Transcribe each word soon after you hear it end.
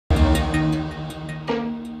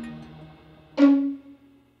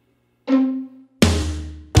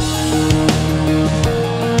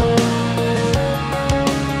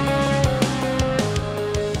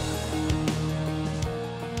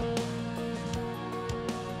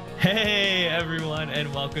Hey everyone,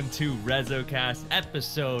 and welcome to RezoCast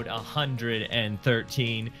episode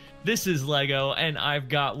 113. This is Lego, and I've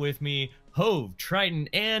got with me Hove, Triton,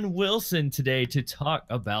 and Wilson today to talk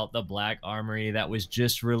about the Black Armory that was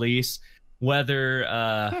just released.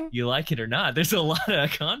 Whether you like it or not, there's a lot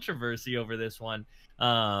of controversy over this one.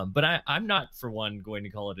 But I'm not, for one, going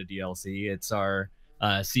to call it a DLC. It's our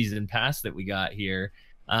season pass that we got here.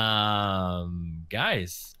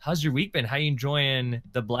 Guys, how's your week been? How you enjoying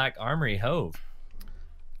the Black Armory, Hove?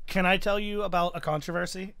 Can I tell you about a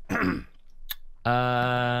controversy?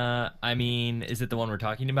 I mean, is it the one we're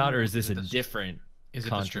talking about, or is this a different Is it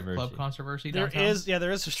the strip controversy? club controversy? There downtown? is, yeah,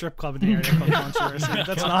 there is a strip club in the area called Controversy.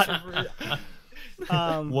 That's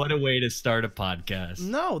not. What a way to start a podcast.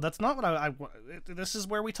 No, that's not what I. This is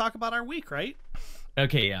where we talk about our week, right?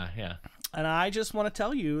 Okay, yeah. And I just want to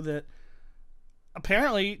tell you that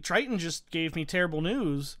apparently Triton just gave me terrible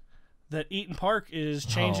news that Eaton Park is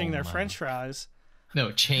changing their French fries.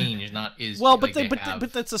 No, change, not is. Well, like,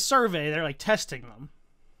 but that's a survey. They're like testing them.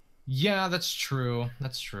 Yeah, that's true.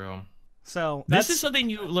 That's true. So This is something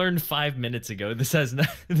you learned 5 minutes ago. This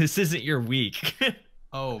isn't your week.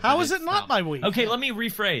 Oh, how but is it not my week? Okay, let me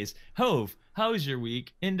rephrase. Hove, how was your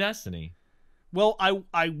week in Destiny? Well,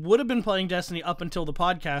 I would have been playing Destiny up until the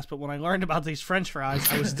podcast, but when I learned about these French fries,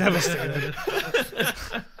 I was devastated.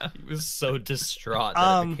 He was so distraught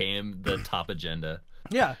that it became the top agenda.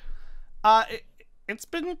 Yeah. It's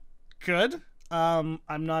been good. I'm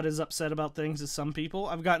not as upset about things as some people.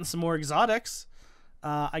 I've gotten some more exotics.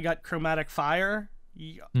 I got chromatic fire.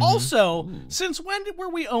 Also, since when were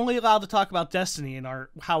we only allowed to talk about Destiny in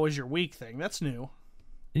our "How was your week" thing? That's new.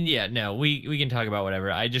 Yeah, no, we can talk about whatever.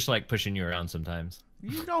 I just like pushing you around sometimes.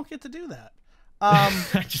 You don't get to do that.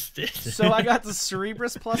 I just did. So I got the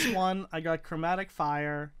Cerebrus +1. I got chromatic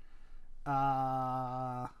fire.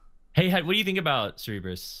 Hey, what do you think about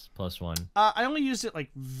Cerebrus +1? I only used it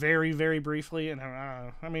like very, very briefly, and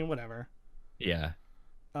I mean, whatever. Yeah.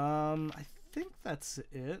 I think that's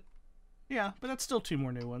it. Yeah, but that's still 2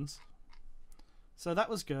 more new ones. So that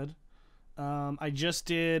was good. I just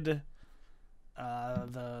did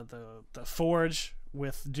the Forge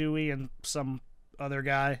with Dewey and some other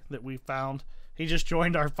guy that we found. He just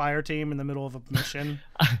joined our fire team in the middle of a mission.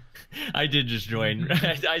 I did just join.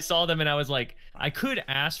 I saw them and I was like, I could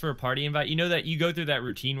ask for a party invite. You know that you go through that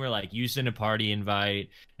routine where like you send a party invite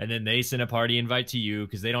and then they send a party invite to you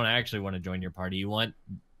because they don't actually want to join your party.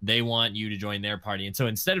 They want you to join their party. And so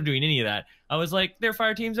instead of doing any of that, I was like, their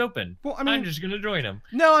fire team's open. Well, I mean, I'm just going to join them.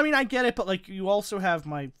 No, I mean, I get it, but like you also have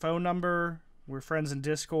my phone number. We're friends in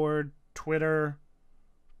Discord, Twitter,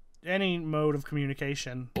 any mode of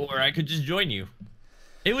communication. Or I could just join you.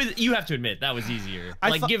 You have to admit, that was easier.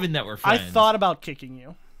 Given that we're I friends. thought about kicking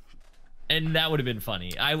you. And that would have been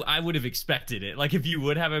funny. I would have expected it. Like, if you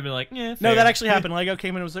would have, I'd been like, yeah, fair. No, that actually happened. Lego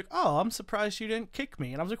came in and was like, oh, I'm surprised you didn't kick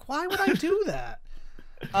me. And I was like, why would I do that?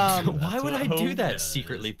 Why would I do that?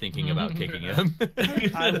 Secretly thinking about kicking him.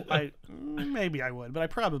 Maybe I would, but I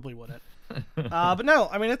probably wouldn't. But no,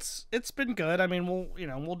 I mean it's been good. I mean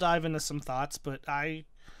we'll dive into some thoughts, but I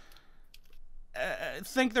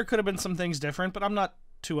think there could have been some things different. But I'm not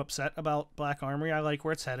too upset about Black Armory. I like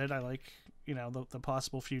where it's headed. I like the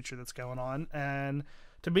possible future that's going on. And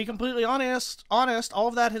to be completely honest, all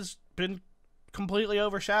of that has been completely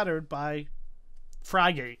overshadowed by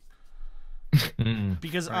Frygate.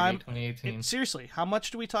 Because seriously, how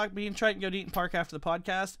much do we talk? Me and Triton go to Eaton Park after the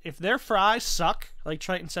podcast. If their fries suck, like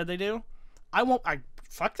Triton said they do, I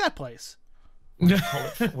fuck that place. Would you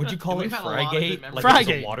call it Frygate? Like Frygate. It was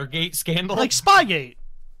a Watergate scandal? Like Spygate.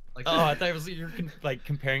 Like, oh, I thought you're like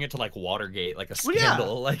comparing it to like Watergate, like a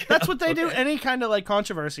scandal. Yeah, like that's what they do. Any kind of like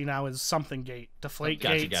controversy now is something gate,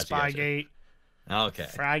 Deflategate, Spygate. Okay.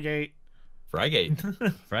 Frygate.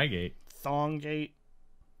 Frygate. Thonggate.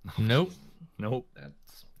 Nope.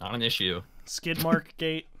 That's not an issue. Skidmark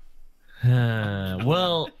Gate.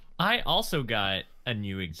 Well, I also got a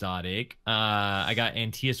new exotic. I got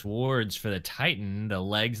Antaeus wards for the Titan, the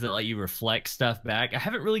legs that let you reflect stuff back. I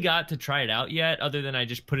haven't really got to try it out yet, other than I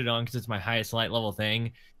just put it on because it's my highest light level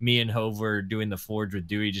thing. Me and Hove were doing the Forge with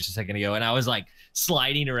Dewey just a second ago, and I was like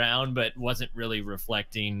sliding around, but wasn't really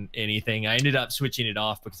reflecting anything. I ended up switching it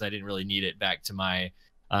off because I didn't really need it back to my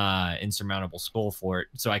insurmountable skull fort,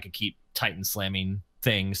 so I could keep Titan slamming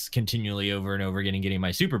things continually over and over again and getting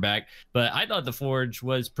my super back. But I thought the Forge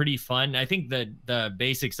was pretty fun. I think that the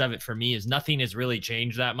basics of it for me is nothing has really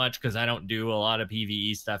changed that much because I don't do a lot of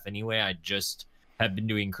PvE stuff anyway. I just have been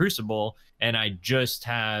doing Crucible, and I just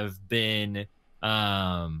have been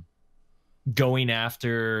going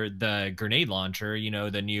after the grenade launcher, you know,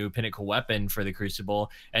 the new pinnacle weapon for the Crucible.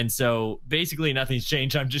 And so basically nothing's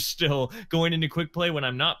changed. I'm just still going into quick play when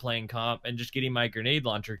I'm not playing comp and just getting my grenade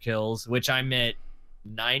launcher kills, which I'm at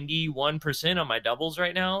 91% on my doubles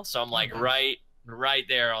right now. So I'm like right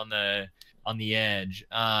there on the edge.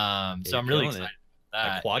 So I'm really excited about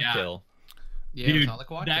that. A quad kill. Yeah, Dude,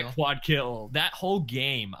 quad that kill. quad kill, that whole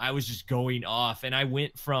game, I was just going off, and I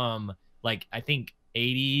went from like I think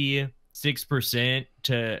 86%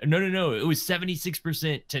 to no, it was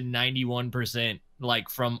 76% to 91%, like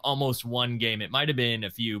from almost one game. It might have been a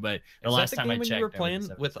few, but the last time I checked, when you were playing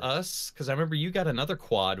with us, because I remember you got another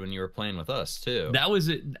quad when you were playing with us too. That was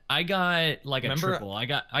it. I got like a triple. I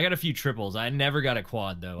got a few triples. I never got a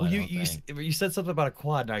quad though. Well, you said something about a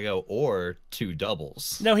quad, and I go, or 2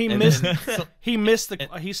 doubles. No, he missed. He missed the.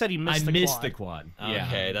 He said he missed the quad. I missed the quad. Yeah.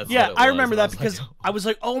 Okay, that's yeah. what it I was. remember that was because like, I was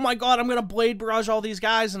like, "Oh my god, I'm gonna blade barrage all these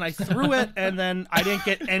guys," and I threw it, and then I didn't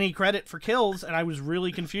get any credit for kills, and I was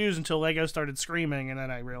really confused until Lego started screaming, and then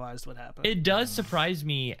I realized what happened. It does surprise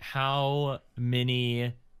me how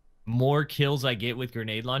many more kills I get with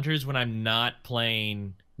grenade launchers when I'm not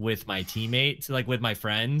playing with my teammates, like with my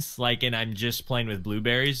friends, like, and I'm just playing with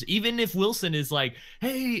blueberries. Even if Wilson is like,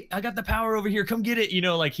 hey, I got the power over here, come get it, you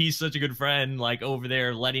know, like he's such a good friend, like over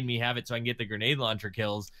there letting me have it so I can get the grenade launcher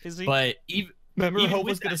kills. Is he? But remember even Hope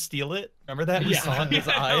with was gonna that- steal it? Remember that? We saw it in his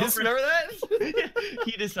eyes. Remember that?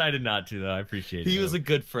 he decided not to, though. I appreciate it. He was a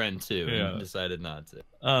good friend too. Yeah. And decided not to.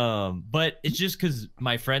 But it's just because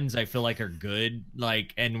my friends I feel like are good,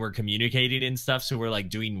 like, and we're communicating and stuff, so we're like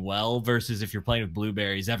doing well, versus if you're playing with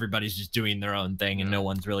blueberries, everybody's just doing their own thing and no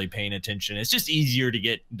one's really paying attention. It's just easier to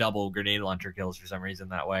get double grenade launcher kills for some reason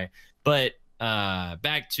that way. But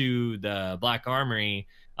back to the Black Armory,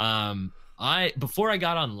 before I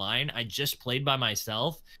got online, I just played by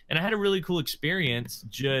myself, and I had a really cool experience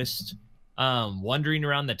just wandering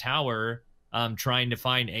around the tower, trying to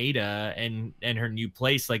find Ada and her new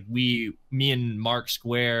place. Like me and Mark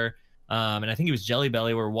Square, and I think it was Jelly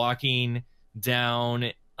Belly, were walking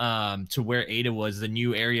down to where Ada was, the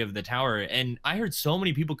new area of the tower, and I heard so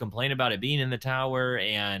many people complain about it being in the tower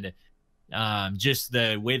and just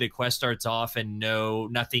the way the quest starts off and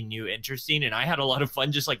nothing new interesting. And I had a lot of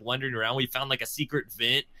fun just like wandering around. We found like a secret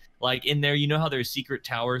vent like in there. You know how there's secret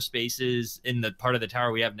tower spaces in the part of the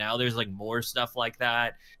tower we have now? There's like more stuff like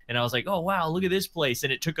that. And I was like, oh wow, look at this place.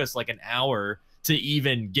 And it took us like an hour to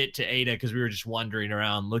even get to Ada because we were just wandering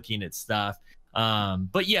around looking at stuff.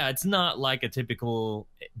 But yeah, it's not like a typical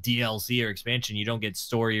DLC or expansion. You don't get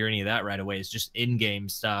story or any of that right away. It's just in-game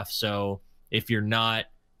stuff. So if you're not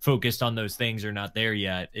focused on those things or not there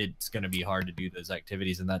yet, it's going to be hard to do those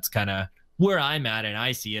activities. And that's kind of where I'm at, and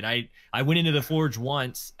I see it. I went into the Forge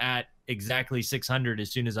once at exactly 600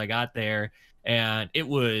 as soon as I got there, and it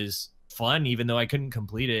was fun. Even though I couldn't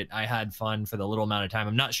complete it, I had fun for the little amount of time.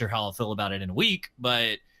 I'm not sure how I'll feel about it in a week,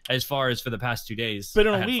 but as far as for the past 2 days, But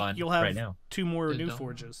in I a had week, fun you'll have right now. 2 more new Done.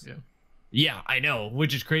 forges. Yeah. Yeah, I know,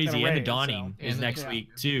 which is crazy. And a And the raid, Dawning so- is And the- next yeah.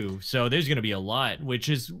 week too. So there's going to be a lot, which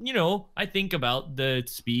is, you know, I think about the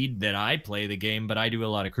speed that I play the game, but I do a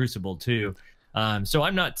lot of Crucible too. So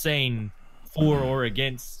I'm not saying for or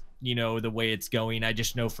against, you know, the way it's going. I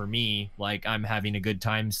just know for me, like, I'm having a good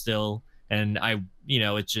time still. And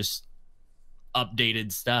it's just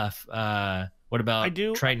updated stuff. What about I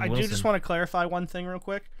do Triton Wilson? just want to clarify one thing real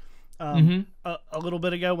quick. Mhm. A little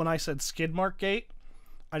bit ago when I said skid mark gate,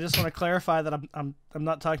 I just want to clarify that I'm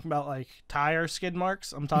not talking about like tire skid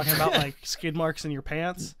marks. I'm talking about like skid marks in your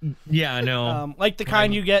pants. Yeah, I know. Like the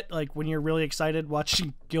kind you get like when you're really excited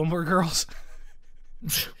watching Gilmore Girls.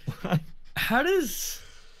 How does...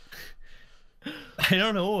 I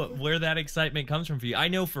don't know where that excitement comes from for you. I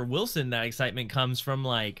know for Wilson that excitement comes from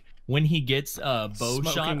like when he gets a bow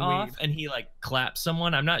Smoking shot weed. off and he like claps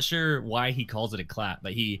someone. I'm not sure why he calls it a clap,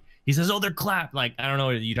 but he says, "Oh, they're clapped." Like, I don't know,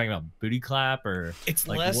 are you talking about booty clap or It's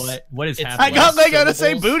like less. what is it's happening? I got Lego to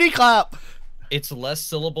say syllables. booty clap. It's less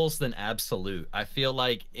syllables than absolute. I feel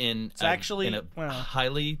like it's actually- in a well.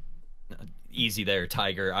 highly easy there,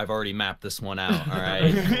 Tiger. I've already mapped this one out. All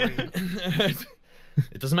right.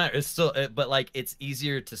 It doesn't matter. It's still, but like it's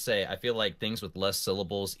easier to say. I feel like things with less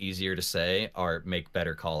syllables, easier to say, make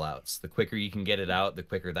better call outs. The quicker you can get it out, the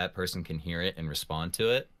quicker that person can hear it and respond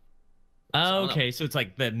to it. Oh, okay, so it's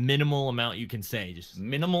like the minimal amount you can say. Just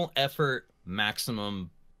Minimal effort, maximum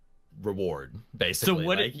reward, basically. so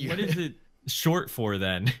what? Like, What is it short for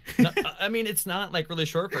then? No, I mean, it's not like really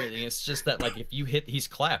short for anything. It's just that like if you hit, he's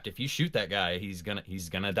clapped. If you shoot that guy, he's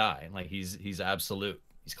gonna die. Like he's absolute.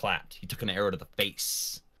 He's clapped. He took an arrow to the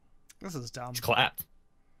face. This is dumb. He's clapped.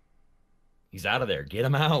 He's out of there. Get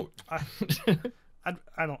him out.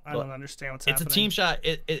 I don't understand what's It's happening. a team shot.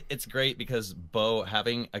 It's great because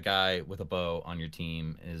having a guy with a bow on your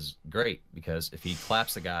team is great, because if he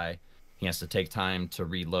claps a guy, he has to take time to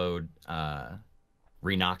reload,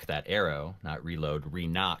 re-knock that arrow, not reload,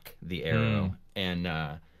 re-knock the arrow.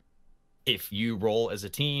 And if you roll as a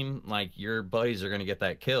team, like, your buddies are going to get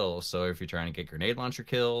that kill. So if you're trying to get grenade launcher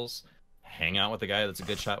kills, hang out with a guy that's a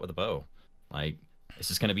good shot with a bow. Like, it's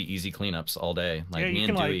just going to be easy cleanups all day. Like, yeah, me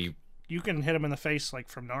and Dewey. You can hit him in the face like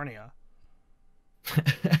from Narnia.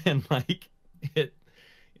 And like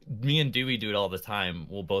me and Dewey do it all the time.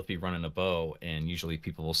 We'll both be running a bow, and usually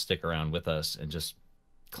people will stick around with us and just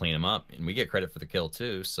clean them up, and we get credit for the kill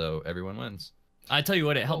too, so everyone wins. I tell you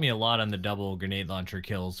what, it helped me a lot on the double grenade launcher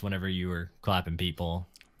kills whenever you were clapping people.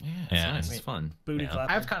 Yeah, it's nice. It's fun. Booty clap.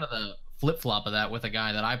 I have kind of the flip-flop of that with a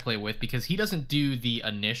guy that I play with, because he doesn't do the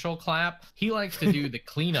initial clap. He likes to do the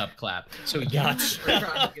cleanup clap. So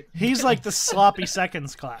He's like the sloppy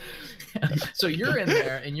seconds clap. So you're in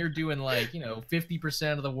there and you're doing, like,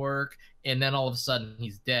 50% of the work, and then all of a sudden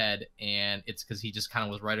he's dead, and it's because he just kind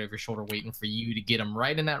of was right over your shoulder waiting for you to get him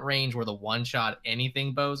right in that range where the one-shot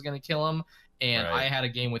anything bow is going to kill him. And I had a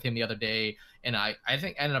game with him the other day, and I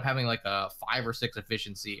think I ended up having like a 5 or 6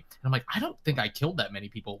 efficiency. And I'm like, I don't think I killed that many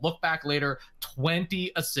people. Look back later,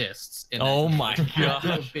 20 assists. And oh my god, god,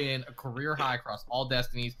 have been a career high across all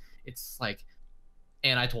destinies. It's like,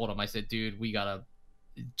 and I told him, I said, dude, we gotta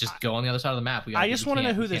just go on the other side of the map. I just want to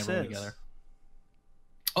know who this is. Together.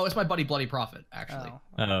 Oh, it's my buddy Bloody Prophet, actually.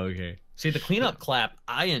 Oh, okay. See, the cleanup clap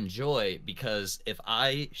I enjoy, because if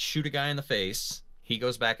I shoot a guy in the face, he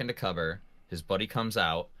goes back into cover, his buddy comes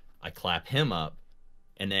out, I clap him up,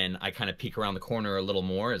 and then I kind of peek around the corner a little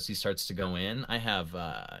more as he starts to go in. I have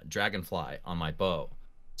Dragonfly on my bow,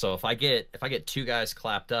 so if I get 2 guys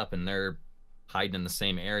clapped up and they're hiding in the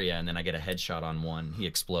same area, and then I get a headshot on one, he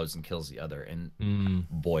explodes and kills the other, and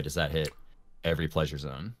boy, does that hit every pleasure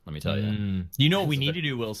zone, let me tell you. You know what we need to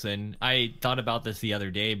do, Wilson? I thought about this the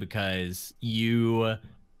other day, because you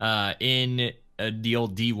in the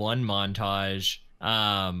old D1 montage,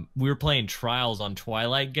 we were playing Trials on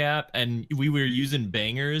Twilight Gap, and we were using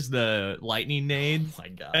bangers, the lightning nades,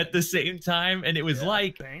 at the same time, and it was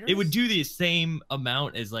like bangers? It would do the same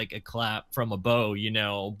amount as like a clap from a bow,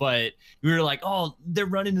 but we were like, oh, they're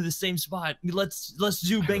running to the same spot, let's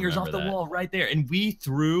do bangers off the wall right there, and we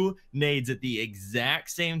threw nades at the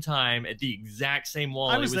exact same time at the exact same wall.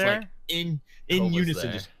 I was there. Like in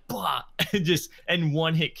unison, just and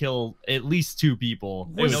one hit kill at least 2 people.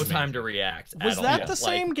 There's no time to react. Was that the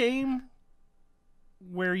same game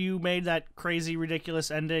where you made that crazy,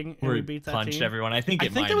 ridiculous ending and we beat that punched team? Everyone. I think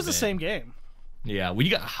it was the same game. Yeah, we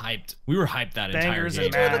got hyped. We were hyped that Bangers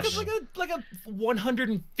entire and game. mash. Like a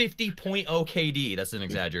 150.0 KD. That's an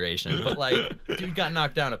exaggeration, but like, dude got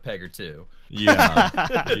knocked down a peg or 2.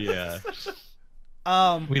 Yeah, yeah.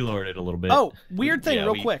 We lowered it a little bit. Oh, weird thing,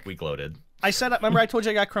 real quick. We gloated. Remember I told you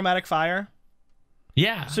I got chromatic fire?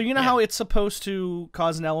 Yeah. So you know how it's supposed to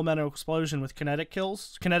cause an elemental explosion with kinetic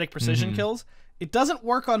kills, kinetic precision kills? It doesn't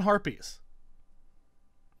work on harpies.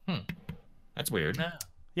 That's weird.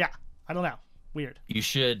 Yeah, I don't know. Weird. You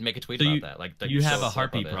should make a tweet about that. Like, you have a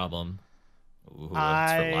harpy problem. Ooh,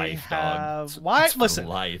 that's for life, dog. Why? Listen,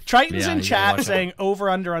 Triton's in chat saying over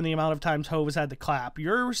under on the amount of times Hove has had the clap.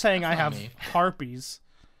 You're saying I have harpies.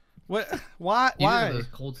 What? Why? Why? Those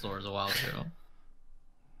cold sores a while too. I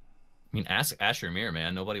mean, ask Asher Mir,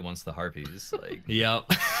 man. Nobody wants the harpies. Like, yep.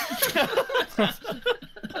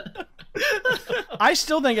 I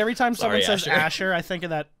still think every time someone says Asher. Asher, I think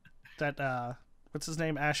of that what's his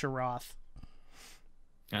name? Asher Roth.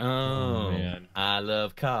 Oh man, I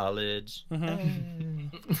love college.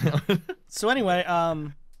 So anyway,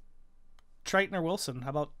 Triton or Wilson,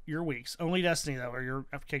 how about your weeks? Only Destiny though, or you're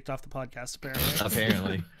kicked off the podcast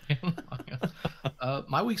apparently.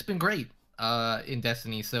 My week's been great in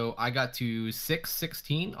Destiny. So I got to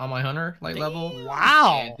 616 on my Hunter light level.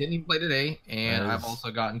 Wow. And didn't even play today. And I've also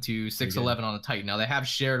gotten to 611 on the Titan. Now they have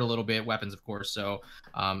shared a little bit weapons, of course, so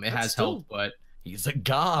it has helped, but he's a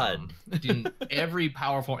god. Doing every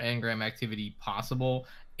powerful engram activity possible.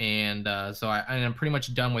 And so I'm pretty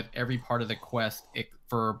much done with every part of the quest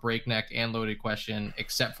for Breakneck and Loaded Question,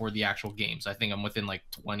 except for the actual games. I think I'm within like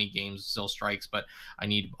 20 games still strikes, but I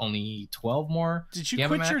need only 12 more. Did you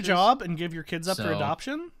quit your job and give your kids up for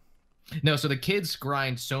adoption? No, so the kids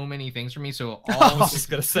grind so many things for me. So all I was just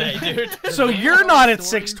gonna say, dude. So you're not at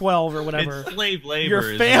 612 or whatever. It's slave labor.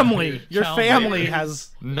 Your family has.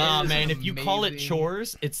 Nah, man. If you call it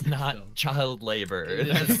chores, it's not child labor. It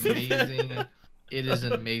is amazing. It is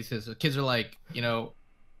amazing. So kids are like,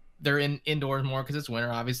 they're indoors more because it's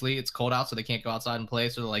winter. Obviously, it's cold out, so they can't go outside and play.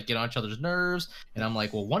 So they're like get on each other's nerves. And I'm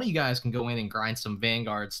like, well, one of you guys can go in and grind some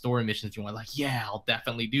Vanguard story missions if you want. Like, yeah, I'll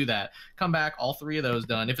definitely do that. Come back, all 3 of those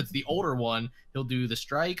done. If it's the older one, he'll do the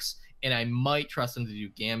strikes, and I might trust him to do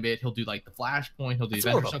Gambit. He'll do like the Flashpoint. He'll do It's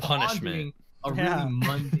Adventure. more of a So punishment. a Yeah. really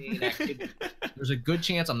mundane activity. There's a good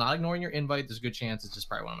chance I'm not ignoring your invite. There's a good chance it's just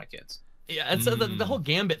probably one of my kids. Yeah, and so the whole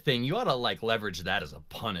Gambit thing, you ought to like leverage that as a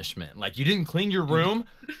punishment. Like, you didn't clean your room,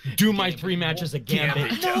 do my 3 matches of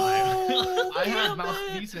Gambit. No! I have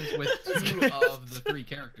malfeasance with 2 of the 3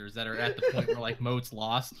 characters that are at the point where like moats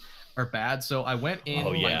lost are bad. So I went in,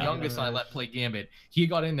 Oh, my yeah. youngest I let play Gambit. He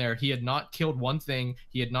got in there, he had not killed one thing,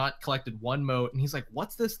 he had not collected one moat, and he's like,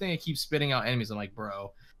 what's this thing that keeps spitting out enemies? I'm like,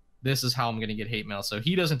 bro, this is how I'm gonna get hate mail. So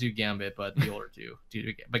he doesn't do Gambit, but the older 2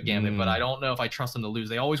 do but Gambit. But I don't know if I trust them to lose.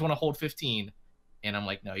 They always want to hold 15, and I'm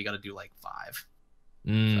like, no, you got to do like 5.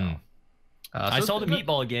 Mm. I So saw the it's good.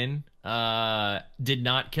 meatball again. Did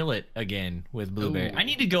not kill it again with Blueberry. Ooh. I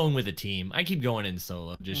need to go in with a team. I keep going in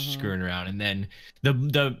solo, just Mhm. screwing around, and then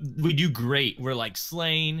we do great. We're like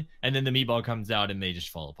slaying, and then the meatball comes out, and they just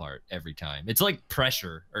fall apart every time. It's like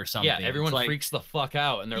pressure or something. Yeah, everyone It's like, freaks the fuck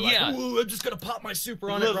out, and they're Yeah. like, "Ooh, I'm just gonna pop my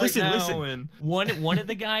super on it Look, right listen, now." listen. And One of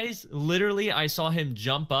the guys, literally, I saw him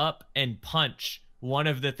jump up and punch one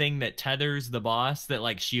of the thing that tethers the boss that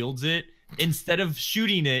like shields it. Instead of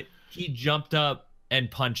shooting it, he jumped up and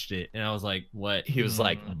punched it, and I was like, "What?" he was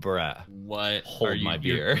like, "Bruh, "What? hold are you, my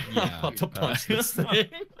you're- beer. I'm Yeah. about to punch this thing."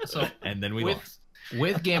 So And then we With- lost.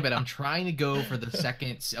 with Gambit, I'm trying to go for the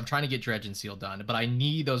second. I'm trying to get Dredge and Seal done, but I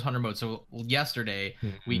need those 100 modes. So yesterday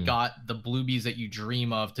we Mhm. got the bluebies that you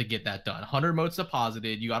dream of to get that done. 100 modes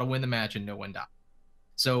deposited. You got to win the match and no one died.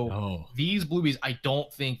 So Oh, these bluebies, I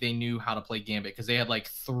don't think they knew how to play Gambit because they had like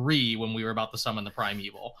 3 when we were about to summon the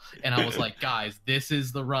Primeval, and I was like, guys, this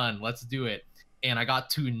is the run. Let's do it. And I got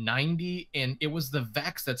to 90, and it was the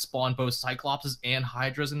Vex that spawned both Cyclopses and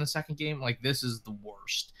Hydras in the second game. Like, this is the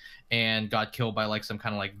worst. And got killed by like some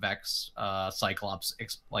kind of like Vex Cyclops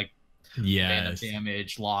band of yes.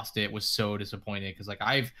 damage, lost it, was so disappointed because like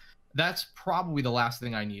that's probably the last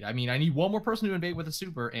thing I need. I mean, I need one more person to invade with a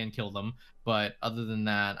super and kill them, but other than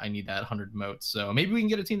that, I need that 100 motes. So maybe we can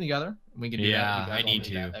get a team together. We can do Yeah, that. If you guys I want need do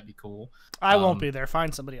to. that, that'd be cool. I won't Um, be there.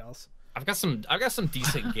 Find somebody else. I've got some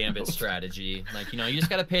decent Gambit strategy. Like, you know, you just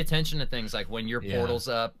got to pay attention to things like when your Yeah. portal's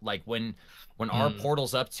up, like when our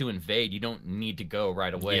portal's up to invade, you don't need to go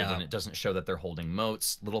right away Yeah. when it doesn't show that they're holding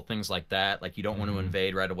moats, little things like that. Like, you don't want to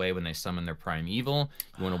invade right away when they summon their Primeval.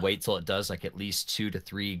 You want to wait till it does like at least 2 to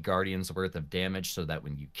 3 guardians worth of damage so that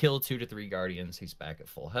when you kill 2 to 3 guardians, he's back at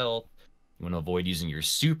full health. You want to avoid using your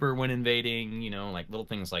super when invading, you know, like little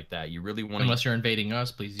things like that. You really want to Unless you're invading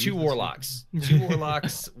us, please. use 2 the warlocks. 2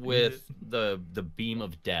 warlocks with the beam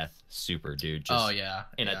of death super, dude. Just Oh yeah.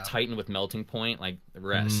 and yeah. a Titan with melting point, like the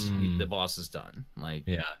rest. Mm. The boss is done. Like,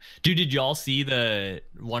 Yeah, dude, did y'all see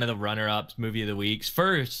one of the runner-ups movie of the weeks?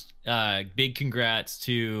 First, big congrats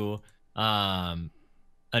to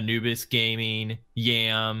Anubis Gaming,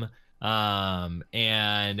 Yam,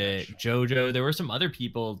 and Jojo. There were some other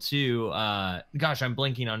people too. Gosh, I'm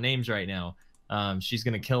blanking on names right now. She's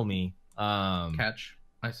gonna kill me. Catch,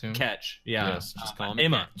 I assume. Catch, yeah. yes, just call me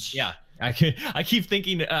Emma. Catch. Yeah, I keep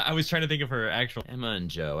thinking. I was trying to think of her actual. Emma and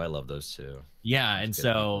Joe, I love those two. Yeah, and good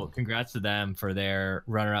so people. congrats to them for their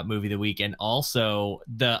runner-up movie of the week. And also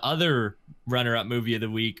the other runner-up movie of the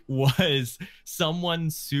week was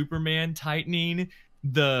someone Superman tightening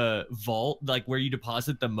the vault, like where you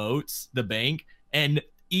deposit the moats, the bank, and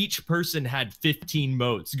each person had 15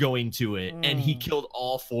 moats going to it, and he killed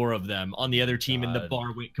all 4 of them on the other team, and the God.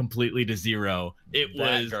 bar went completely to 0. It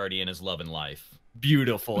That was guardian is loving life.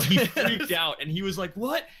 beautiful. He freaked out, and he was like,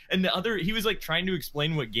 "What?" And he was like trying to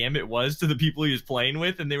explain what Gambit was to the people he was playing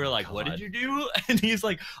with, and they were like, "What did God. you do?" And he's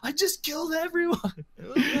like, "I just killed everyone."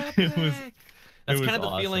 It was That's was kind of the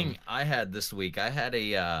awesome. feeling I had this week. I had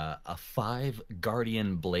a 5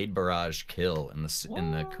 guardian blade barrage kill in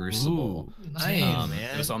the Crucible. Ooh, Nice. dang,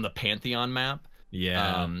 It was on the Pantheon map.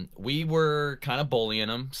 Yeah. We were kind of bullying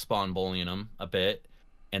them, spawn bullying them a bit,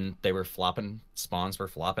 and they were spawns were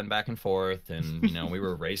flopping back and forth, and you know, we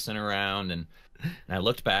were racing around, and I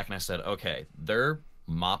looked back and I said, okay, they're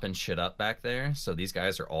mopping shit up back there, so these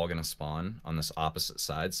guys are all gonna spawn on this opposite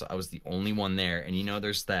side. So I was the only one there, and you know,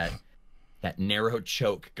 there's that narrow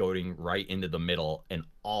choke going right into the middle, and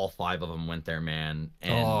all 5 of them went there, man,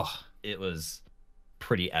 and it was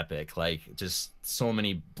pretty epic. Like, just so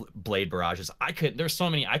many blade barrages. There's so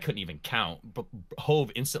many I couldn't even count. But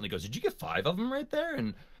Hove instantly goes, "Did you get 5 of them right there?"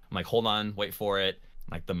 And I'm like, "Hold on, wait for it."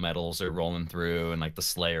 like the medals are rolling through and like the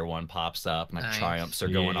Slayer one pops up and like Nice. triumphs are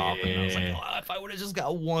going off, and I was like, Yeah. oh, if I would have just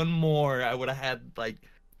got one more, I would have had like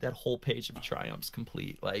that whole page of triumphs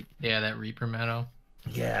complete. Like, Yeah, that Reaper medal.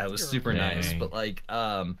 yeah, it was super Dang. nice. But like,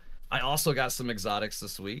 I also got some exotics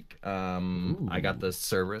this week. I got the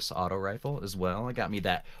Cerberus auto rifle as well. I got me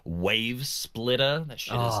that wave splitter. That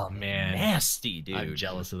shit Oh is man, nasty, dude. I'm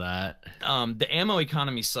jealous of that. The ammo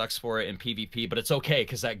economy sucks for it in PvP, but it's okay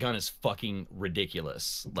because that gun is fucking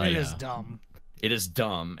ridiculous. Like, It is dumb. it is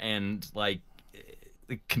dumb, and like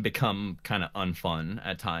it can become kind of unfun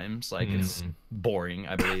at times. Like, it's boring,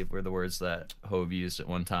 I believe were the words that Hove used at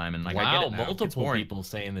one time. And like, I Wow, get it now. It gets multiple boring. people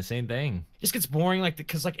saying the same thing. It just gets boring, like,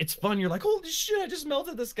 because like it's fun. You're like, holy shit, I just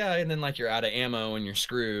melted this guy, and then like you're out of ammo and you're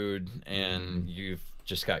screwed, and you've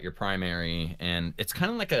just got your primary, and it's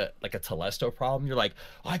kind of like a Telesto problem. You're like,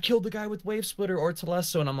 oh, I killed the guy with wave splitter or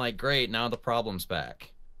Telesto, and I'm like, great, now the problem's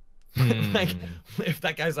back. Like, if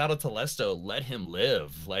that guy's out of Telesto, let him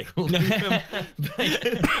live. Like, leave him, like,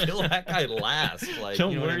 kill that guy last. Like,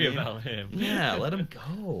 Don't you know what I worry mean? about him. Yeah, let him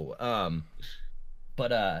go.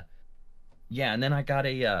 But yeah, and then I got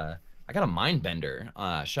a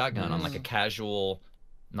Mindbender shotgun on like a casual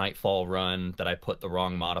nightfall run that I put the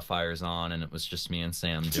wrong modifiers on, and it was just me and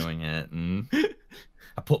Sam doing it, and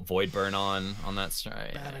I put Void Burn on that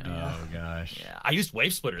strike. Bad idea. Oh gosh. Yeah, I used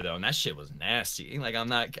Wave Splitter though, and that shit was nasty. Like, I'm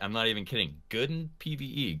not even kidding. Good in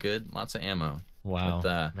PvE, good, lots of ammo. Wow.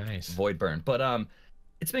 With, Nice. Void Burn. But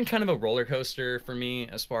it's been kind of a roller coaster for me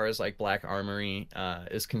as far as like Black Armory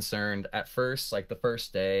is concerned. At first, like the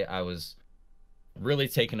first day, I was really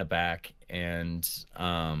taken aback, and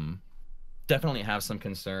definitely have some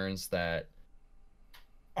concerns that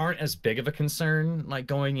aren't as big of a concern, like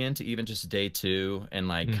going into even just day 2 and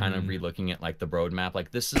like kind of relooking at like the roadmap.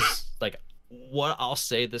 Like, this is like what I'll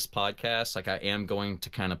say this podcast, like I am going to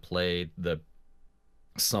kind of play the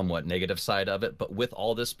somewhat negative side of it, but with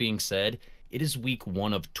all this being said, it is week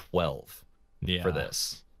 1 of 12 for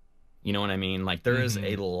this. You know what I mean? Like, there is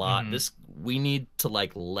a lot. We need to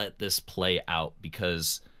like let this play out,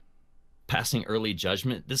 because passing early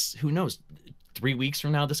judgment, this, who knows, 3 weeks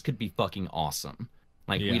from now, this could be fucking awesome.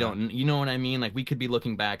 Like, we don't, you know what I mean? Like, we could be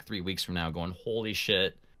looking back 3 weeks from now going, holy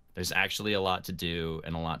shit, there's actually a lot to do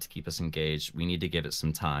and a lot to keep us engaged. We need to give it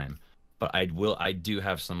some time. But I do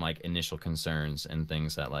have some like initial concerns and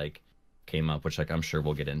things that like came up, which like I'm sure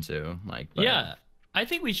we'll get into. Like, but, yeah, I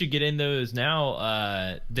think we should get in those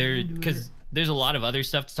now. Because there's a lot of other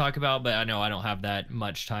stuff to talk about, but I know I don't have that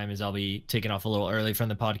much time, as I'll be taking off a little early from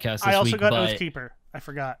the podcast this I also week. got but, Oathkeeper. I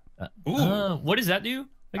forgot. what does that do?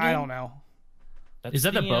 Again? I don't know. Is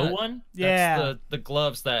that the bow one? Yeah. That's the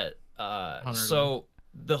gloves that so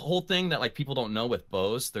the whole thing that like people don't know with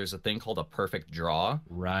bows, there's a thing called a perfect draw.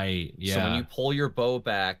 Right. Yeah. So when you pull your bow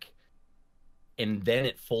back and then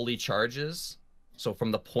it fully charges, so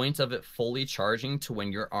from the point of it fully charging to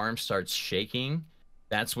when your arm starts shaking,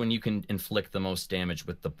 that's when you can inflict the most damage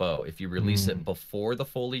with the bow. If you release it before the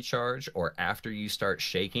fully charge or after you start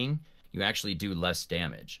shaking, you actually do less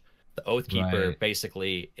damage. The Oathkeeper,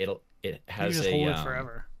 basically, it has you just hold it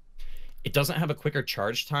forever. It doesn't have a quicker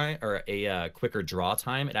charge time or a quicker draw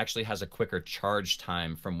time. It actually has a quicker charge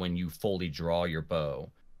time from when you fully draw your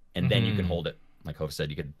bow, and then you can hold it. Like Hope said,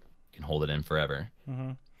 you can hold it in forever.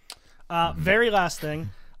 Very last thing,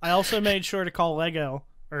 I also made sure to call Lego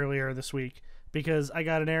earlier this week because I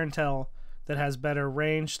got an Arantel that has better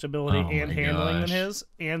range, stability, and handling than his,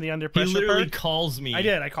 and the under He pressure literally perk. calls me. I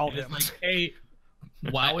did. I called And him. it's like, hey.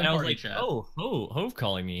 Wow, And I was like, Hove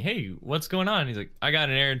calling me. Hey, what's going on? He's like, I got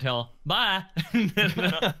an Arantel. Bye.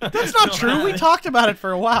 That's not true. We talked about it for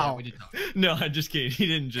a while. we did talk. No, I'm just kidding. He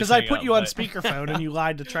didn't just Because I hang put up, you on but- speakerphone and you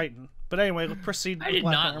lied to Triton. But anyway, let's proceed. I with did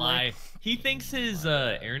Black not Armory. lie. He thinks his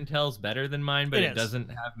Arantel's better than mine, but It it is. doesn't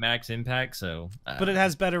have max impact, so... But it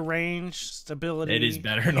has better range, stability. it is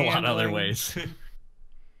better in a lot of other handling. ways.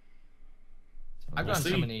 I've We'll gotten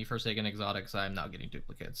so see. many Forsaken exotics, I'm now getting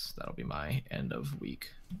duplicates. That'll be my end of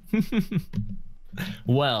week.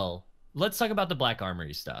 Well, let's talk about the Black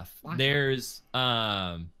Armory stuff. There's,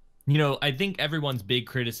 I think everyone's big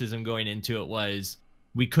criticism going into it was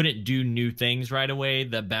we couldn't do new things right away.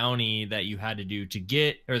 The bounty that you had to do to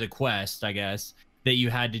get, or the quest, I guess, that you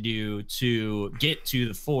had to do to get to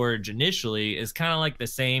the forge initially is kind of like the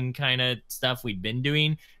same kind of stuff we'd been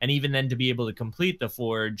doing. And even then to be able to complete the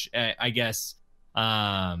forge, I guess,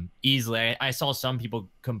 easily. I saw some people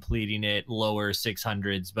completing it lower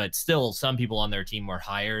 600s, but still some people on their team were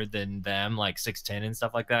higher than them, like 610 and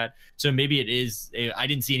stuff like that. So maybe it is, I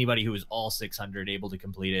didn't see anybody who was all 600 able to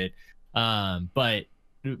complete it. But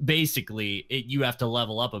basically you have to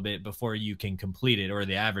level up a bit before you can complete it, or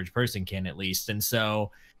the average person can at least. And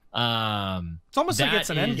so it's almost like it's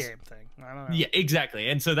an end game thing. I don't know. Yeah, exactly.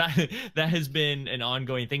 And so that has been an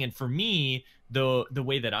ongoing thing. And for me, the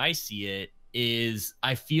way that I see it is,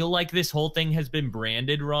 I feel like this whole thing has been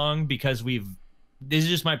branded wrong, because this is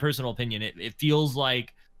just my personal opinion. It feels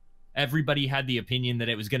like everybody had the opinion that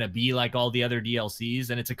it was going to be like all the other DLCs,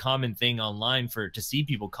 and it's a common thing online to see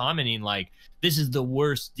people commenting like, this is the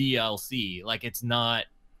worst DLC. Like, it's not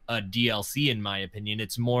a DLC in my opinion.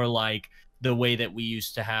 It's more like the way that we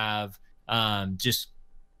used to have just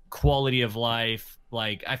quality of life.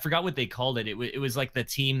 Like, I forgot what they called it. It was like the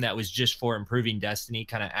team that was just for improving Destiny,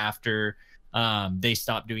 kind of after they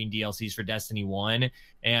stopped doing DLCs for Destiny 1.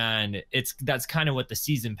 And that's kind of what the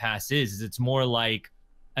season pass is it's more like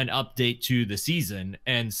an update to the season.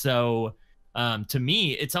 And so to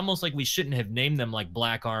me, it's almost like we shouldn't have named them like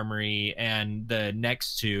Black Armory and the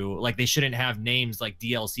next two. Like, they shouldn't have names like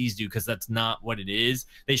DLCs do, because that's not what it is.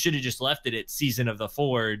 They should have just left it at Season of the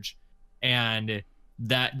Forge. And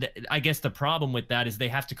that I guess the problem with that is they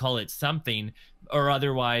have to call it something, or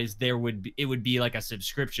otherwise it would be like a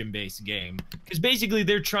subscription based game, because basically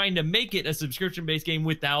they're trying to make it a subscription based game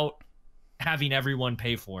without having everyone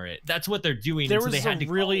pay for it. That's what they're doing. There so was they had a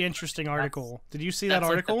to really interesting article. Did you see that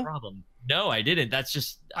article? Like the problem. No, I didn't. That's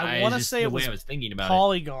just I want to say the it way was I was thinking about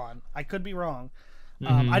Polygon. I could be wrong.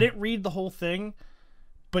 I didn't read the whole thing,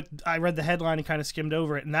 but I read the headline and kind of skimmed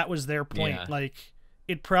over it, and that was their point. Yeah. Like,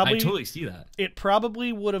 it probably I totally see that. It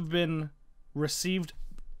probably would have been received.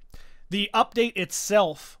 The update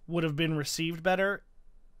itself would have been received better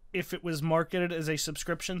if it was marketed as a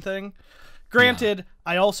subscription thing. Granted,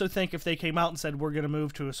 I also think if they came out and said we're going to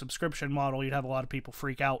move to a subscription model, you'd have a lot of people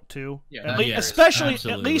freak out too. Yeah, especially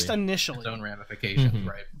absolutely. at least initially. Its own ramifications, Mhm.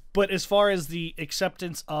 right? But as far as the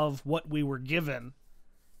acceptance of what we were given,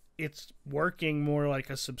 it's working more like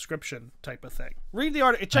a subscription type of thing. Read the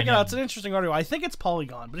article. Check it out. It's an interesting article. I think it's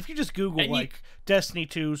Polygon, but if you just Google like Destiny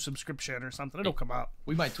 2 subscription or something, it'll come out.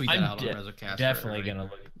 We might tweet that out on ResoCast. Definitely gonna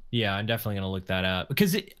look. Yeah, I'm definitely gonna look that up,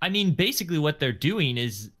 because basically what they're doing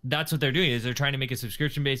is they're trying to make a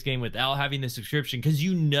subscription based game without having the subscription, because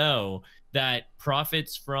that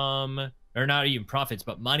profits from, or not even profits,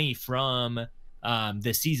 but money from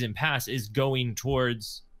the season pass is going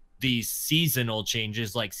towards these seasonal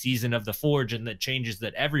changes, like Season of the Forge, and the changes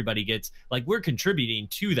that everybody gets. Like, we're contributing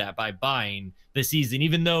to that by buying the season,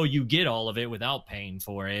 even though you get all of it without paying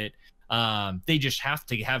for it. They just have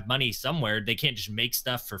to have money somewhere. They can't just make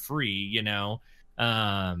stuff for free,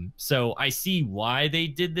 so I see why they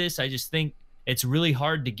did this. I just think it's really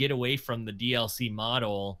hard to get away from the DLC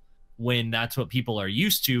model when that's what people are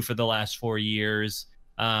used to for the last 4 years,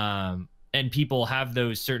 and people have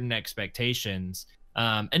those certain expectations.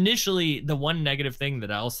 Initially, the one negative thing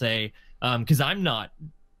that I'll say, because I'm not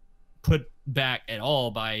put back at all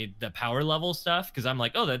by the power level stuff, because I'm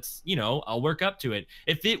like, oh, that's, I'll work up to it.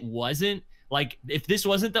 If this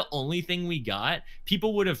wasn't the only thing we got,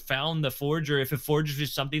 people would have found the Forge, or if a Forge was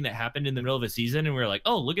just something that happened in the middle of a season and we were like,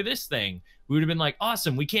 oh, look at this thing, we would have been like,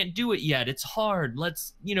 awesome, we can't do it yet, it's hard,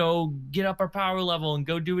 let's get up our power level and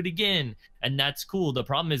go do it again. And that's cool. The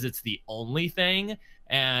problem is it's the only thing.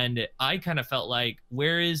 And I kind of felt like,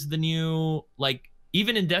 where is the new,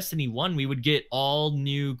 even in Destiny 1, we would get all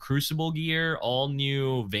new Crucible gear, all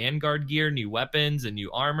new Vanguard gear, new weapons and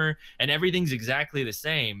new armor, and everything's exactly the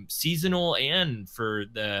same, seasonal and for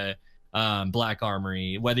the Black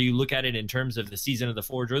Armory. Whether you look at it in terms of the Season of the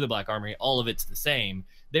Forge or the Black Armory, all of it's the same.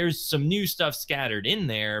 There's some new stuff scattered in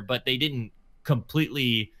there, but they didn't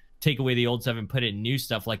completely take away the old stuff and put in new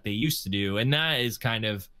stuff like they used to do. And that is kind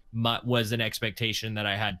of was an expectation that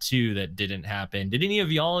I had too that didn't happen. Did any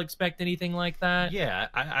of y'all expect anything like that? Yeah,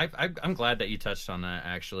 I'm glad that you touched on that,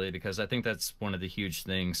 actually, because I think that's one of the huge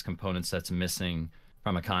components that's missing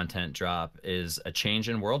from a content drop is a change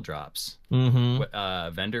in world drops.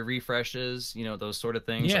 Vendor refreshes, those sort of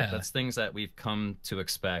things. Yeah. That's things that we've come to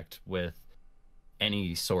expect with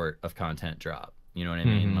any sort of content drop. You know what I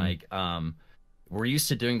mean? We're used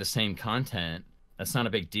to doing the same content. That's not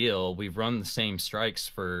a big deal. We've run the same strikes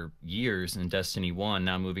for years in Destiny 1,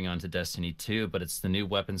 now moving on to Destiny 2, but it's the new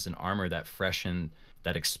weapons and armor that freshen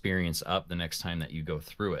that experience up the next time that you go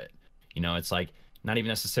through it. It's like not even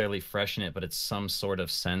necessarily freshen it, but it's some sort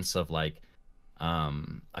of sense of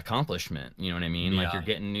accomplishment. You know what I mean? Yeah. Like, you're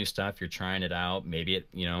getting new stuff, you're trying it out. Maybe it,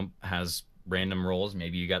 has random roles.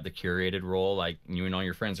 Maybe you got the curated role, like you and all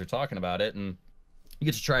your friends are talking about it, and you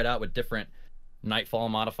get to try it out with different nightfall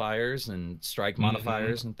modifiers and strike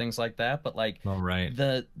modifiers and things like that. But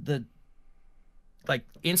the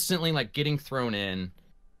instantly getting thrown in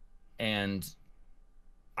and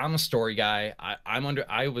I'm a story guy.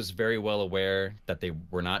 I was very well aware that they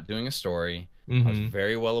were not doing a story. I was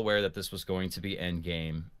very well aware that this was going to be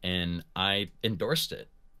Endgame, and I endorsed it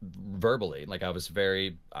verbally. Like I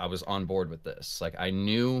was on board with this. Like I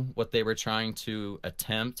knew what they were trying to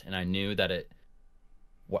attempt, and I knew that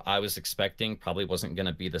what I was expecting probably wasn't going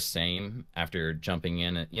to be the same after jumping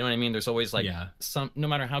in. You know what I mean? There's always like no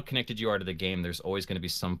matter how connected you are to the game, there's always going to be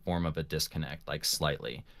some form of a disconnect, like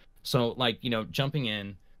slightly. So like, you know, jumping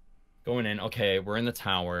in, going in, okay, we're in the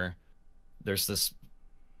tower. There's this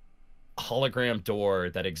hologram door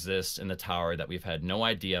that exists in the tower that we've had no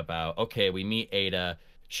idea about. Okay, we meet Ada.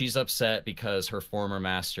 She's upset because her former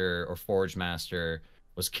master or forge master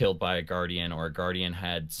was killed by a guardian, or a guardian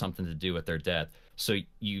had something to do with their death. So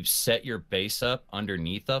you set your base up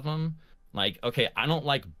underneath of them. Like, okay, I don't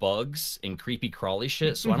like bugs and creepy crawly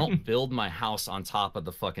shit, so I don't build my house on top of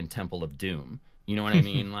the fucking Temple of Doom. You know what I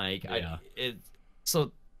mean? Like,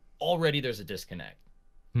 so already there's a disconnect.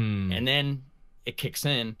 And then it kicks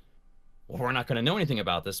in. Well, we're not going to know anything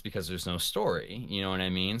about this because there's no story. You know what I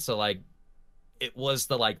mean? So like, it was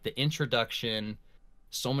the introduction,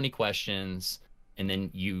 so many questions, and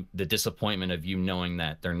then the disappointment of you knowing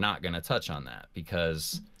that they're not going to touch on that,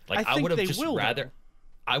 because like I would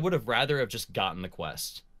have rather have just gotten the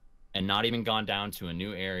quest and not even gone down to a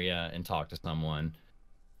new area and talked to someone.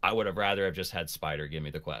 I would have rather have just had Spider give me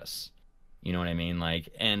the quest. You know what I mean? Like,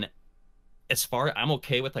 and as far, I'm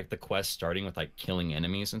okay with like the quest starting with like killing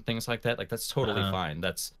enemies and things like that. Like that's totally fine.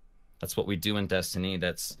 That's what we do in Destiny.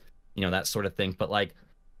 That's, you know, that sort of thing. But like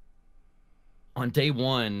on day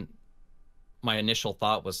one, my initial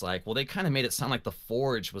thought was like, well, they kind of made it sound like the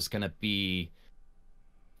Forge was going to be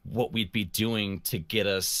what we'd be doing to get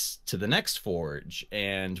us to the next Forge,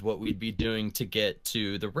 and what we'd be doing to get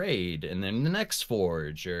to the raid, and then the next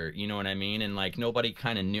Forge, or you know what I mean? And like nobody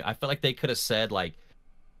kind of knew. I felt like they could have said like,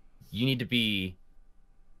 you need to be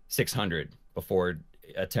 600 before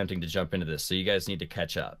attempting to jump into this, so you guys need to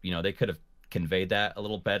catch up. You know, they could have conveyed that a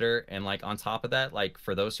little better. And like on top of that, like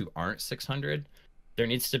for those who aren't 600, there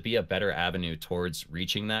needs to be a better avenue towards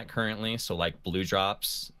reaching that currently. So like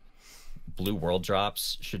blue world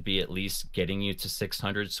drops should be at least getting you to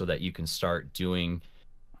 600 so that you can start doing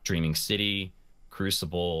Dreaming City,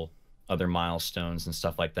 Crucible, other milestones and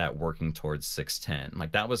stuff like that, working towards 610.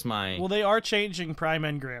 Like that was my... Well, they are changing prime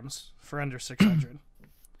engrams for under 600.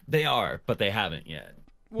 They are, but they haven't yet.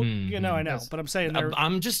 Well, you know, I know, but I'm saying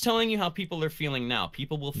I'm just telling you how people are feeling now.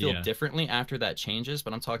 People will feel differently after that changes,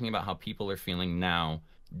 but I'm talking about how people are feeling now,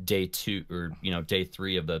 day 2 or day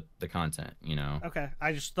 3 of the content. You know. Okay,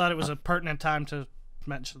 I just thought it was a pertinent time to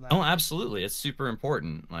mention that. Oh, absolutely, it's super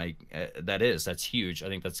important. Like that's huge. I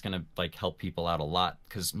think that's gonna like help people out a lot,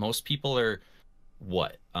 because most people are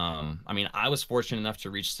I mean, I was fortunate enough to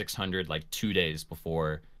reach 600 like 2 days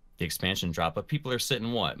before the expansion drop, but people are sitting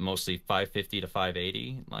mostly 550 to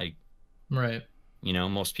 580, like, right, you know,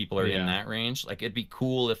 most people are in that range. Like it'd be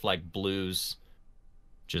cool if like blues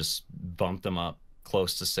just bumped them up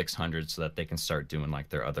close to 600 so that they can start doing like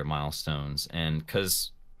their other milestones. And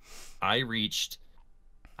because I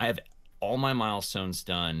have all my milestones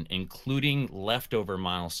done, including leftover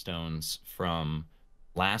milestones from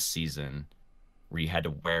last season where you had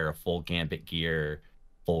to wear a full Gambit gear,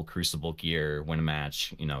 full Crucible gear, win a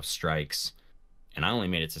match, strikes. And I only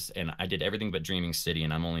made it to, and I did everything but Dreaming City,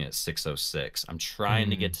 and I'm only at 606. I'm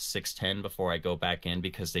trying to get to 610 before I go back in,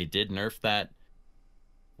 because they did nerf that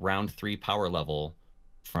round 3 power level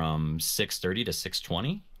from 630 to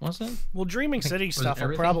 620, was it? Well, Dreaming City stuff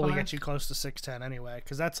will probably get you close to 610 anyway,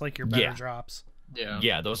 because that's like your better drops.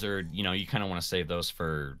 Yeah, those are, you kind of want to save those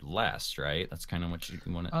for last, right? That's kind of what you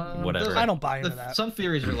want to, whatever. I don't buy into that. Some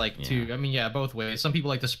theories are like, too, I mean, both ways. Some people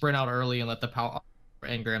like to sprint out early and let the power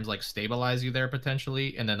engrams like stabilize you there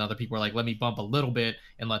potentially, and then other people are like, let me bump a little bit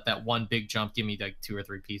and let that one big jump give me like 2 or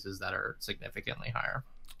 3 pieces that are significantly higher.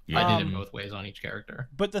 I did it both ways on each character.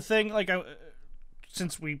 But the thing, like,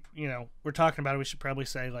 since we're talking about it, we should probably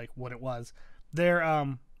say like what it was.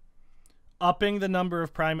 They're upping the number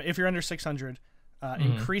of prime, if you're under 600,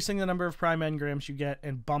 increasing the number of prime engrams you get,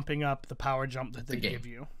 and bumping up the power jump that they give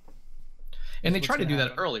you. And they tried to do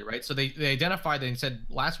that early, right? So they identified and said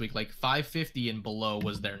last week like 550 and below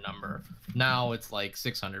was their number. Now it's like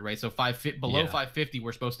 600, right? So below 550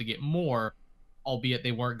 we're supposed to get more, albeit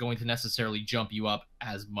they weren't going to necessarily jump you up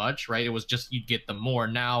as much, right? It was just you'd get them more.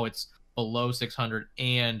 Now it's below 600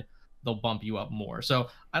 and they'll bump you up more. So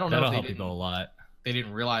I don't know if help people a lot. They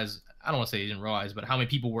didn't realize, I don't want to say they didn't realize, but how many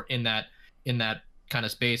people were in that kind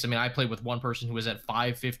of space. I mean, I played with one person who was at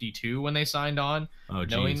 552 when they signed on, Oh,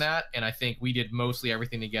 knowing geez. that, and I think we did mostly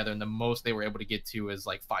everything together, and the most they were able to get to is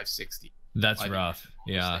like 560. That's I think. rough.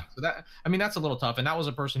 Yeah. So that, I mean, that's a little tough, and that was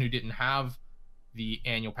a person who didn't have the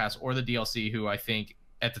annual pass or the DLC, who I think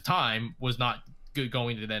at the time was not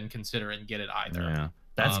going to then consider it and get it either. Yeah.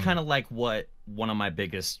 That's kind of like what one of my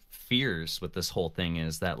biggest fears with this whole thing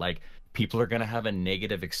is, that like people are going to have a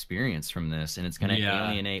negative experience from this, and it's going to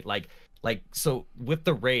alienate like so with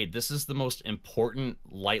the raid. This is the most important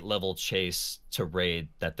light level chase to raid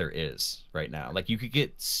that there is right now. Like you could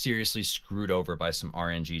get seriously screwed over by some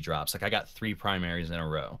RNG drops. Like I got 3 primaries in a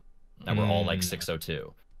row that were all like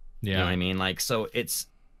 602. Yeah. You know what I mean? Like, so it's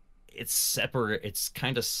separate. It's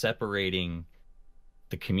kind of separating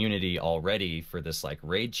the community already for this like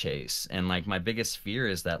raid chase. And like my biggest fear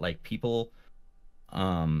is that like people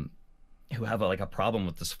who have like a problem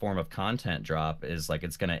with this form of content drop is like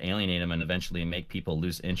it's going to alienate them and eventually make people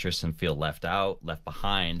lose interest and feel left out, left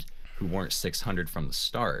behind, who weren't 600 from the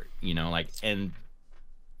start, you know, like, and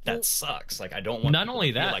that sucks. Like I don't want not people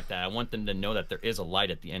only to feel that, like that. I want them to know that there is a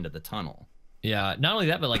light at the end of the tunnel. Yeah, not only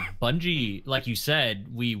that, but like Bungie, like you said,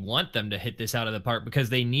 we want them to hit this out of the park because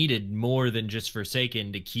they needed more than just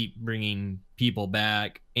Forsaken to keep bringing people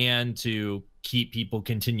back and to keep people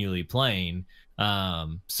continually playing.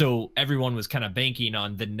 So everyone was kind of banking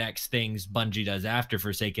on the next things Bungie does after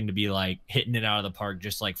Forsaken to be like hitting it out of the park,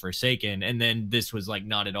 just like Forsaken. And then this was like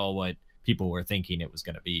not at all what people were thinking it was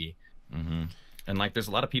going to be. Mm-hmm. And like, there's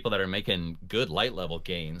a lot of people that are making good light level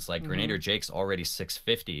gains. Like Grenadier Jake's already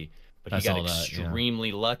 650, but he got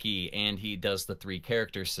extremely lucky, and he does the 3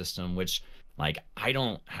 character system, which like I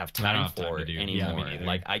don't have time for it anymore.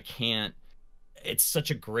 Like I can't. It's such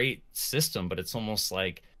a great system, but it's almost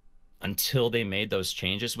like until they made those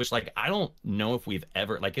changes, which like I don't know if we've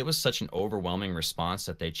ever, like, it was such an overwhelming response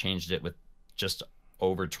that they changed it with just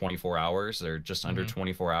over 24 hours or just under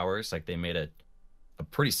 24 hours. Like they made a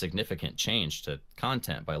pretty significant change to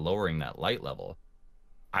content by lowering that light level.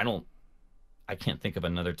 I can't think of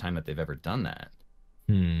another time that they've ever done that.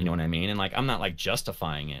 You know what I mean? And like, I'm not like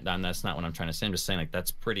justifying it. That's not what I'm trying to say. I'm just saying like, that's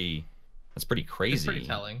pretty crazy. It's pretty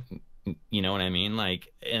telling. You know what I mean?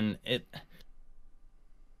 Like, and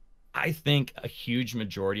I think a huge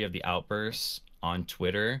majority of the outbursts on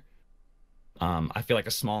Twitter, I feel like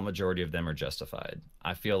a small majority of them are justified.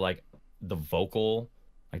 I feel like the vocal,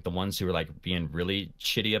 like the ones who were like being really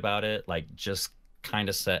shitty about it, like just kind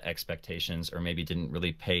of set expectations or maybe didn't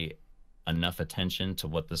really pay enough attention to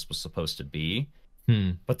what this was supposed to be.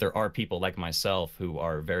 But there are people like myself who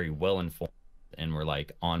are very well informed and were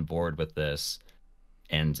like on board with this,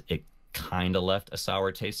 and it kind of left a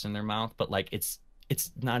sour taste in their mouth. But like it's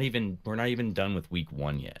not even, we're not even done with week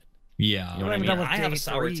 1 yet. Yeah. You know what I mean? I have a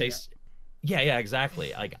sour taste. Yeah,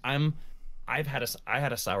 exactly. Like I had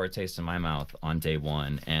a sour taste in my mouth on day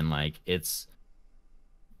 1, and like it's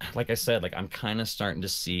like I said, like I'm kind of starting to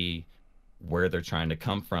see where they're trying to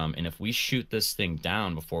come from, and if we shoot this thing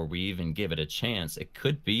down before we even give it a chance, it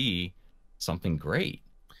could be something great.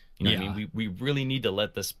 You know what I mean? We really need to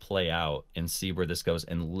let this play out and see where this goes,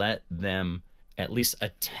 and let them at least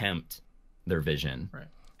attempt their vision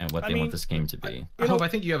and what they want this game to be. I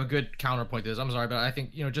think you have a good counterpoint to this. I'm sorry, but I think,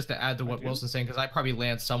 you know, just to add to what Wilson's saying, because I probably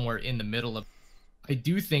land somewhere in the middle of, I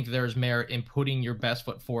do think there's merit in putting your best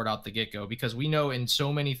foot forward out the get-go, because we know in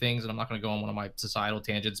so many things, and I'm not going to go on one of my societal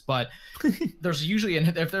tangents, but there's usually,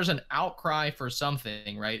 if there's an outcry for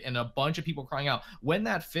something, right, and a bunch of people crying out, when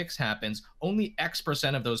that fix happens, only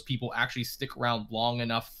X% of those people actually stick around long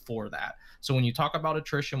enough for that. So when you talk about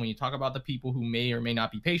attrition, when you talk about the people who may or may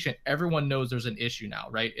not be patient, everyone knows there's an issue now,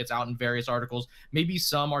 right? It's out in various articles. Maybe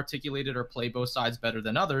some articulate it or play both sides better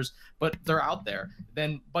than others, but they're out there.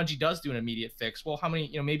 Then Bungie does do an immediate fix. Well, how many,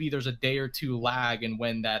 you know, maybe there's a day or 2 lag, and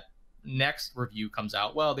when that next review comes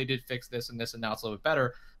out, well, they did fix this and this, and now it's a little bit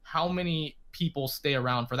better. How many people stay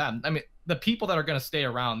around for that? I mean, the people that are going to stay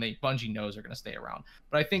around, Bungie knows are going to stay around.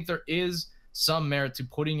 But I think there is some merit to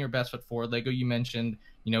putting your best foot forward. Lego, you mentioned,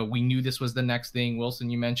 you know, we knew this was the next thing. Wilson,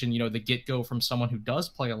 you mentioned, you know, the get-go from someone who does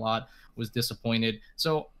play a lot was disappointed.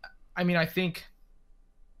 So, I mean, I think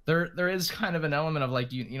there is kind of an element of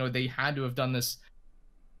like, you know, they had to have done this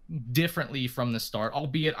differently from the start,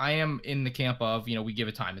 albeit I am in the camp of, you know, we give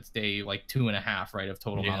it time. It's day like 2.5, right, of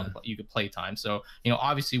total amount of you could play time. So, you know,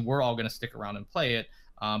 obviously we're all going to stick around and play it.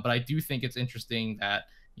 But I do think it's interesting that,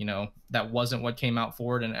 you know, that wasn't what came out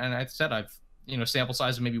forward. And I said, I've, you know, sample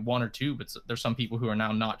size of maybe 1 or 2, but there's some people who are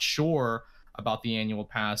now not sure about the annual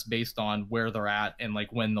pass based on where they're at and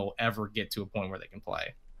like when they'll ever get to a point where they can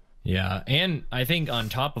play. Yeah. And I think on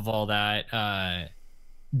top of all that,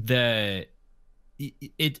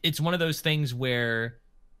 it's one of those things where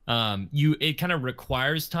it kind of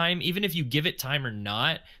requires time. Even if you give it time or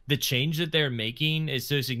not, the change that they're making is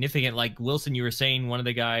so significant. Like Wilson, you were saying one of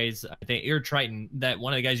the guys, I think Ear Triton, that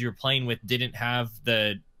one of the guys you were playing with didn't have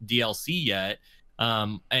the DLC yet.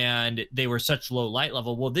 And they were such low light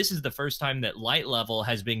level. Well, this is the first time that light level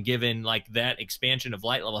has been given, like that expansion of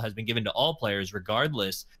light level has been given to all players,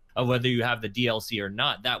 regardless of whether you have the DLC or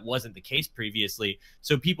not. That wasn't the case previously.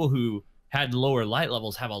 So people who had lower light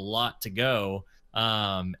levels have a lot to go.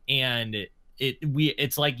 And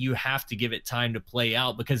it's like you have to give it time to play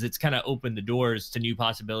out, because it's kind of opened the doors to new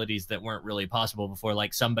possibilities that weren't really possible before,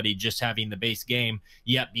 like somebody just having the base game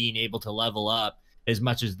yet being able to level up as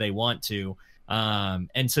much as they want to.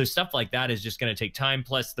 And so stuff like that is just going to take time.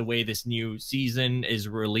 Plus the way this new season is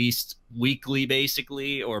released weekly,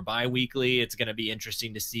 basically, or bi-weekly, it's going to be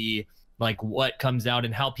interesting to see like what comes out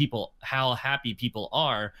and how happy people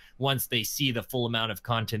are once they see the full amount of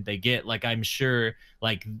content they get. Like, I'm sure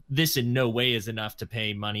like this in no way is enough to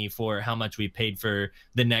pay money for how much we paid for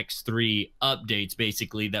the next 3 updates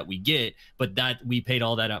basically that we get, but that we paid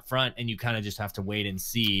all that up front, and you kind of just have to wait and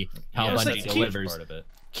see how Bungie delivers. Part of it.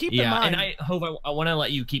 Keep in mind, and I hope I want to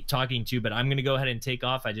let you keep talking too, but I'm going to go ahead and take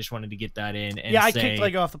off. I just wanted to get that in. And I kicked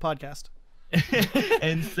Lego off the podcast.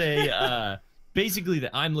 And say, basically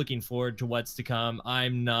that I'm looking forward to what's to come.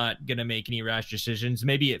 I'm not going to make any rash decisions.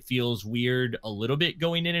 Maybe it feels weird a little bit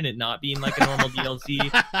going in and it not being like a normal DLC.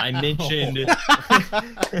 I mentioned...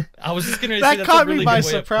 I was just going to say that caught a really me by good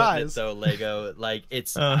way of putting surprise. it, though, Lego. Like,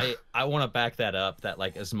 it's... I want to back that up, that,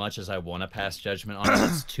 like, as much as I want to pass judgment on it,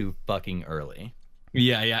 it's too fucking early.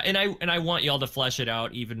 Yeah, and I want y'all to flesh it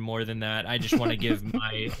out even more than that. I just want to give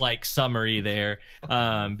my like summary there,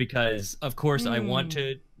 because of course I want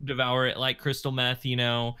to devour it like crystal meth, you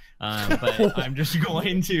know, but I'm just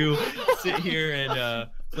going to sit here and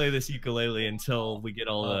play this ukulele until we get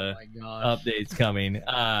all the updates coming.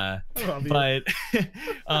 But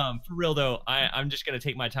for real though, I'm just gonna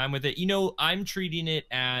take my time with it. You know, I'm treating it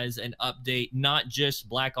as an update, not just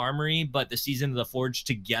Black Armory, but the Season of the Forge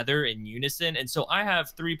together in unison. And so I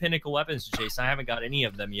have 3 pinnacle weapons to chase. I haven't got any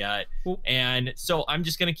of them yet, and so I'm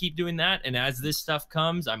just gonna keep doing that. And as this stuff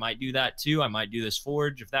comes, I might do that too. I might do this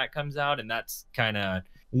Forge if that comes out, and that's kind of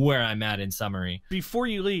where I'm at in summary. Before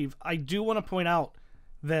you leave, I do want to point out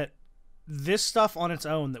that this stuff on its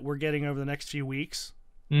own that we're getting over the next few weeks,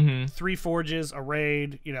 3 forges, a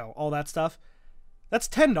raid, you know, all that stuff, that's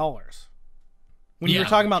 $10. When you were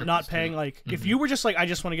talking about not paying, like, if you were just like, I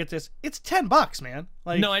just want to get this, it's $10, man.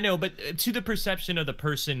 Like, no, I know, but to the perception of the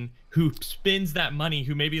person who spends that money,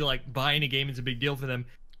 who maybe like buying a game is a big deal for them,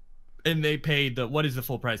 and they paid what is the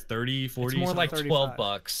full price? 30, 40? It's more like 35.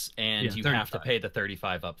 $12, and you have to pay the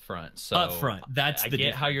 35 up front. So up front, that's I the get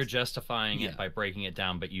difference. how you're justifying it by breaking it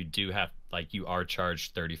down, but you do have, like, you are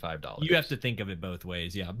charged $35. You have to think of it both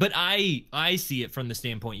ways, yeah. But I see it from the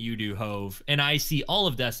standpoint you do, Hove, and I see all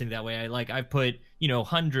of Destiny that way. I've put, you know,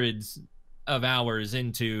 hundreds of hours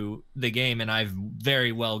into the game, and I've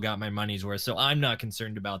very well got my money's worth, so I'm not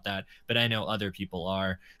concerned about that, but I know other people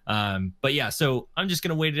are. But yeah, so I'm just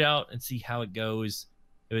gonna wait it out and see how it goes.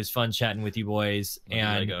 It was fun chatting with you boys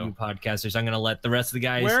and you podcasters. I'm gonna let the rest of the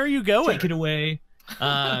guys, where are you going? Take it away.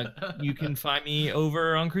 You can find me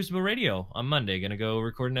over on Crucible Radio on Monday. Gonna go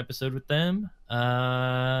record an episode with them,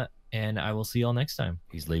 and I will see y'all next time.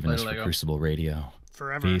 He's leaving us for Crucible Radio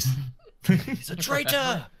forever. Peace. He's a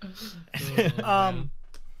traitor.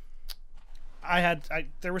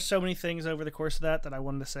 There were so many things over the course of that I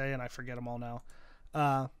wanted to say, and I forget them all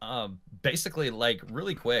now. Basically, like,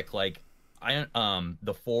 really quick, like,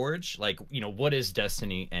 the Forge, like, you know, what is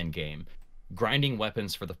Destiny Endgame? Grinding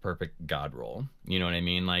weapons for the perfect god roll. You know what I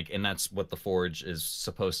mean? Like, and that's what the Forge is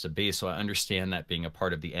supposed to be. So I understand that being a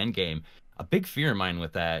part of the end game. A big fear of mine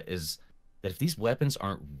with that is that if these weapons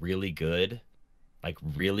aren't really good, like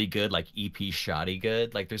EP shoddy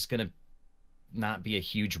good, like, there's gonna not be a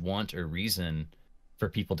huge want or reason for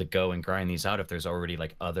people to go and grind these out if there's already,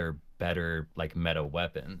 like, other better, like, meta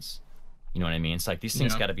weapons. You know what I mean? It's like these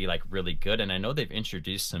things got to be, like, really good. And I know they've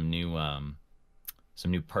introduced some new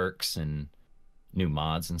perks and new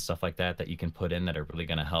mods and stuff like that you can put in that are really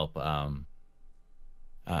going to help some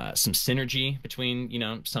synergy between, you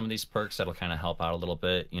know, some of these perks that'll kind of help out a little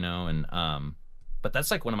bit, you know. And but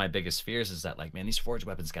that's, like, one of my biggest fears is that, like, man, these Forge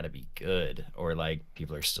weapons got to be good, or, like,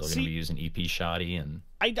 people are still going to be using EP shoddy. And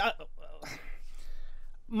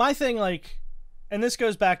my thing, like, and this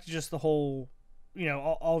goes back to just the whole, you know,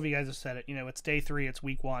 all of you guys have said it, you know, it's day 3, it's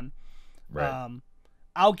week 1. Right.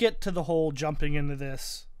 I'll get to the whole jumping into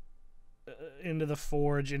this, into the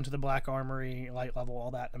Forge, into the Black Armory, light level,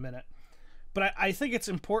 all that in a minute. But I think it's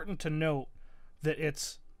important to note that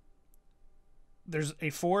there's a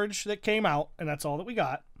forge that came out, and that's all that we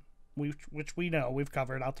got, which we know we've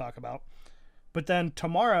covered. I'll talk about. But then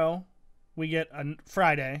tomorrow,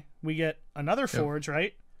 Friday, we get another forge,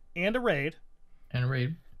 right, and a raid,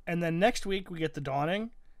 and then next week we get the dawning,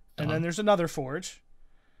 and then there's another forge.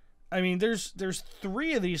 I mean, there's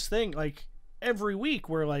 3 of these things like every week.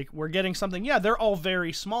 We're getting something. Yeah, they're all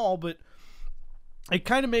very small, but it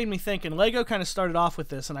kind of made me think. And Lego kind of started off with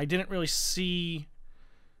this, and I didn't really see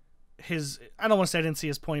I don't want to say I didn't see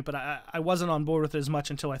his point, but I wasn't on board with it as much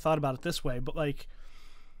until I thought about it this way. But like,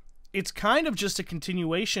 it's kind of just a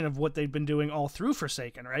continuation of what they've been doing all through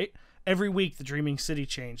Forsaken, right? Every week the Dreaming City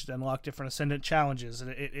changed, unlocked different Ascendant challenges,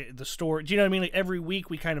 and the store. Do you know what I mean? Like every week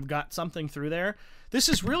we kind of got something through there. This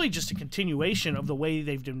is really just a continuation of the way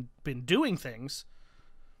they've been doing things,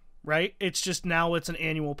 right? It's just now it's an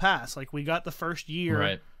annual pass. Like we got the first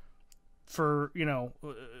year for,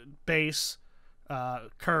 base,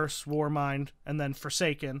 Curse, Warmind, and then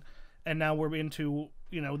Forsaken, and now we're into,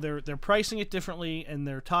 they're pricing it differently and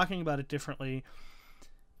they're talking about it differently.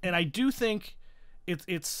 And I do think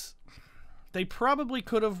it's they probably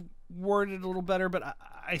could have worded it a little better, but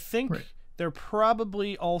I think they're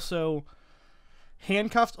probably also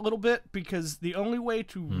handcuffed a little bit, because the only way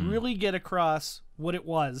to really get across what it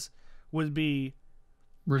would be,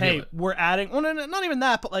 hey, we're adding, well, no, not even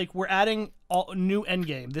that, but like we're adding all new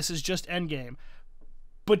endgame. This is just endgame.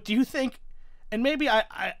 But do you think, and maybe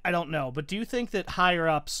I don't know, but do you think that higher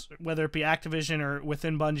ups, whether it be Activision or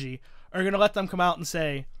within Bungie, are going to let them come out and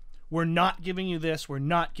say, we're not giving you this, we're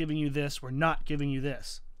not giving you this, we're not giving you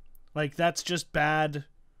this? Like, that's just bad.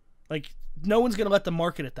 Like, no one's going to let them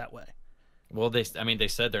market it that way. Well, they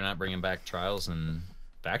said they're not bringing back trials and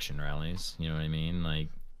faction rallies. You know what I mean? Like,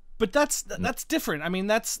 but that's different. I mean,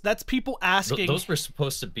 that's people asking. Those were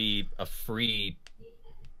supposed to be a free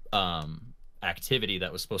activity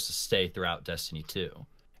that was supposed to stay throughout Destiny 2.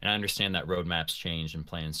 And I understand that roadmaps change and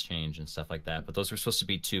plans change and stuff like that, but those were supposed to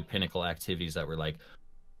be 2 pinnacle activities that were like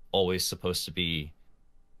always supposed to be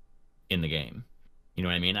in the game. You know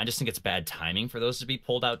what I mean? I just think it's bad timing for those to be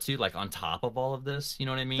pulled out too, like on top of all of this. You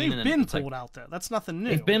know what I mean? They've been pulled out though. That's nothing new.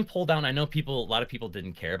 They've been pulled out. I know a lot of people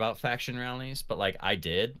didn't care about faction rallies, but like I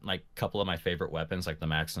did. Like a couple of my favorite weapons, like the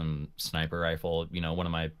Maxim sniper rifle, one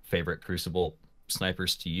of my favorite Crucible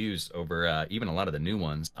snipers to use over even a lot of the new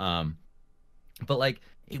ones. But like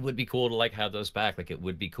it would be cool to like have those back. Like it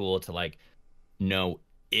would be cool to like know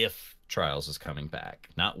if Trials is coming back,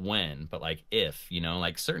 not when, but like if,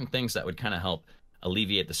 like certain things that would kind of help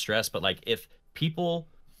alleviate the stress. But like if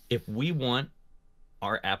we want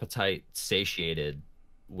our appetite satiated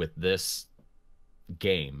with this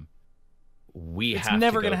game, it's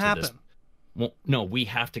never going to happen. Well, no, we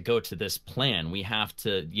have to go to this plan. We have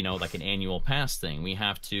to, like an annual pass thing. We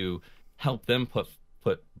have to help them put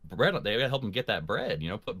bread on. They gotta help them get that bread,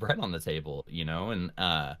 put bread on the table, and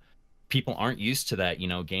people aren't used to that,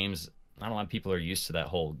 games. Not a lot of people are used to that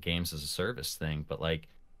whole games as a service thing, but like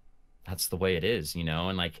that's the way it is,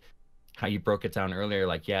 and like how you broke it down earlier,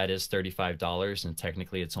 like, yeah, it is $35 and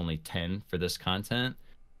technically it's only $10 for this content.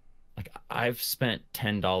 Like I've spent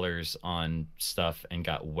 $10 on stuff and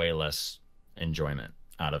got way less enjoyment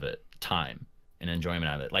out of it, time and enjoyment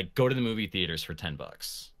out of it. Like go to the movie theaters for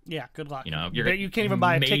 $10. Yeah, good luck. You can't even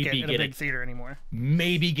buy a ticket at a big theater anymore.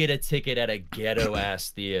 Maybe get a ticket at a ghetto ass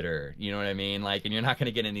theater. You know what I mean? Like, and you're not gonna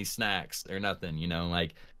get any snacks or nothing.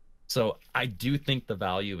 Like, so I do think the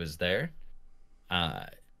value is there.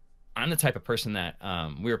 I'm the type of person that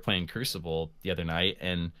we were playing Crucible the other night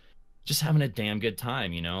and just having a damn good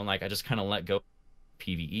time. Like I just kind of let go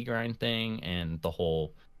PvE grind thing and the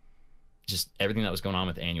whole just everything that was going on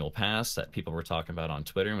with annual pass that people were talking about on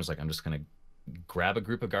Twitter, and was like, I'm just gonna grab a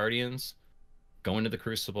group of Guardians, go into the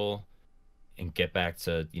Crucible, and get back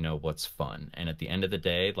to what's fun. And at the end of the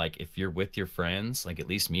day, like if you're with your friends, like at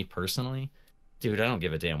least me personally, dude, I don't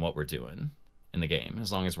give a damn what we're doing in the game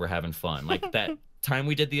as long as we're having fun. Like that time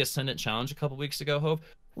we did the Ascendant Challenge a couple weeks ago, Hope,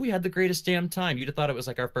 we had the greatest damn time. You'd have thought it was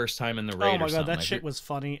like our first time in the raid. Oh my god, that like, shit was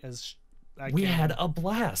funny as we had a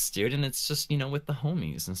blast, dude. And it's just with the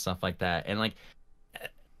homies and stuff like that. And like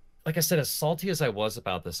I said, as salty as I was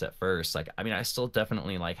about this at first, like, I mean, I still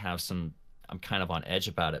definitely like I'm kind of on edge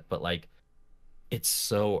about it, but like, it's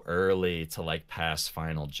so early to like pass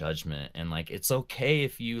final judgment. And like, it's okay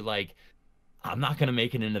if you like, I'm not going to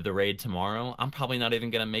make it into the raid tomorrow. I'm probably not even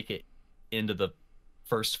going to make it into the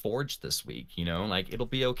first Forge this week, like it'll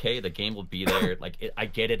be okay. The game will be there. Like I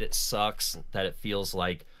get it. It sucks that it feels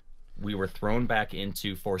like we were thrown back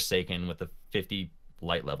into Forsaken with a 50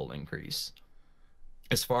 light level increase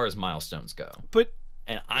as far as milestones go. But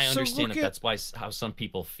And I So understand look that at- that's why how some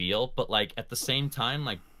people feel, but like at the same time,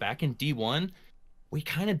 like back in D1, we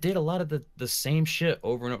kind of did a lot of the same shit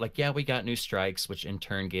over and over. Like, yeah, we got new strikes, which in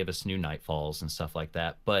turn gave us new nightfalls and stuff like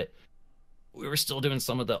that. But we were still doing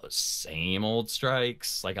some of the same old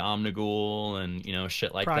strikes, like Omnigul and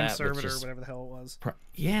shit like Prime that. With Servitor, just, whatever the hell it was.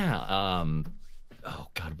 yeah. Oh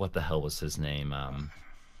God, what the hell was his name?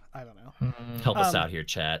 I don't know. Help us out here,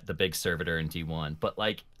 chat. The big servitor in D1, but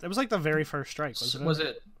like It was like the very first strike, wasn't it? Was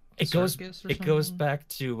it? it goes Circus or it goes something? back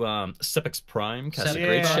to Sepix Prime cast a Sepix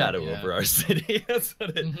great Prime, shadow yeah. over our city. That's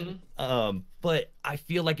what it. Mhm. But I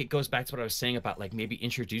feel like it goes back to what I was saying about like maybe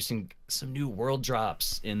introducing some new world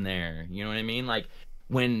drops in there. You know what I mean? Like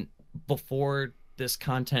when before this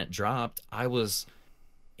content dropped, I was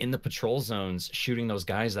in the patrol zones shooting those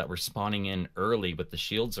guys that were spawning in early with the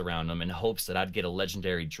shields around them in hopes that I'd get a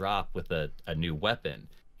legendary drop with a new weapon.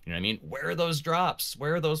 You know what I mean? Where are those drops?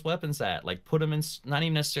 Where are those weapons at? Like put them in, not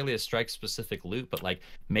even necessarily a strike specific loot, but like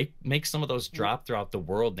make some of those drop throughout the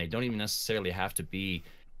world. And they don't even necessarily have to be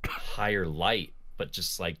higher light, but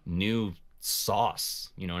just like new sauce.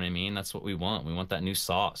 You know what I mean? That's what we want. We want that new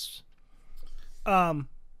sauce.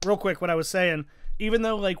 Real quick, what I was saying, even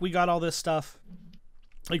though like we got all this stuff,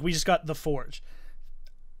 like we just got the Forge,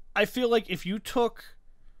 I feel like if you took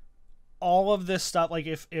all of this stuff, like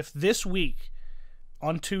if this week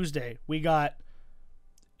on Tuesday we got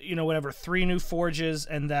whatever 3 new Forges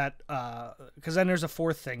and that because then there's a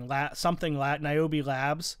fourth thing, Niobe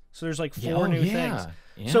Labs, so there's like 4 new things.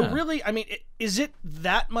 So really, I mean, is it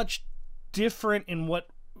that much different in what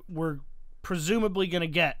we're presumably going to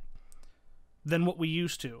get than what we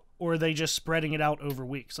used to, or are they just spreading it out over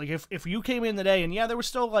weeks? Like if you came in today and there was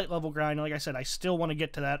still a light level grind, like I said, I still want to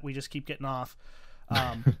get to that, we just keep getting off.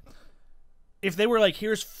 If they were like,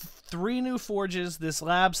 here's 3 new Forges, this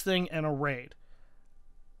labs thing, and a raid,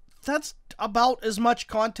 that's about as much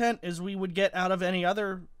content as we would get out of any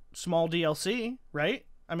other small DLC, right?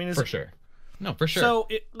 I mean, for sure. No, for sure. So,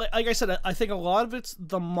 like I said, I think a lot of it's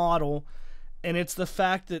the model, and it's the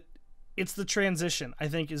fact that it's the transition, I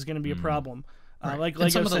think, is going to be a problem. Right. Like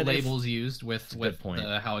and some I of the said, labels used with point.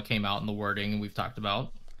 how it came out in the wording we've talked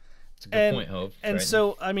about. It's a good point, Hope. And right.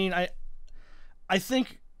 so, I mean, I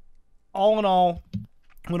think all in all,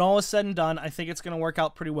 when all is said and done, I think it's going to work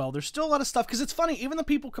out pretty well. There's still a lot of stuff, because it's funny, even the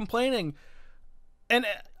people complaining, and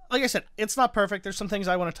like I said, it's not perfect. There's some things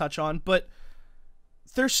I want to touch on, but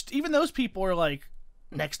there's even those people are like,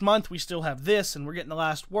 next month we still have this, and we're getting the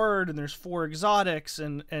last word, and there's 4 exotics,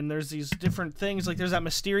 and there's these different things, like there's that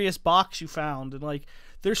mysterious box you found, and like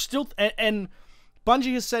there's still, and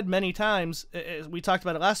Bungie has said many times, we talked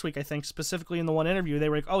about it last week, I think, specifically in the one interview, they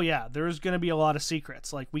were like, oh yeah, there's going to be a lot of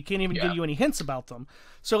secrets, like we can't even give you any hints about them.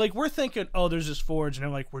 So like we're thinking, oh, there's this Forge, and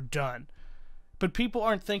they're like, we're done. But people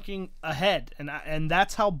aren't thinking ahead, and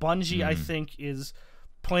that's how Bungie, I think, is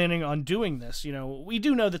planning on doing this. We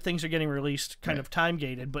do know that things are getting released kind of time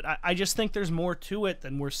gated, but I just think there's more to it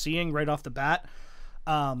than we're seeing right off the bat.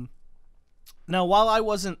 Now, while I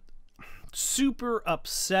wasn't super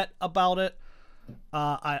upset about it,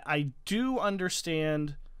 I do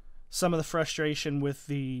understand some of the frustration with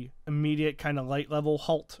the immediate kind of light level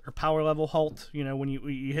halt or power level halt, when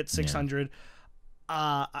you hit 600.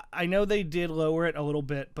 I know they did lower it a little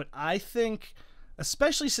bit, but I think,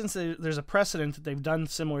 especially since there's a precedent that they've done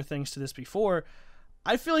similar things to this before,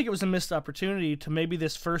 I feel like it was a missed opportunity to maybe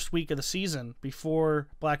this first week of the season before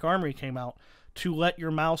Black Armory came out to let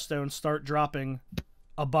your milestones start dropping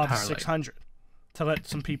above Power 600 to let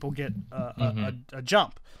some people get a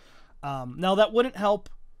jump. Now, that wouldn't help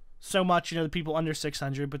so much, the people under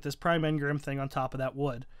 600, but this Prime Engram thing on top of that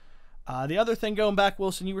would. The other thing, going back,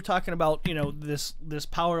 Wilson, you were talking about, this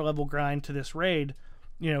power level grind to this raid,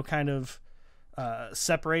 kind of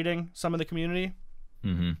separating some of the community.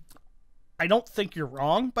 I don't think you're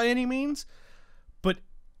wrong by any means, but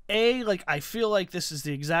I feel like this is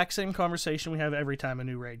the exact same conversation we have every time a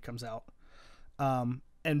new raid comes out.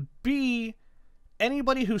 And B,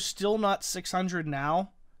 anybody who's still not 600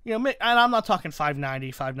 now, and I'm not talking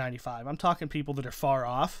 590, 595. I'm talking people that are far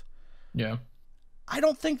off. Yeah. I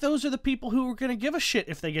don't think those are the people who are going to give a shit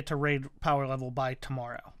if they get to raid power level by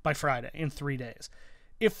Friday, in 3 days.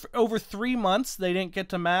 If over 3 months they didn't get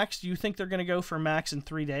to max, do you think they're going to go for max in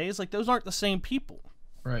 3 days? Like, those aren't the same people.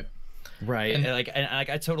 Right. And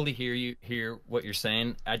I totally hear what you're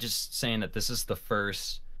saying. I just saying that this is the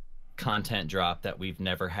first content drop that we've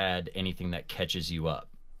never had anything that catches you up.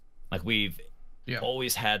 Like we've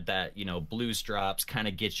always had that, blues drops kind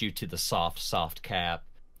of get you to the soft cap.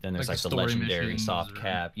 Then there's like the legendary soft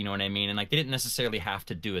cap, you know what I mean? And like they didn't necessarily have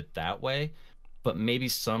to do it that way, but maybe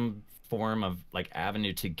some form of like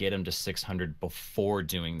avenue to get them to 600 before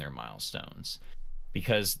doing their milestones,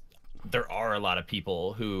 because there are a lot of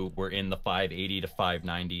people who were in the 580 to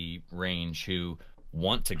 590 range who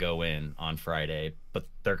want to go in on Friday, but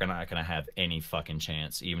they're not gonna have any fucking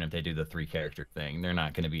chance. Even if they do the 3-character thing, they're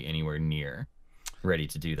not gonna be anywhere near ready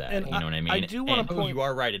to do that. And you know what I mean? I do want to point. You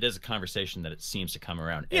are right. It is a conversation that it seems to come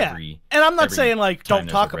around Yeah, every. and I'm not every saying like time don't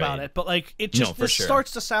there's talk a about raid. it, but like it No, just for this sure.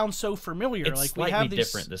 starts to sound so familiar. It's like we slightly have these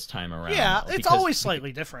different this time around. Yeah, though, it's because- always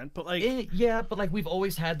slightly different, but like yeah, but like we've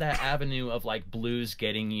always had that avenue of like blues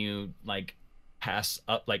getting you like pass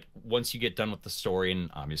up, like once you get done with the story,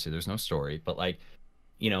 and obviously there's no story, but like,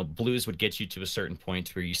 you know, blues would get you to a certain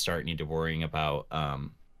point where you start need to worrying about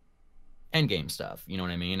end game stuff. You know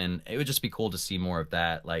what I mean? And it would just be cool to see more of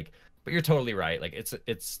that. Like, but you're totally right. Like it's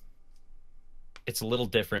a little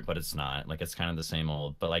different, but it's not. Like it's kind of the same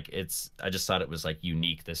old. But like I just thought it was like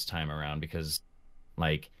unique this time around because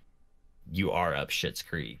like you are up shit's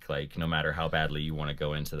creek. Like no matter how badly you want to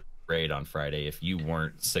go into the raid on Friday, if you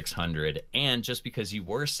weren't 600, and just because you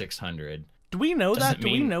were 600, do we know that? doesn't Do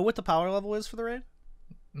we mean- know what the power level is for the raid?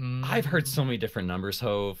 I've heard so many different numbers,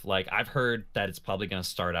 Hove. Like I've heard that it's probably going to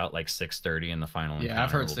start out like 630 and the final Yeah, I've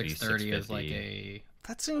heard encounter will be 630 is like 650.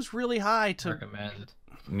 That seems really high to. recommend.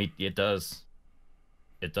 It does.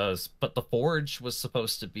 It does. But the Forge was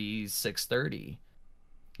supposed to be 630.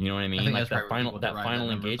 You know what I mean? think Like that's probably what that derived final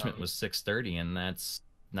that number engagement from. was 630, and that's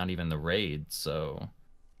not even the raid. So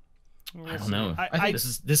I We'll don't see. know. I,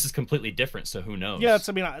 This is completely different. So who knows? yeah,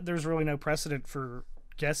 I mean, there's really no precedent for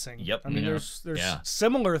guessing. Yep. I mean, Yeah. there's Yeah.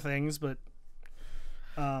 similar things, but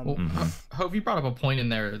Well, Mhm. Hope, you brought up a point in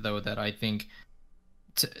there though that I think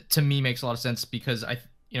to me makes a lot of sense, because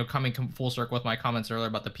coming full circle with my comments earlier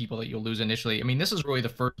about the people that you'll lose initially. I mean, this is really the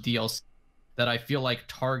first DLC that I feel like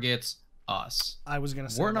targets us. I was gonna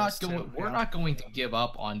say We're not this too, going. We're yeah. not going to give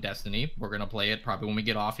up on Destiny. We're gonna play it probably when we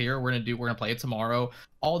get off here. We're gonna play it tomorrow.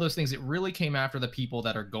 All those things. It really came after the people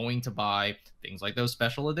that are going to buy things like those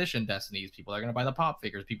special edition Destinies. People that are gonna buy the pop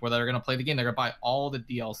figures. People that are gonna play the game. They're gonna buy all the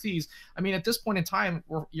DLCs. I mean, at this point in time,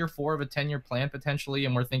 we're year 4 of a 10-year plan potentially,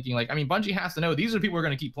 and we're thinking like, I mean, Bungie has to know these are the people who are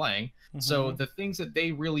gonna keep playing. So Mhm. the things that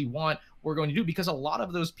they really want, we're going to do, because a lot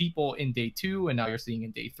of those people in day 2 and now you're seeing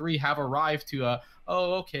in day 3 have arrived to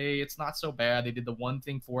oh, okay, it's not so bad. They did the one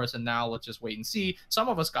thing for us, and now let's just wait and see. Some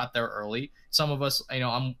of us got there early. Some of us,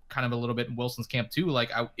 I'm kind of a little bit in Wilson's camp too. Like,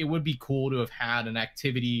 it would be cool to have had an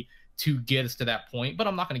activity to get us to that point, but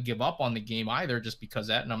I'm not going to give up on the game either just because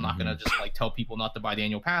that, and I'm not going to just like tell people not to buy the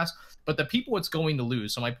annual pass. But the people it's going to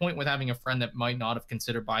lose. So my point with having a friend that might not have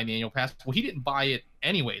considered buying the annual pass, well, he didn't buy it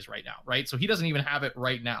anyways right now, right? So he doesn't even have it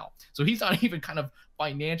right now. So he's not even kind of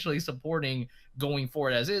financially supporting going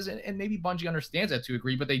forward as is, and maybe Bungie understands that to a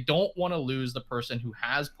degree, but they don't want to lose the person who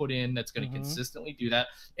has put in, that's going to consistently do that.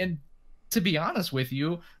 And to be honest with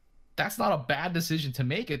you, that's not a bad decision to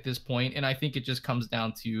make at this point. And I think it just comes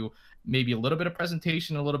down to maybe a little bit of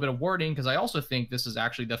presentation, a little bit of wording, because I also think this is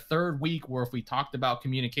actually the third week where if we talked about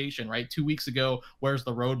communication, right? 2 weeks ago, where's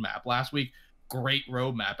the roadmap? Last week, great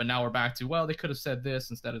roadmap. And now we're back to, well, they could have said this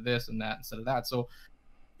instead of this and that instead of that. So,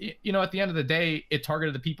 at the end of the day, it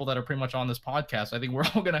targeted the people that are pretty much on this podcast. I think we're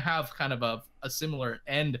all going to have kind of a similar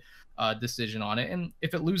end decision on it. And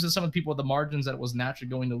if it loses some of the people at the margins that it was naturally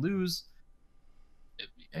going to lose,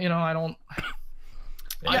 I don't.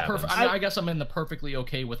 I guess I'm in the perfectly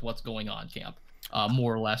okay with what's going on camp,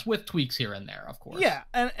 more or less, with tweaks here and there, of course. Yeah,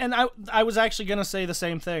 and I was actually gonna say the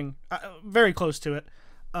same thing, very close to it.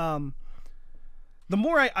 The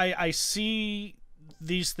more I see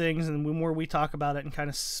these things, and the more we talk about it, and kind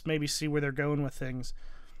of maybe see where they're going with things,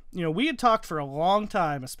 we had talked for a long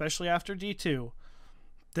time, especially after D2,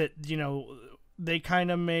 that they kind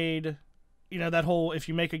of made. That whole, if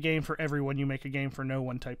you make a game for everyone, you make a game for no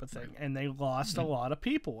one type of thing. And they lost a lot of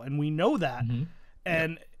people. And we know that.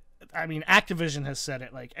 And, I mean, Activision has said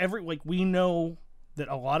it. We know that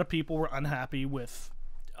a lot of people were unhappy with...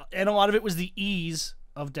 And a lot of it was the ease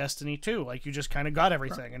of Destiny 2. Like, you just kind of got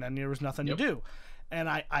everything, and then there was nothing to do. And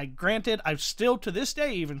granted, I've still, to this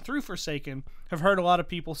day, even through Forsaken, have heard a lot of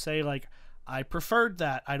people say, like, I preferred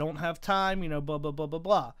that. I don't have time, blah, blah, blah, blah,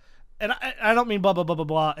 blah. And I don't mean blah, blah, blah, blah,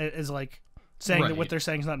 blah as, like... saying that what they're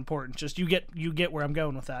saying is not important. Just you get where I'm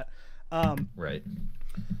going with that. Right.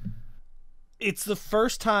 It's the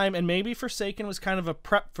first time, and maybe Forsaken was kind of a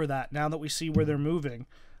prep for that. Now that we see where they're moving,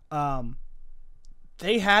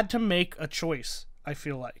 they had to make a choice. I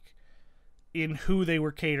feel like in who they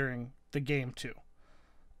were catering the game to,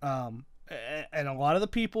 and a lot of the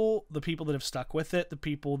people that have stuck with it, the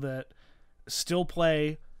people that still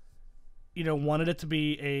play, wanted it to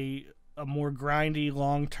be a more grindy,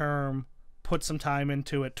 long-term put some time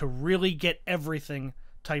into it to really get everything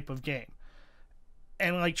type of game.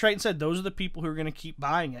 And like Triton said, those are the people who are going to keep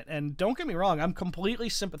buying it. And don't get me wrong, I'm completely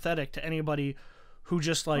sympathetic to anybody who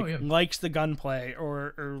just likes the gunplay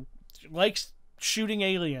or likes shooting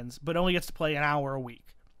aliens, but only gets to play an hour a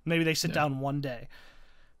week. Maybe they sit down one day.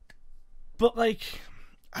 But like,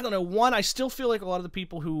 I don't know. One, I still feel like a lot of the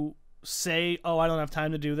people who say, "Oh, I don't have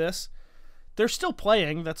time to do this," they're still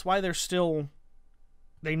playing. That's why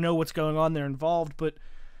they know what's going on. They're involved. But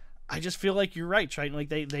I just feel like you're right, Triton. Like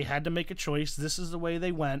they had to make a choice. This is the way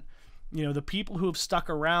they went. You know, the people who have stuck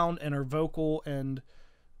around and are vocal and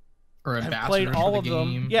have played all of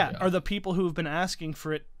them, are the people who have been asking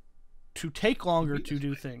for it to take longer to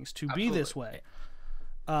do things, to be this way.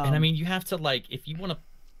 And I mean, you have to, like, if you want to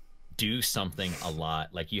do something a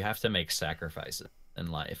lot, like, you have to make sacrifices in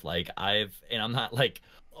life. Like, I'm not like,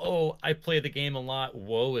 oh, I play the game a lot,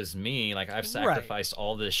 woe is me. Like, I've sacrificed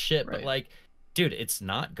all this shit. But like, dude, it's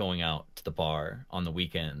not going out to the bar on the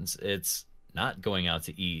weekends. It's not going out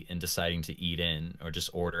to eat and deciding to eat in or just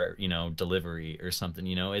order, delivery or something.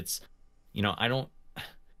 It's, I don't,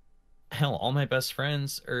 hell, all my best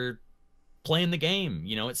friends are playing the game.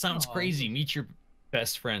 It sounds crazy. Meet your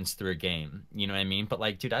best friends through a game. You know what I mean? But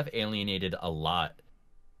like, dude, I've alienated a lot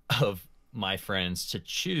of my friends to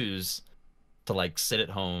choose to like sit at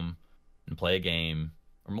home and play a game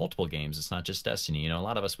or multiple games. It's not just Destiny. A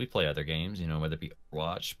lot of us, we play other games, whether it be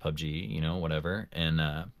Overwatch, PUBG, whatever.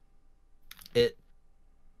 And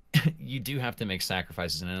you do have to make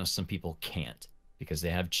sacrifices. And I know some people can't because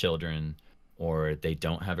they have children or they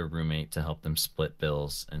don't have a roommate to help them split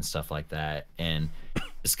bills and stuff like that. And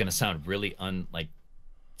it's going to sound really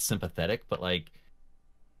sympathetic, but like,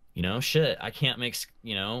 shit, I can't make,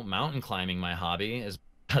 mountain climbing my hobby as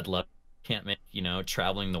I'd love. Can't make,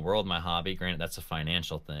 traveling the world my hobby. Granted, that's a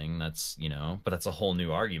financial thing. That's, but that's a whole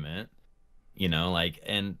new argument,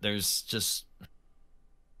 and there's just,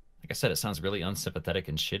 like I said, it sounds really unsympathetic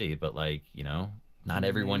and shitty, but like, not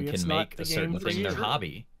everyone can make a certain thing their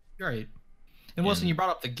hobby. Right. And Wilson, you brought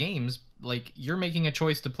up the games. Like, you're making a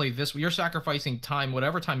choice to play this. You're sacrificing time,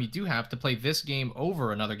 whatever time you do have, to play this game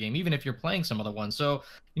over another game, even if you're playing some other one. So,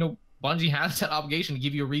 Bungie has that obligation to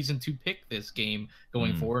give you a reason to pick this game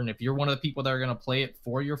going forward. And if you're one of the people that are going to play it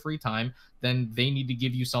for your free time, then they need to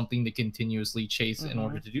give you something to continuously chase in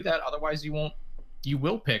order to do that. Otherwise, you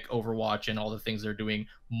will pick Overwatch and all the things they're doing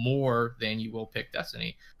more than you will pick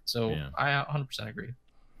Destiny. So I 100% agree.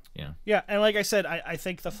 Yeah. And like I said, I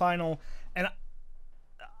think the final, and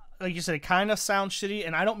like you said, it kind of sounds shitty.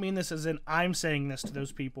 And I don't mean this as in I'm saying this to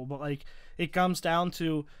those people, but like it comes down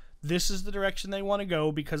to, this is the direction they want to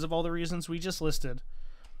go because of all the reasons we just listed.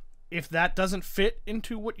 If that doesn't fit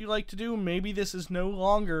into what you like to do, maybe this is no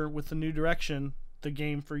longer, with the new direction, the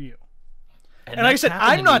game for you. And like I said,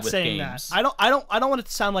 I'm not saying that. I don't want it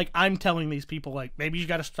to sound like I'm telling these people like maybe you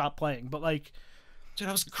got to stop playing. But like, dude,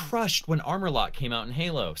 I was crushed when Armor Lock came out in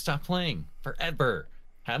Halo. Stop playing forever.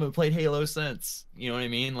 Haven't played Halo since. You know what I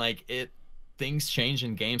mean? Like things change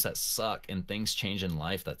in games that suck, and things change in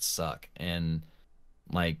life that suck, and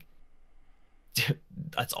like.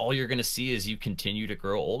 That's all you're going to see as you continue to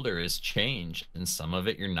grow older is change, and some of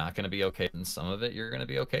it you're not going to be okay, and some of it you're going to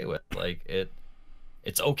be okay with. Like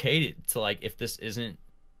it's okay to like, if this isn't,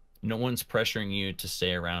 no one's pressuring you to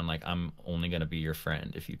stay around. Like, I'm only going to be your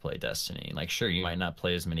friend if you play Destiny. Like, sure, you might not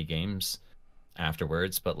play as many games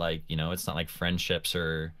afterwards, but like, it's not like friendships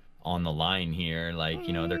are on the line here. Like,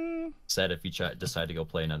 they're set if you decide to go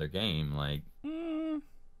play another game. Like,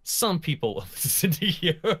 some people will listen to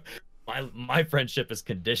you. My friendship is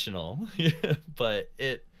conditional, but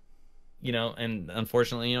it, and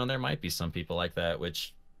unfortunately, there might be some people like that,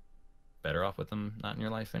 which better off with them not in your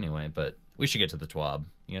life anyway. But we should get to the TWAB.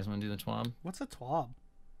 You guys want to do the TWAB? What's a TWAB?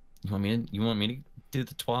 You want me to do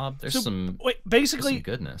the TWAB? There's some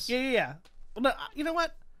goodness. Yeah. Well, no, you know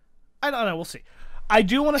what? I don't know. We'll see. I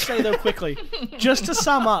do want to say though quickly, just to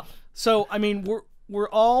sum up. So I mean, we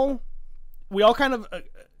all kind of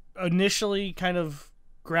initially kind of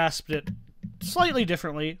grasped it slightly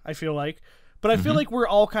differently, I feel like, but I feel like we're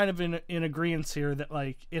all kind of in agreement here that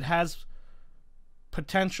like it has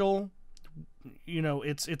potential.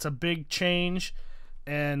 It's a big change,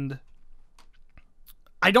 and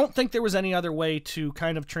I don't think there was any other way to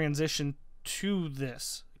kind of transition to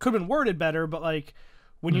this. It could have been worded better, but like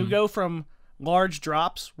when you go from large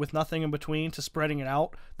drops with nothing in between to spreading it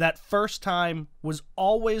out, that first time was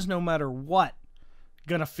always, no matter what,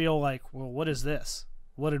 gonna feel like, well, what is this?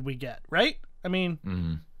 What did we get? Right? I mean,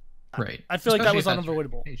 right. I feel like that was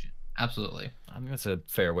unavoidable. Absolutely. I think that's a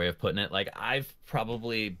fair way of putting it. Like, I've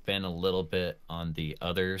probably been a little bit on the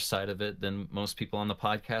other side of it than most people on the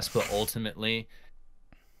podcast, but ultimately,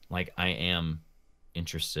 like, I am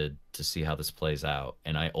interested to see how this plays out.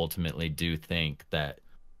 And I ultimately do think that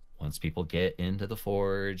once people get into the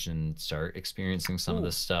Forge and start experiencing some of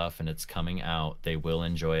this stuff and it's coming out, they will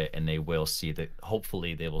enjoy it, and they will see that,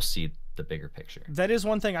 hopefully they will see the bigger picture. That is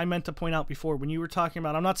one thing I meant to point out before when you were talking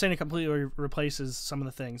about, I'm not saying it completely replaces some of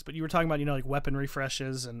the things, but you were talking about, like weapon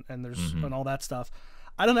refreshes and there's and all that stuff.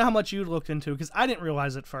 I don't know how much you looked into, because I didn't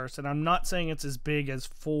realize it first, and I'm not saying it's as big as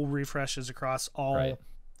full refreshes across all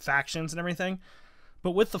factions and everything,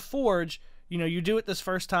 but with the Forge, you do it this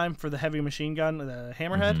first time for the heavy machine gun, the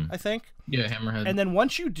Hammerhead, I think. Yeah, Hammerhead. And then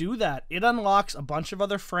once you do that, it unlocks a bunch of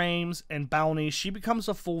other frames and bounties. She becomes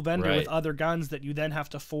a full vendor with other guns that you then have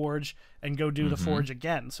to forge and go do the Forge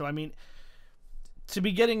again. So, I mean, to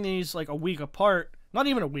be getting these like a week apart, not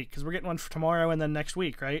even a week, because we're getting one for tomorrow and then next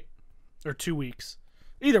week, right? Or 2 weeks.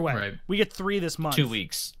 Either way, we get 3 this month. 2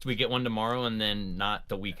 weeks. We get one tomorrow and then not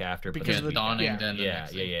the week after. Because of the dawning.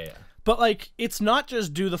 Yeah. But, like, it's not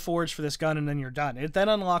just do the Forge for this gun and then you're done. It then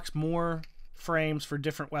unlocks more frames for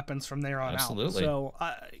different weapons from there on out. So,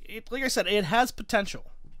 like I said, it has potential.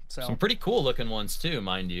 So some pretty cool looking ones, too,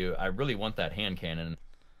 mind you. I really want that hand cannon.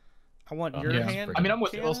 I want your hand. I mean, I'm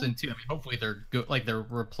with cannon? Wilson, too. I mean, hopefully they're good. Like, they're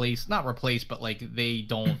not replaced, but, like, they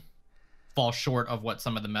don't fall short of what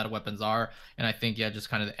some of the meta weapons are. And I think, just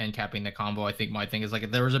kind of end capping the combo. I think my thing is, like,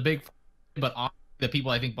 there was a big... But the people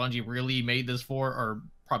I think Bungie really made this for are...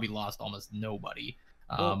 probably lost almost nobody,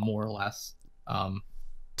 more or less. Do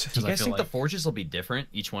you guys think the Forges will be different?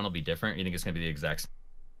 Each one will be different? You think it's going to be the exact same?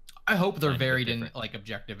 I hope they're varied in like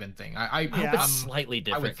objective and thing. I hope it's slightly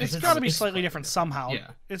different. It's got to be slightly different somehow.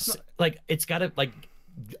 Yeah, it's not... like it's got to like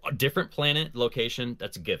a different planet location.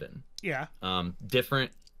 That's a given. Yeah.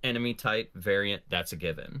 Different enemy type variant. That's a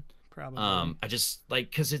given. Probably. I just like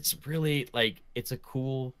because it's really like it's a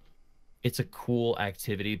cool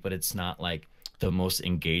activity, but it's not like the most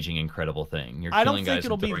engaging, incredible thing. You're I don't killing think guys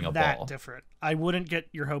it'll and be throwing that a ball. different. I wouldn't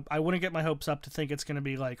get my hopes up to think it's going to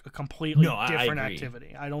be like a completely different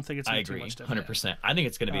activity. I don't think it's going to be too much different. 100%. I think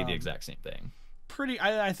it's going to be the exact same thing.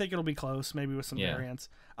 I think it'll be close, maybe with some variants.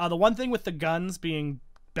 The one thing with the guns being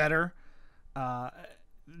better,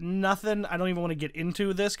 nothing. I don't even want to get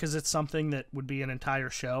into this because it's something that would be an entire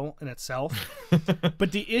show in itself.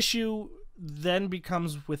 But the issue then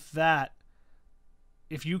becomes with that.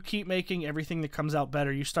 If you keep making everything that comes out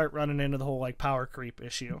better, you start running into the whole like power creep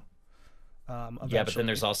issue. Yeah, but then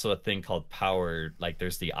there's also a thing called power. Like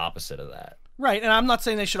there's the opposite of that. Right, and I'm not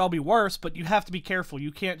saying they should all be worse, but you have to be careful.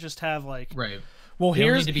 You can't just have like Well, They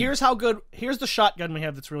don't need to here's how good. Here's the shotgun we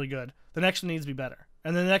have that's really good. The next one needs to be better,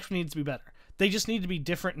 and then the next one needs to be better. They just need to be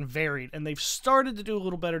different and varied, and they've started to do a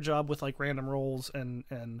little better job with like random rolls and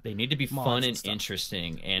they need to be fun and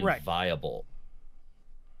interesting and viable.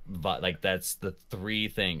 But like that's the 3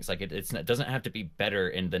 things. Like it doesn't have to be better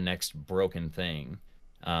in the next broken thing.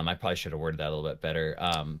 I probably should have worded that a little bit better.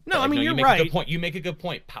 No, I mean you you're make right. a good point. You make a good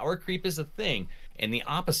point. Power creep is a thing, and the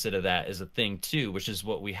opposite of that is a thing too, which is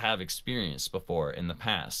what we have experienced before in the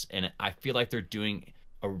past. And I feel like they're doing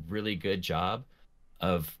a really good job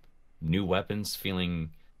of new weapons feeling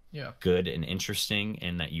good and interesting,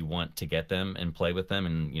 and that you want to get them and play with them,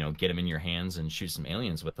 and get them in your hands and shoot some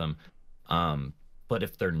aliens with them. But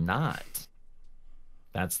if they're not,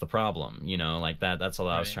 that's the problem, like that's all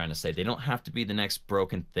I was trying to say. They don't have to be the next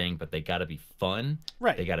broken thing, but they got to be fun.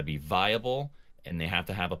 Right. They got to be viable, and they have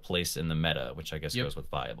to have a place in the meta, which I guess goes with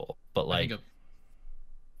viable. But like, go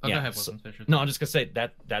ahead, no, I'm just gonna say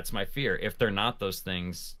that's my fear. If they're not those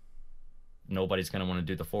things, nobody's gonna want to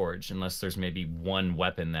do the Forge unless there's maybe one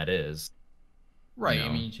weapon that is. Right, I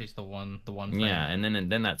mean, you chase the one thing. Yeah, and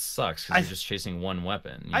then that sucks because you're just chasing one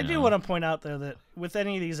weapon. I do want to point out, though, that with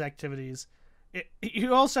any of these activities,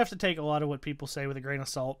 you also have to take a lot of what people say with a grain of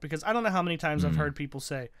salt, because I don't know how many times I've heard people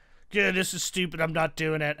say, yeah, this is stupid, I'm not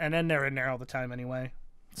doing it, and then they're in there all the time anyway.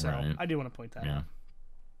 So I do want to point that out.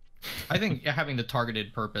 I think having the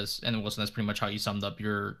targeted purpose, and Wilson, that's pretty much how you summed up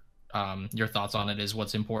your thoughts on it, is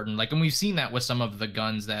what's important. Like, and we've seen that with some of the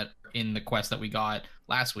guns that in the quest that we got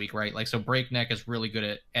last week, right? Like, so Breakneck is really good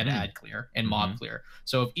at ad clear and mob clear.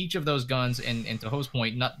 So if each of those guns, and to Ho's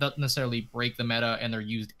point, not necessarily break the meta and they're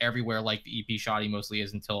used everywhere like the EP Shoddy mostly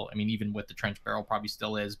is, until, I mean, even with the trench barrel probably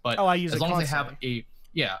still is, but I use as it long constantly. as they have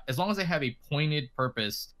yeah, as long as they have a pointed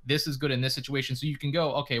purpose, this is good in this situation. So you can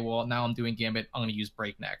go, okay, well, now I'm doing Gambit, I'm going to use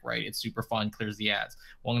Breakneck, right? It's super fun, clears the ads.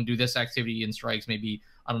 Well, I'm going to do this activity in Strikes, maybe,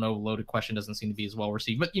 I don't know, Loaded Question doesn't seem to be as well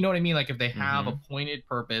received. But you know what I mean? Like, if they have a pointed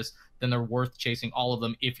purpose, then they're worth chasing all of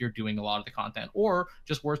them if you're doing a lot of the content, or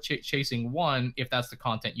just worth chasing one if that's the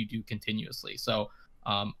content you do continuously. So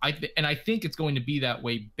I think it's going to be that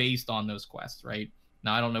way based on those quests, right?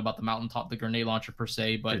 Now, I don't know about the mountaintop, the grenade launcher per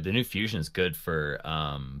se, but Dude, the new fusion is good for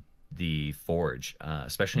the forge,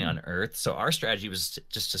 especially on Earth. So our strategy was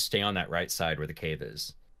just to stay on that right side where the cave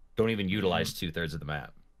is. Don't even utilize 2/3 of the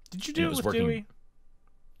map. Did you do it with Dewey?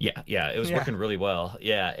 Yeah, it was working really well.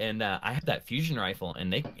 Yeah, and I had that fusion rifle,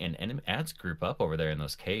 and ads group up over there in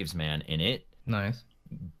those caves, man, and it nice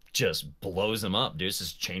just blows them up, dude. It's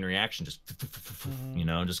just chain reaction, just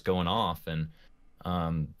just going off, and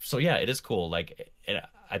so yeah, it is cool. Like,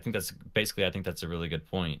 I think that's a really good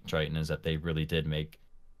point, Triton, is that they really did make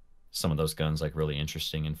some of those guns like really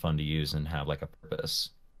interesting and fun to use and have like a purpose.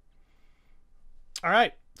 All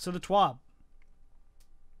right, so the TWAB.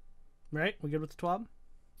 Right, we good with the TWAB?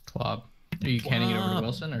 TWAB. Are you handing it over to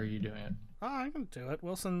Wilson, or are you doing it? Oh, I can do it.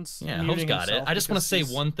 Wilson's Hope's got it. I just want to say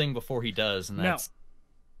one thing before he does, and that's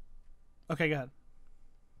okay. Go ahead.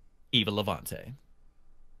 Eva Levante.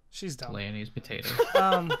 She's dumb. Lanny's potato.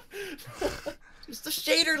 She's the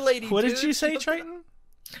shader lady. What did you say, Triton?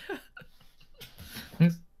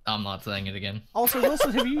 I'm not saying it again. Also,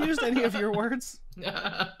 Wilson, have you used any of your words?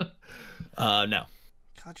 No. God,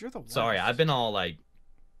 you're the worst. Sorry, I've been all like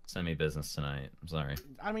semi-business tonight. I'm sorry.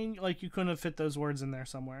 I mean, like, you couldn't have fit those words in there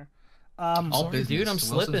somewhere. Dude, I'm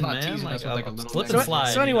slipping, man. Like, a slip and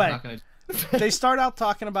slide. So anyway, they start out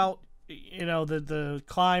talking about, you know, the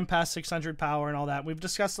climb past 600 power and all that. We've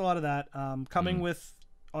discussed a lot of that. Coming with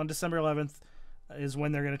on December 11th is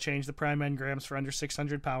when they're going to change the prime engrams for under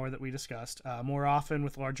 600 power that we discussed, more often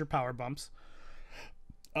with larger power bumps.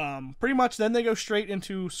 Pretty much then they go straight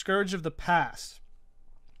into Scourge of the Past,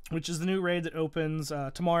 which is the new raid that opens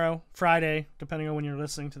tomorrow, Friday, depending on when you're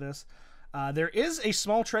listening to this. There is a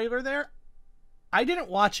small trailer there. I didn't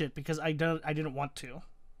watch it because I didn't want to.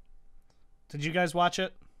 Did you guys watch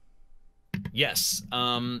it? Yes.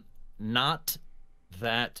 Not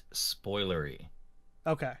that spoilery.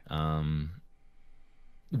 Okay.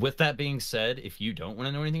 With that being said, if you don't want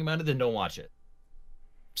to know anything about it, then don't watch it.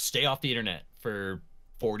 Stay off the internet for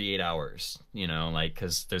 48 hours, you know, like,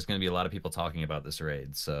 because there's going to be a lot of people talking about this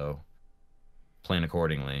raid, so plan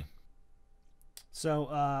accordingly.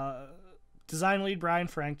 So, design lead Brian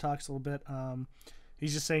Frank talks a little bit.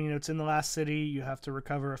 He's just saying, you know, it's in the last city. You have to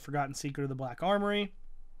recover a forgotten secret of the Black Armory.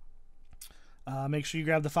 Make sure you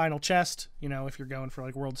grab the final chest, you know, if you're going for,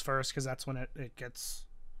 like, World's First, because that's when it gets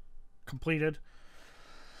completed.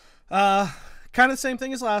 Kind of the same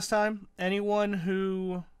thing as last time. Anyone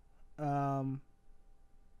who...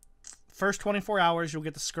 first 24 hours, you'll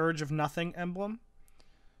get the Scourge of Nothing emblem.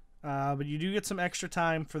 But you do get some extra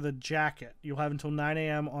time for the jacket. You'll have until 9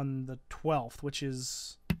 a.m. on the 12th, which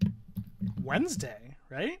is Wednesday,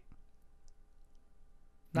 right?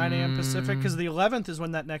 9 a.m. Pacific, because the 11th is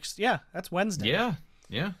when that next... Yeah, that's Wednesday.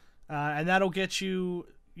 Yeah. And that'll get you...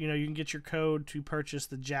 You know, you can get your code to purchase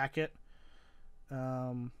the jacket.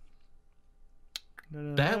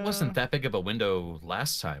 That wasn't that big of a window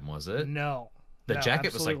last time, was it? No. The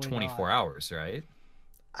jacket was like 24 hours, right?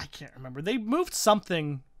 I can't remember. They moved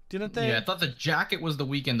something, didn't they? Yeah, I thought the jacket was the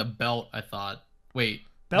weekend. The belt, I thought. Wait,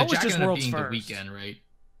 belt the was just World's being First. The weekend, right?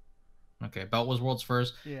 Okay, belt was World's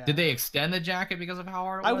First. Yeah. Did they extend the jacket because of how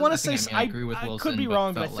hard it was? I want to say I agree with I Wilson, could be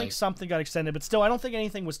wrong, but I think like... something got extended. But still, I don't think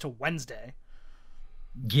anything was to Wednesday.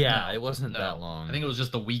 Yeah, it wasn't that long. I think it was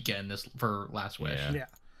just the weekend for Last Wish.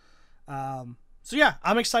 Yeah. So yeah,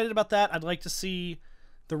 I'm excited about that. I'd like to see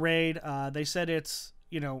the raid. They said it's,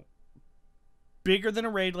 you know, bigger than a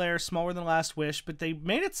raid lair, smaller than Last Wish, but they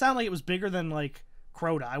made it sound like it was bigger than, like,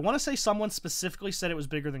 Crota. I want to say someone specifically said it was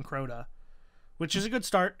bigger than Crota, which is a good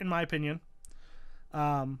start, in my opinion.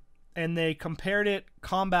 And they compared it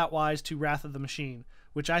combat-wise to Wrath of the Machine,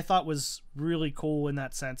 which I thought was really cool in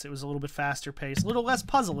that sense. It was a little bit faster paced, a little less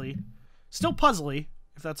puzzly. Still puzzly,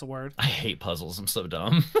 if that's a word. I hate puzzles. I'm so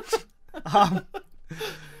dumb.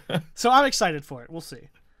 So I'm excited for it. We'll see.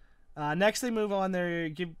 Next, they move on.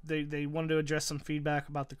 They wanted to address some feedback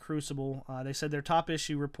about the Crucible. They said their top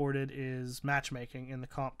issue reported is matchmaking in the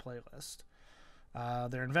comp playlist.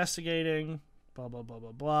 They're investigating. Blah blah blah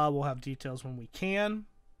blah blah. We'll have details when we can.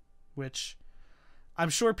 Which I'm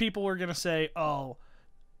sure people are gonna say, "Oh,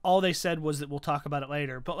 all they said was that we'll talk about it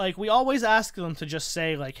later." But like, we always ask them to just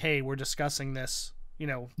say like, "Hey, we're discussing this." You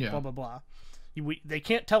know, blah blah blah. They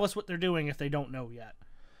can't tell us what they're doing if they don't know yet.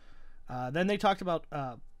 Then they talked about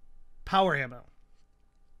power ammo.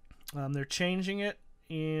 They're changing it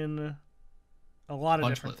in a lot of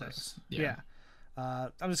different things. Yeah.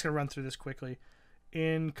 I'm just going to run through this quickly.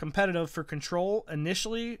 In competitive, for control,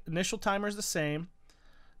 initial timer is the same,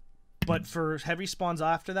 but for heavy spawns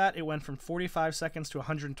after that, it went from 45 seconds to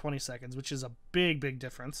 120 seconds, which is a big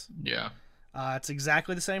difference. Yeah. It's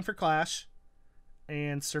exactly the same for Clash,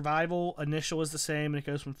 and survival initial is the same, and it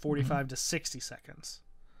goes from 45 to 60 seconds.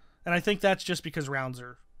 And I think that's just because it's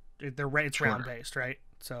round based, right?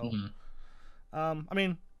 So, I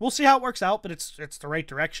mean, we'll see how it works out, but it's the right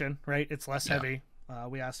direction, right? It's less heavy.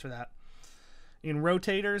 We asked for that. In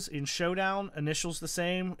rotators, in Showdown, initials the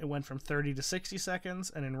same. It went from 30 to 60 seconds.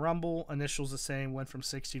 And in Rumble, initials the same. Went from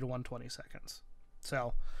 60 to 120 seconds.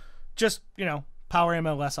 So, just, power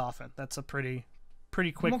ammo less often. That's a pretty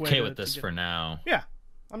quick way. I'm okay with this for now. Yeah.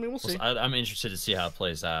 I mean, we'll see. I'm interested to see how it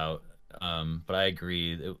plays out. But I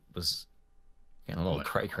agree. It was getting a little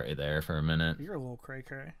cray-cray there for a minute. You're a little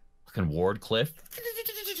cray-cray. Fucking Ward Cliff.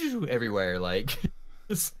 Everywhere, like...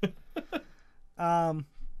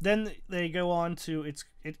 Then they go on to it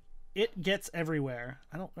gets everywhere.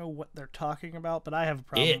 I don't know what they're talking about, but I have a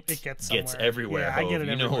problem. It gets somewhere. Gets everywhere. Yeah, I get it.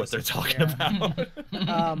 You know what they're talking about.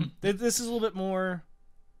 This is a little bit more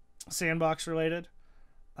sandbox related.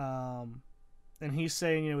 And he's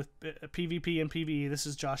saying, with PvP and PvE, this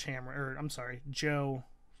is Josh Hammer, or I'm sorry, John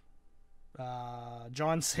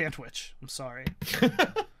Sandwich. I'm sorry.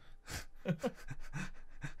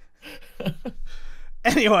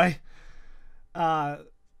 Anyway,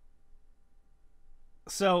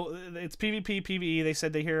 so it's PvP, PvE. They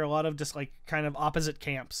said they hear a lot of just like kind of opposite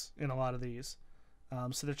camps in a lot of these.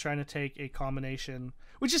 So they're trying to take a combination,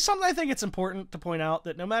 which is something I think it's important to point out,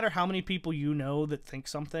 that no matter how many people that think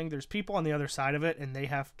something, there's people on the other side of it, and they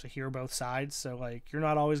have to hear both sides. So like, you're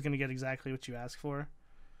not always going to get exactly what you ask for.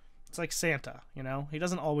 It's like Santa, he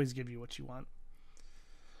doesn't always give you what you want.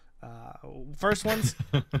 First ones,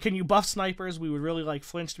 can you buff snipers? We would really like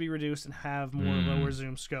flinch to be reduced and have more lower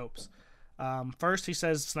zoom scopes. First, he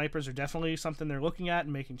says snipers are definitely something they're looking at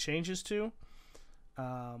and making changes to.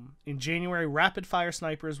 In January, rapid fire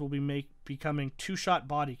snipers will be becoming 2-shot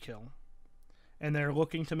body kill, and they're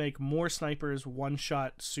looking to make more snipers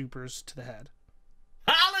 1-shot supers to the head.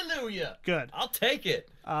 Hallelujah! Good. I'll take it.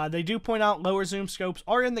 They do point out lower zoom scopes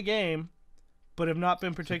are in the game, but have not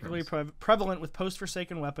been particularly prevalent with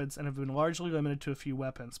post-Forsaken weapons and have been largely limited to a few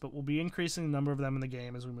weapons, but will be increasing the number of them in the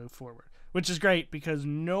game as we move forward. Which is great, because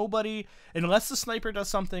nobody, unless the sniper does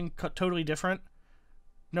something totally different,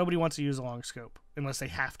 nobody wants to use a long scope, unless they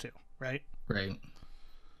have to, right? Right.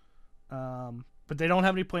 But they don't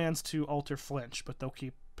have any plans to alter flinch, but they'll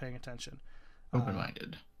keep paying attention.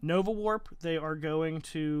 Open-minded. Nova Warp, they are going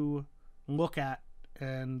to look at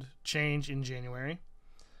and change in January.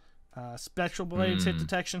 Spectral Blades hit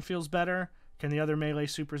detection feels better. Can the other melee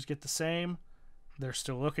supers get the same? They're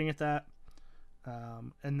still looking at that.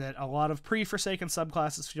 And that a lot of pre-Forsaken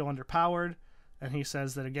subclasses feel underpowered. And he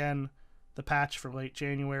says that, again, the patch for late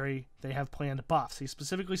January, they have planned buffs. He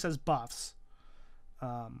specifically says buffs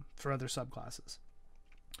for other subclasses.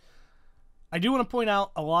 I do want to point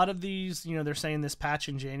out a lot of these, they're saying this patch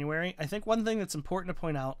in January. I think one thing that's important to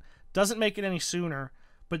point out, doesn't make it any sooner,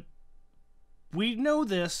 but we know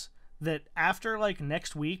that after like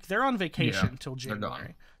next week, they're on vacation till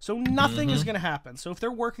January. So nothing is going to happen. So if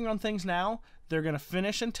they're working on things now, they're going to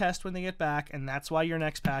finish and test when they get back, and that's why your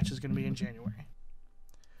next patch is going to be in January.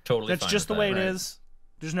 Totally. That's just the way it is.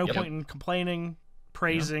 There's no point in complaining,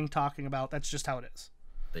 praising, talking about. That's just how it is.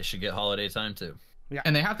 They should get holiday time too. Yeah.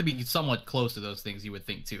 And they have to be somewhat close to those things, you would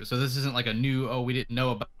think too. So this isn't like a new, we didn't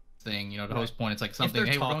know about this thing, to Host's point. It's like something,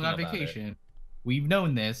 hey, we're going on vacation. We've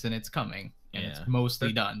known this and it's coming. And it's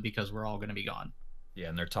mostly done because we're all going to be gone. Yeah,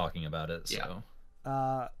 and they're talking about it. So.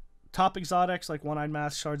 Top exotics like One-Eyed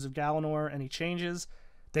Mask, Shards of Galanor, any changes?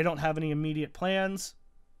 They don't have any immediate plans,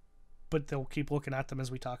 but they'll keep looking at them as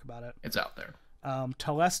we talk about it. It's out there.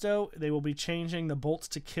 Telesto, they will be changing the bolts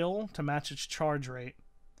to kill to match its charge rate.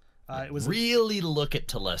 It was really look at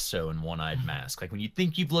Telesto and One-Eyed Mask. Like when you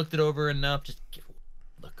think you've looked it over enough, just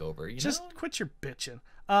look over. Just quit your bitching.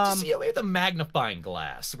 Just see with a magnifying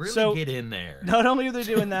glass. Really get in there. Not only are they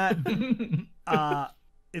doing that,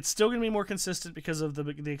 it's still going to be more consistent because of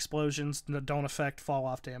the explosions that don't affect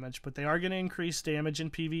fall-off damage, but they are going to increase damage in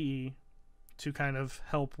PvE to kind of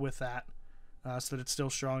help with that, so that it's still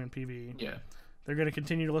strong in PvE. Yeah. They're going to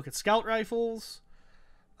continue to look at scout rifles.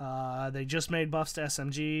 They just made buffs to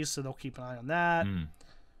SMGs, so they'll keep an eye on that.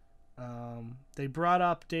 They brought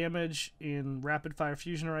up damage in rapid-fire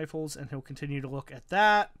fusion rifles, and he'll continue to look at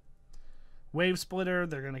that. Wave Splitter,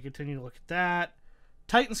 they're going to continue to look at that.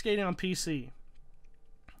 Titan skating on PC.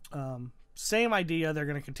 Same idea. They're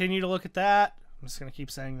going to continue to look at that. I'm just going to keep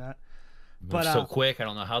saying that. But so quick, I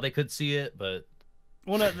don't know how they could see it, but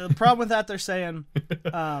well, no, the problem with that, they're saying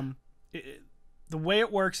the way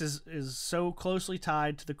it works is so closely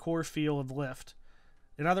tied to the core feel of lift.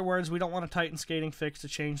 In other words, we don't want a Titan skating fix to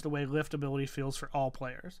change the way lift ability feels for all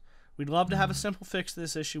players. We'd love to have a simple fix to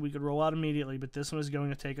this issue we could roll out immediately, but this one is going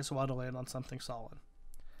to take us a while to land on something solid.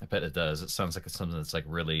 I bet it does. It sounds like it's something that's like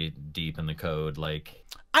really deep in the code. Like,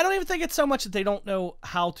 I don't even think it's so much that they don't know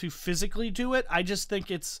how to physically do it. I just think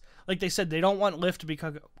it's like they said, they don't want lift to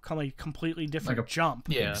become a completely different jump.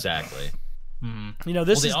 Yeah, exactly. You know,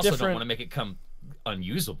 this they is also different. don't want to make it come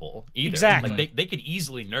unusable either. Exactly. Like they could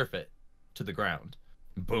easily nerf it to the ground.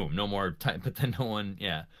 Boom, no more time. But then no one.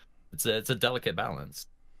 Yeah, it's a delicate balance.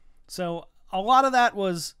 So a lot of that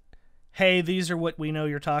was, hey, these are what we know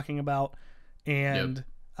you're talking about, and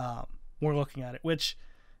we're looking at it, which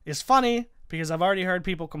is funny because I've already heard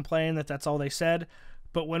people complain that that's all they said.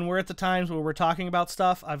 But when we're at the times where we're talking about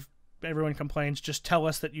stuff, everyone complains, just tell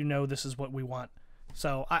us that you know this is what we want.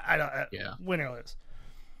 So I don't, win or lose.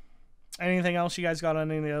 Anything else you guys got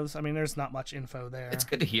on any of those? I mean, there's not much info there. It's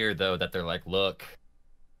good to hear though that they're like, look,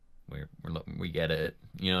 we get it.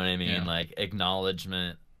 You know what I mean? Yeah. Like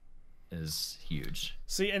acknowledgement is huge.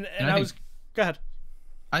 See, and I was go ahead.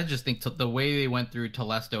 I just think the way they went through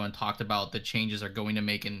Telesto and talked about the changes are going to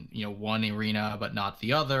make in one arena but not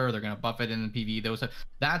the other. They're going to buff it in the PvE.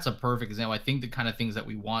 That's a perfect example. I think the kind of things that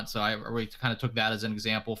we want. So I really kind of took that as an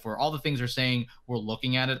example for all the things they're saying. We're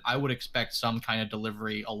looking at it. I would expect some kind of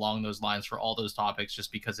delivery along those lines for all those topics,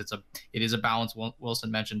 just because it is a balance.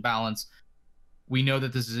 Wilson mentioned balance. We know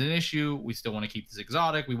that this is an issue. We still want to keep this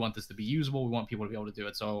exotic. We want this to be usable. We want people to be able to do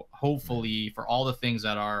it. So hopefully for all the things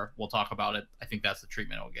that we'll talk about it, I think that's the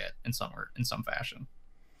treatment it'll get in some fashion.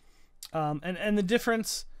 And the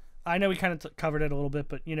difference, I know we kind of covered it a little bit,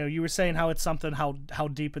 but you were saying how it's something, how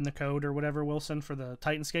deep in the code or whatever, Wilson, for the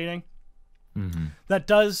Titan skating. Mm-hmm. That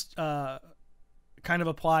does kind of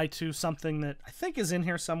apply to something that I think is in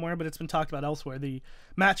here somewhere, but it's been talked about elsewhere. The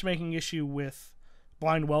matchmaking issue with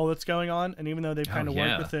Blind Well that's going on, and even though they've kind of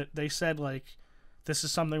worked with it, they said like this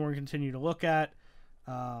is something we're going to continue to look at.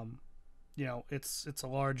 It's a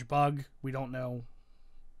large bug. We don't know,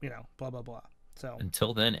 blah blah blah. So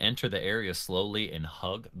until then, enter the area slowly and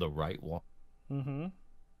hug the right wall. Mm-hmm.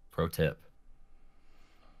 Pro tip.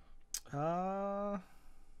 Got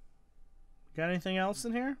anything else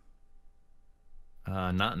in here?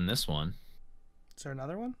 Not in this one. Is there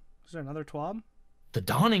another one? Is there another TWAB? The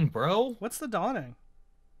Dawning, bro. What's the Dawning?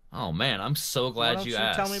 Oh man, I'm so glad you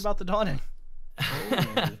asked. Tell me about the Dawning.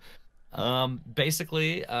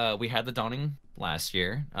 Basically, we had the Dawning last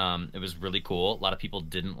year. It was really cool. A lot of people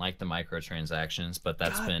didn't like the microtransactions, but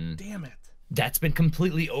damn it. That's been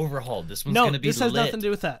completely overhauled. This one's gonna be this has lit. nothing to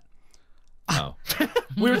do with that. Oh.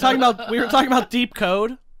 we were talking about deep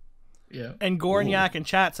code. Yeah. And Gorniak in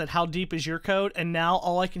chat said, "How deep is your code?" And now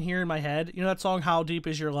all I can hear in my head, that song, "How Deep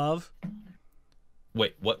Is Your Love"?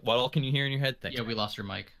 Wait, what all can you hear in your head? Thanks. Yeah, we lost your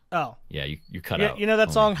mic. Oh. Yeah, you cut out. You know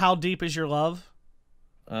that song, "How Deep Is Your Love"?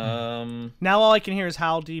 Now all I can hear is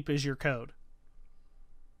 "How Deep Is Your Code."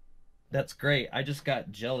 That's great. I just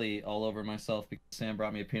got jelly all over myself because Sam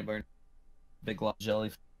brought me a peanut butter big glob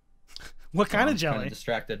jelly. What kind of jelly? I'm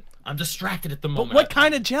distracted. I'm distracted at the But moment. what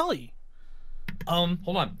kind of jelly? Hold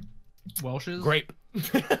on. Welch's? Grape.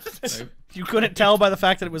 You couldn't tell by the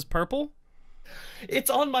fact that it was purple? It's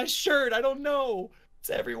on my shirt. I don't know. It's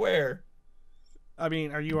everywhere. I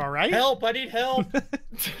mean, are you all right? Help! I need help.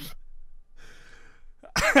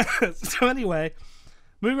 So anyway,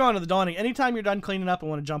 moving on to the Dawning. Anytime you're done cleaning up and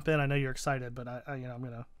want to jump in, I know you're excited, but I'm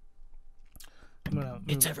gonna.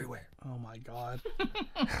 It's everywhere. Oh my god.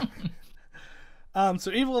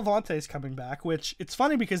 So Evil Levante is coming back, which it's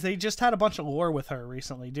funny because they just had a bunch of lore with her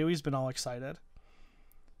recently. Dewey's been all excited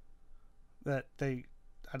that I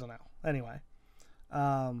don't know. Anyway,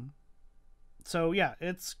 so yeah,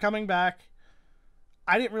 it's coming back.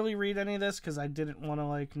 I didn't really read any of this because I didn't want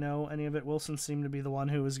to know any of it. Wilson seemed to be the one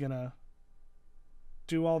who was gonna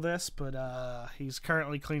do all this, but he's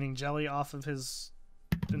currently cleaning jelly off of his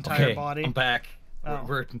entire body. I'm back. Oh.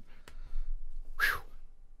 We're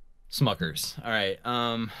Smuckers. All right.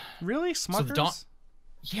 Really, Smuckers? So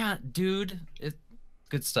yeah, dude, it's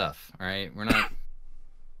good stuff. All right, we're not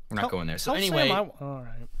going there. So anyway, all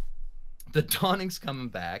right. The Dawning's coming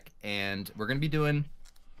back, and we're gonna be doing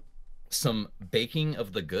some baking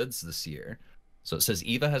of the goods this year. So it says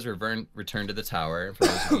Eva has returned to the tower. For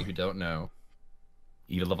those of you who don't know,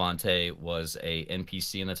 Eva Levante was a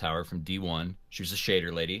NPC in the tower from D1. She was a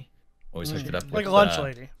shader lady. Always hooked it up like with, a lunch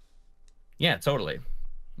lady. Yeah, totally.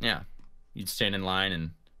 Yeah. You'd stand in line and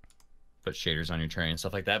put shaders on your tray and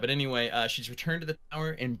stuff like that. But anyway, she's returned to the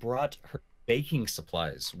tower and brought her baking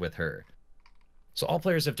supplies with her. So all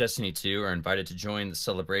players of Destiny 2 are invited to join the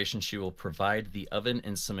celebration. She will provide the oven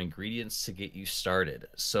and some ingredients to get you started.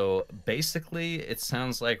 So basically, it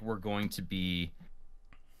sounds like we're going to be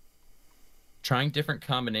trying different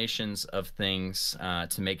combinations of things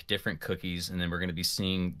to make different cookies, and then we're going to be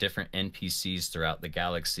seeing different NPCs throughout the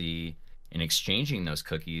galaxy and exchanging those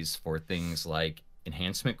cookies for things like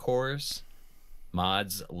enhancement cores,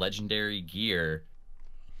 mods, legendary gear,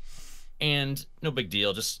 and no big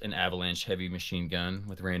deal, just an avalanche heavy machine gun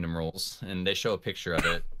with random rolls. And they show a picture of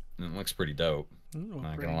it, and it looks pretty dope.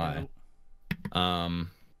 Not gonna lie.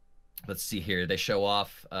 Let's see here. They show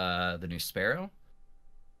off the new Sparrow,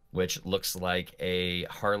 which looks like a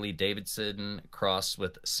Harley Davidson cross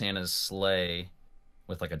with Santa's sleigh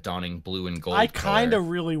with like a dawning blue and gold I kind color. of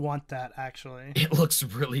really want that, actually. It looks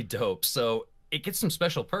really dope. So it gets some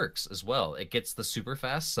special perks as well. It gets the super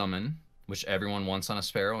fast summon, which everyone wants on a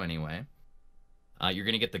Sparrow anyway. You're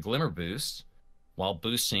going to get the Glimmer boost. While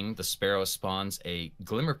boosting, the Sparrow spawns a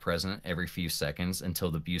Glimmer present every few seconds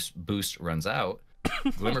until the boost runs out.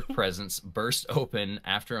 Glimmer presents burst open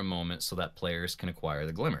after a moment so that players can acquire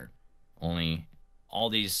the Glimmer. All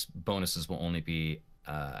these bonuses will only be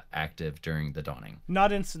active during the dawning.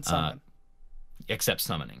 Not instant summon. Except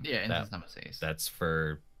summoning. Yeah, instant summon stays. That's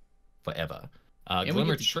for forever.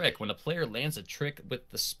 Glimmer trick. When a player lands a trick with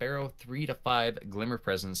the Sparrow, 3 to 5 Glimmer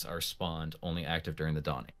presents are spawned, only active during the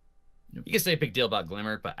dawning. Yep. You can say a big deal about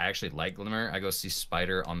Glimmer, but I actually like Glimmer. I go see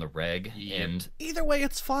Spider on the reg, and either way,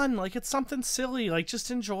 it's fun. Like, it's something silly. Like,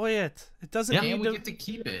 just enjoy it. It doesn't need and we to... get to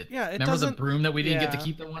keep it. Yeah, it Remember doesn't... the broom that we didn't get to Yeah.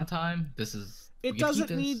 keep the one time? This is... It doesn't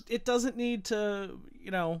need. It doesn't need to,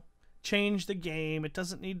 change the game. It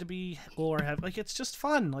doesn't need to be lore heavy. Like, it's just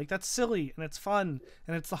fun. Like, that's silly and it's fun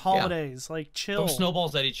and it's the holidays. Like, chill. throw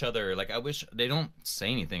snowballs at each other. Like, I wish they don't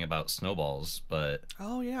say anything about snowballs, but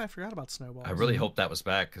Oh yeah, I forgot about snowballs. I really hope that was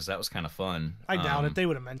back because that was kind of fun. I doubt it. They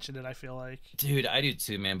would have mentioned it, I feel like. Dude, I do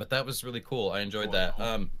too, man. But that was really cool. I enjoyed that.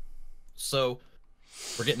 So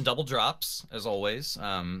we're getting double drops as always.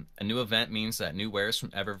 A new event means that new wares from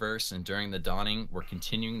Eververse, and during the dawning, we're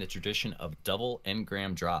continuing the tradition of double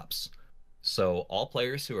engram drops. So all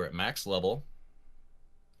players who are at max level,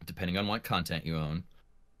 depending on what content you own,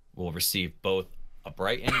 will receive both a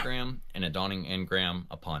bright engram and a dawning engram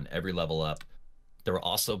upon every level up. There will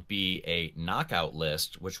also be a knockout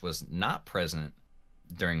list, which was not present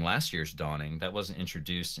during last year's dawning. That wasn't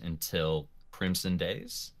introduced until Crimson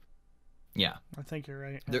Days. Yeah. I think you're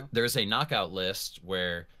right. There's a knockout list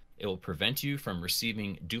where it will prevent you from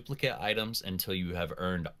receiving duplicate items until you have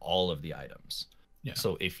earned all of the items. Yeah.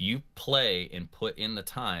 So if you play and put in the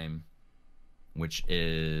time, which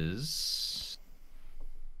is...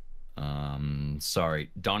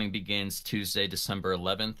 dawning begins Tuesday, December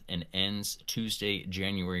 11th and ends Tuesday,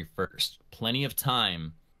 January 1st. Plenty of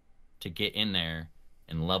time to get in there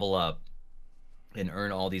and level up and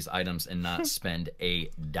earn all these items and not spend a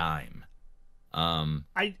dime. So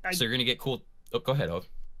you're gonna get cool. Oh, go ahead, Hope.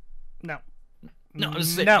 No, I'm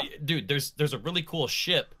just saying, no, dude. There's a really cool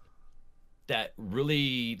ship that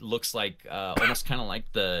really looks like almost kind of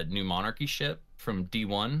like the new Monarchy ship from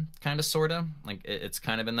D1, kind of sorta. Like it's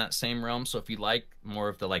kind of in that same realm. So if you like more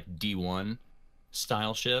of the like D1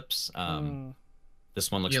 style ships,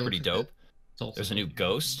 this one looks pretty dope. There's a new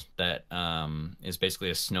ghost that is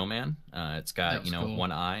basically a snowman. It's got cool.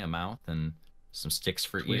 One eye, a mouth, and some sticks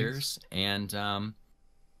for ears, and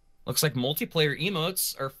looks like multiplayer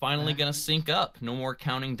emotes are finally gonna sync up. No more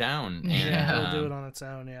counting down. Yeah, it'll do it on its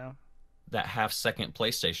own. Yeah, that half-second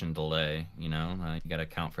PlayStation delay. You got to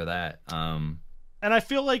account for that. And I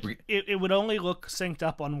feel like it would only look synced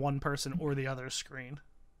up on one person or the other screen.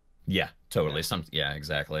 Yeah, totally. Yeah,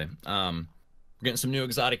 exactly. We're getting some new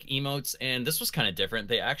exotic emotes, and this was kind of different.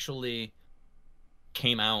 They actually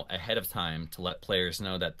came out ahead of time to let players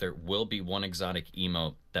know that there will be one exotic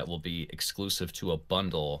emote that will be exclusive to a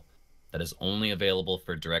bundle that is only available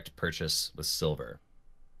for direct purchase with silver.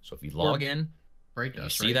 So if you log in, you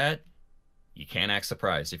see that, you can't act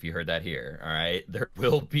surprised if you heard that here. All right, there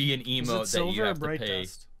will be an emote that you have to pay.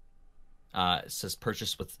 It says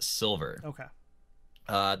purchase with silver. Okay.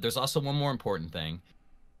 There's also one more important thing.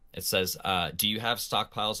 It says, do you have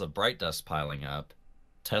stockpiles of bright dust piling up?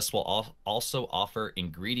 Tests will also offer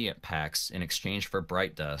ingredient packs in exchange for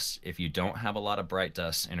bright dust. If you don't have a lot of bright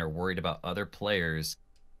dust and are worried about other players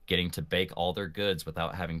getting to bake all their goods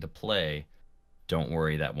without having to play, don't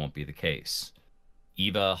worry, that won't be the case.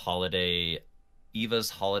 EVA Holiday Eva's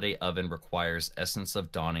holiday oven requires Essence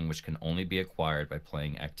of Dawning, which can only be acquired by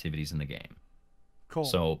playing activities in the game. Cool.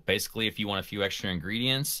 So basically, if you want a few extra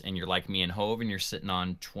ingredients and you're like me and Hove and you're sitting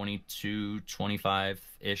on 22,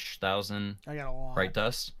 25-ish thousand I got a lot. bright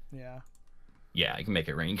dust, Yeah. yeah, you can make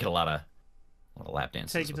it rain. You get a lot of lap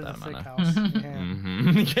dances Take it with to that the thick amount of.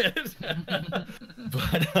 house. Yeah.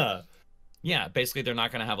 But yeah, basically they're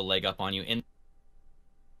not gonna have a leg up on you. In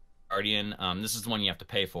Guardian, this is the one you have to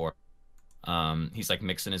pay for. He's like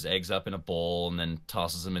mixing his eggs up in a bowl and then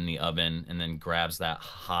tosses them in the oven and then grabs that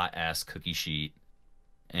hot ass cookie sheet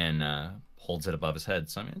and holds it above his head.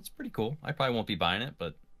 So I mean, it's pretty cool. I probably won't be buying it,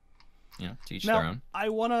 but you know, to each their own. I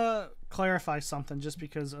want to clarify something just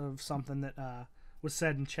because of something that was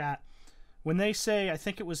said in chat. When they say, I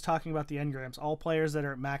think it was talking about the engrams, all players that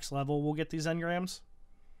are at max level will get these engrams.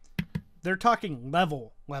 They're talking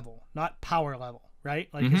level, not power level, right?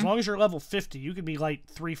 Like, as long as you're level 50, you could be like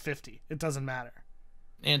 350. It doesn't matter.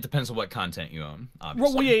 And it depends on what content you own,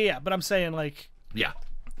 obviously. Well, yeah. But I'm saying, like, yeah,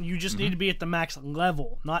 you just need to be at the max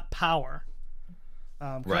level, not power.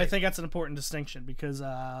 Right. I think that's an important distinction because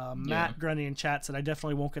Matt Grundy in chat said, I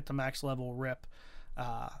definitely won't get the max level rip.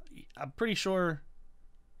 I'm pretty sure...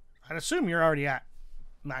 I'd assume you're already at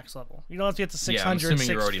max level. You don't have to get to 600, I'm assuming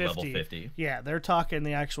 650. you're already level 50. Yeah, they're talking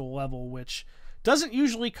the actual level, which doesn't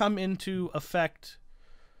usually come into effect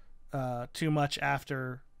too much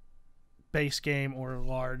after base game or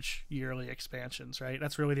large yearly expansions, right?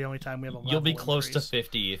 That's really the only time we have a level You'll be close increase. to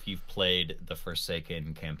 50 if you've played the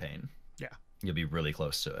Forsaken campaign. Yeah. You'll be really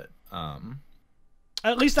close to it.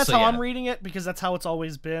 At least that's So, how yeah. I'm reading it, because that's how it's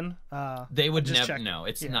always been. They would just never. checked. No,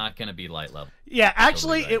 it's Yeah. not going to be light level. Yeah,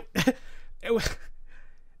 actually, Totally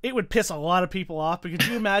it would piss a lot of people off, because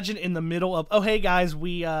you imagine in the middle of, oh hey guys,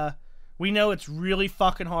 we know it's really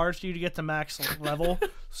fucking hard for you to get to max level,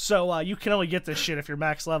 so you can only get this shit if you're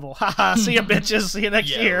max level. Haha, see ya bitches, see you next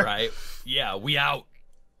Yeah, year. right. Yeah, we out.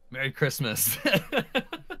 Merry Christmas.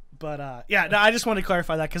 But yeah, no, I just wanted to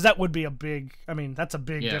clarify that, because that would be a big, I mean, that's a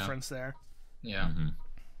big difference there. Yeah.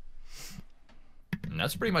 And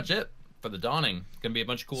that's pretty much it for the Dawning. Gonna be a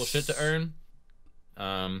bunch of cool shit to earn.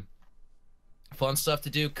 Fun stuff to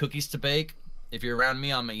do. Cookies to bake. If you're around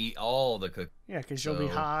me, I'm gonna eat all the cookies. Yeah, because you'll be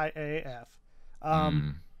So- high AF.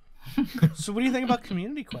 So what do you think about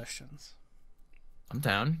community questions? I'm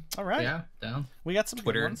down. All right. Yeah, down. We got some good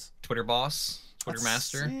Twitter, ones. Twitter boss, Twitter Let's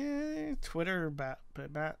master, see. Twitter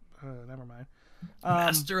never mind.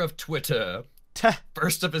 master of Twitter. Te-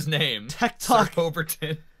 First of his name, Tech Sir Talk.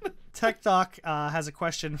 Overton. Tech Talk has a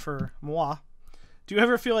question for moi. Do you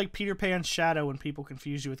ever feel like Peter Pan's shadow when people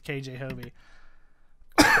confuse you with KJ Hovey?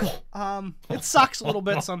 It sucks a little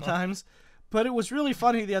bit sometimes, but it was really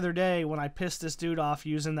funny the other day when I pissed this dude off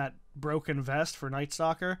using that broken vest for Night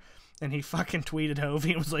Stalker, and he fucking tweeted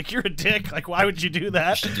Hovey and was like, "You're a dick. Like, why would you do I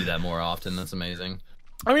that?" should do that more often. That's amazing.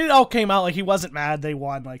 I mean, it all came out like he wasn't mad they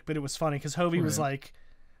won, like, but it was funny because Hovey was like,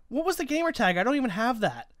 "What was the gamer tag? I don't even have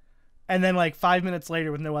that." And then like 5 minutes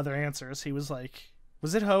later, with no other answers, he was like,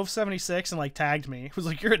 "Was it Hove76?" and like tagged me. He was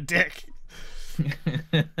like, "You're a dick."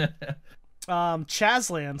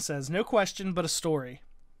 Chazland says, no question, but a story.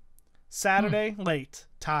 Saturday, late,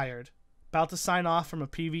 tired, about to sign off from a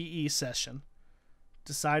PvE session.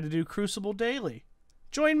 Decide to do Crucible daily.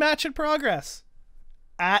 Join match in progress.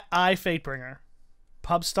 At Fatebringer.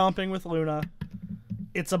 Pub stomping with Luna.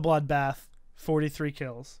 It's a bloodbath. 43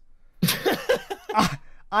 kills.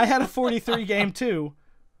 I had a 43 game too.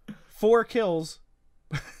 4 kills,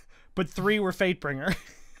 but 3 were Fatebringer.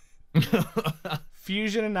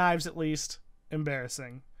 Fusion and knives, at least.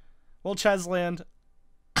 Embarrassing. Well, Chesland,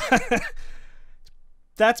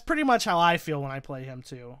 that's pretty much how I feel when I play him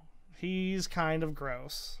too. He's kind of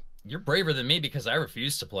gross. You're braver than me because I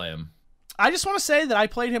refuse to play him. I just want to say that I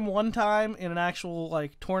played him one time in an actual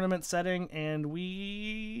like tournament setting, and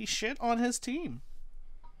we shit on his team.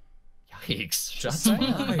 Yikes! Shots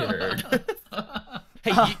fired.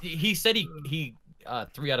 Hey, he said he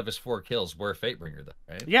 3 out of his 4 kills were Fatebringer, though,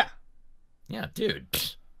 right? Yeah. Yeah, dude.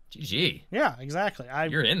 GG. Yeah, exactly.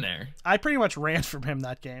 You're in there. I pretty much ran from him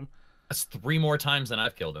that game. That's 3 more times than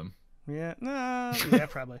I've killed him. Yeah, yeah,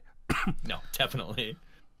 probably. No, definitely.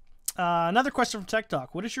 Another question from Tech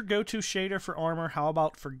Talk. What is your go-to shader for armor? How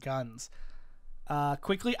about for guns?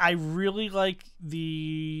 Quickly, I really like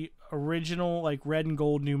the original like red and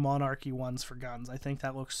gold New Monarchy ones for guns. I think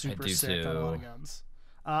that looks super sick on a lot of guns.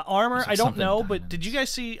 Armor, like I don't know, something but did you guys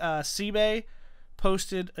see Seabay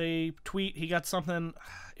posted a tweet? He got something.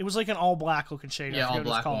 It was like an all black looking shader. Yeah, I forget all what it was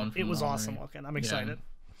black called. one from It was Armory. awesome looking. I'm excited.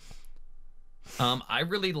 I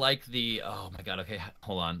really like the. Oh my god. Okay,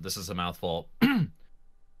 hold on. This is a mouthful.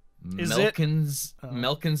 Is it?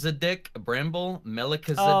 Melchizedek, Bramble,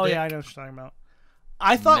 Melchizedek. Oh yeah, I know what you're talking about.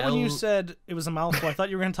 I thought when you said it was a mouthful, I thought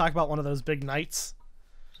you were going to talk about one of those big knights.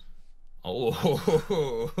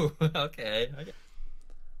 Oh, okay.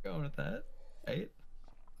 Going with that, right?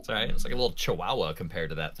 It's all right. It's like a little chihuahua compared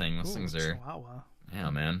to that thing. Those things are. Chihuahua. Yeah,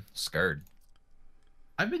 man, scared.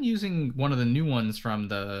 I've been using one of the new ones from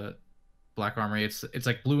the Black Armory. It's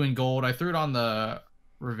like blue and gold. I threw it on the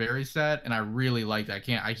Riveri set, and I really liked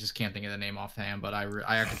it. I just can't think of the name offhand, but I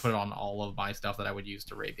actually put it on all of my stuff that I would use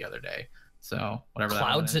to raid the other day. So whatever.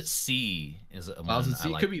 Clouds that one at Sea is a Clouds one at Sea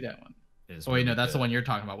I like. could be that one. Oh wait, no, that's the one you're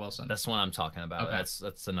talking about, Wilson. That's the one I'm talking about. Okay.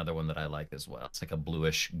 That's another one that I like as well. It's like a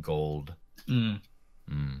bluish gold.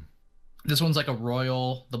 This one's like a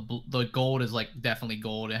royal. The gold is like definitely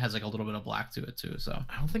gold. It has like a little bit of black to it too. So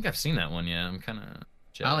I don't think I've seen that one yet. I'm kind of.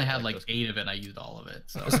 I only had like 8 of it. And I used all of it.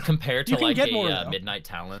 So does it compare to You can like get more, a though. Midnight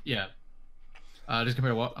Talent? yeah. Just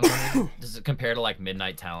compare to what? I'm sorry. Does it compare to like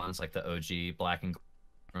Midnight Talents, like the OG black and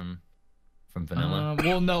gold from Vanilla?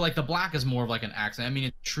 Well, no, like the black is more of like an accent. I mean,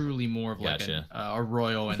 it's truly more of like Gotcha. a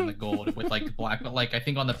royal and the gold with like black. But like I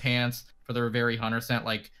think on the pants for the Riveri Hunter scent,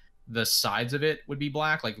 like the sides of it would be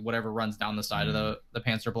black, like whatever runs down the side of the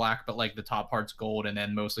pants are black, but like the top part's gold and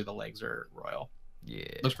then mostly the legs are royal. Yeah.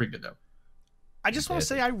 Looks pretty good though. I just want to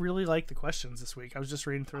say I really like the questions this week. I was just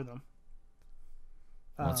reading through them.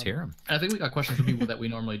 Let's hear them. And I think we got questions from people that we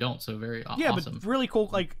normally don't, so very Yeah, awesome. but really cool,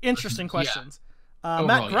 like interesting questions. Overall,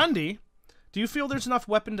 Matt yeah. Grundy, do you feel there's enough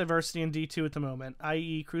weapon diversity in D2 at the moment?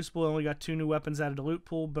 I.e., Crucible only got 2 new weapons added to loot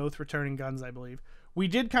pool, both returning guns, I believe. We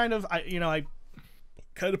did kind of, I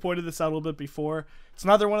kind of pointed this out a little bit before. It's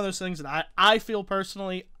another one of those things that I feel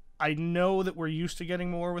personally, I know that we're used to getting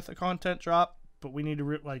more with a content drop, but we need to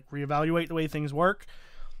reevaluate the way things work.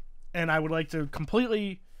 And I would like to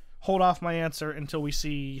completely hold off my answer until we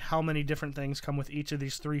see how many different things come with each of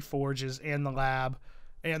these 3 forges and the lab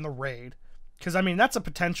and the raid. Because, I mean, that's a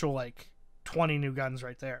potential, 20 new guns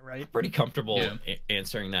right there, right? Pretty comfortable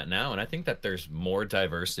answering that now, and I think that there's more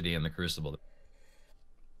diversity in the Crucible.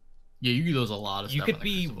 Yeah, you lose a lot of stuff. You could in the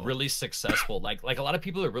be Crucible. really successful. Like a lot of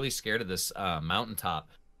people are really scared of this mountaintop.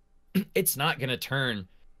 It's not gonna turn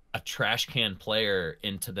a trash can player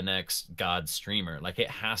into the next god streamer. Like it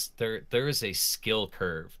has, there is a skill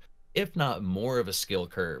curve, if not more of a skill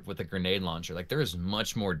curve with a grenade launcher. Like there is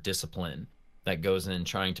much more discipline that goes in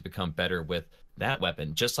trying to become better with that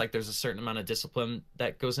weapon. Just like there's a certain amount of discipline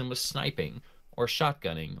that goes in with sniping or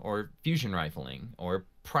shotgunning or fusion rifling or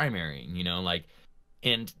primarying,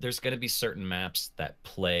 and there's going to be certain maps that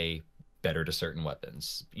play better to certain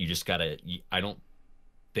weapons. You just gotta, I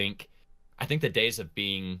think the days of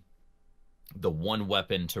being the one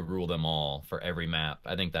weapon to rule them all for every map,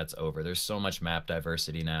 I think that's over. There's so much map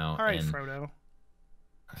diversity now. All right, and Frodo.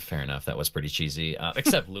 fair enough. That was pretty cheesy.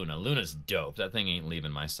 Except Luna. Luna's dope. That thing ain't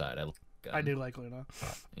leaving my side. I do like Luna.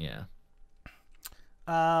 Yeah.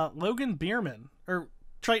 Logan Bierman. Or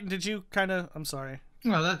Triton, did you kind of... I'm sorry.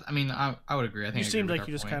 Well, I would agree. I think You I agree seemed with like our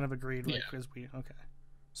you just point. kind of agreed. Yeah. Okay.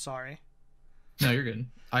 Sorry. No, you're good.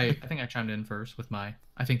 I think I chimed in first with my.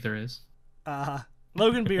 I think there is.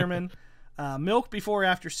 Logan Bierman. Milk before or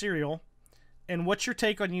after cereal. And what's your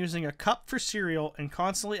take on using a cup for cereal and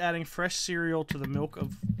constantly adding fresh cereal to the milk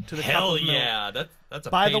of to the Hell cup of milk? yeah. That's a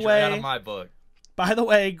By page the right out way- of my book. By the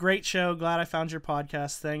way, great show. Glad I found your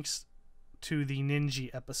podcast. Thanks to the Ninja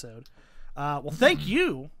episode. Well, thank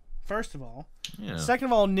you, first of all. Yeah. Second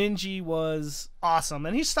of all, Ninja was awesome.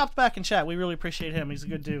 And he stopped back in chat. We really appreciate him. He's a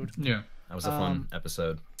good dude. Yeah. That was a fun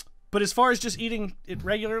episode. But as far as just eating it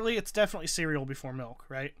regularly, it's definitely cereal before milk,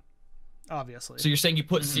 right? Obviously. So you're saying you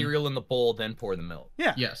put cereal in the bowl, then pour the milk?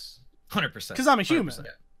 Yeah. Yes. 100%. Because I'm a human. 100%.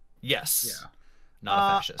 Yes. Yeah. Not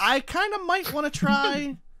a fascist. I kind of might want to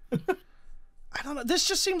try... I don't know. This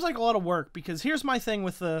just seems like a lot of work because here's my thing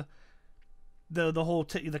with the whole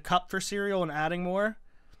the cup for cereal and adding more.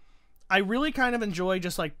 I really kind of enjoy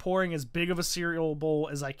just pouring as big of a cereal bowl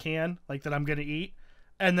as I can, that I'm gonna eat,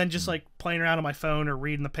 and then just playing around on my phone or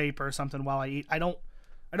reading the paper or something while I eat. I don't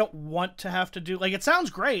want to have to do it sounds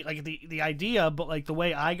great, the idea, but the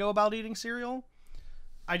way I go about eating cereal,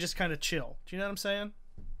 I just kind of chill. Do you know what I'm saying?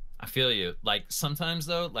 I feel you. Sometimes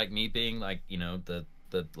though, me being the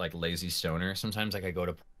lazy stoner, sometimes I go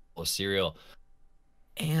to pull a cereal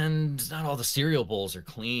and not all the cereal bowls are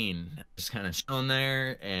clean. I'm just kind of chilling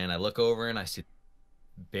there and I look over and I see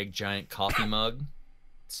a big giant coffee mug.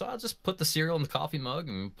 So I'll just put the cereal in the coffee mug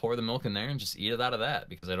and pour the milk in there and just eat it out of that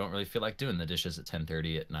because I don't really feel like doing the dishes at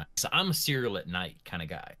 10:30 at night. So I'm a cereal at night kind of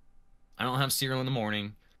guy. I don't have cereal in the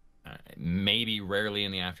morning, maybe rarely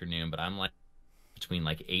in the afternoon, but I'm between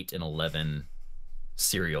 8 and 11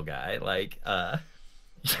 cereal guy.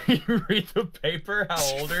 You read the paper? How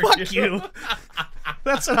old are Fuck you.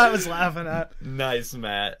 That's what I was laughing at. Nice,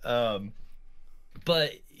 Matt.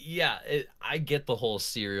 But yeah, I get the whole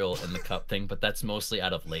cereal in the cup thing, but that's mostly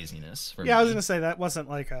out of laziness for me. Yeah, I was gonna say that wasn't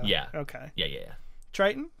like a. Yeah. Okay. Yeah.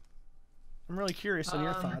 Triton, I'm really curious on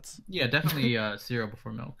your thoughts. Yeah, definitely cereal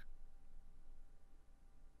before milk.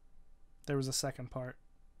 There was a second part.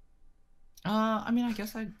 I mean, I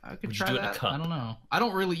guess I could Would you try do it in a that. cup? I don't know. I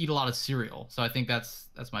don't really eat a lot of cereal, so I think that's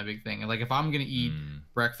my big thing. Like, if I'm gonna eat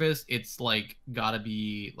breakfast, it's like gotta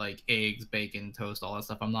be like eggs, bacon, toast, all that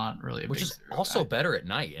stuff. I'm not really a Which big is cereal also guy. better at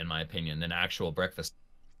night, in my opinion, than actual breakfast.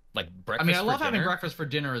 Like I breakfast. mean, I for love having dinner, breakfast for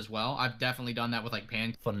dinner as well. I've definitely done that with like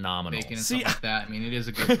pancakes, Phenomenal. bacon, and See, stuff like that. I mean, it is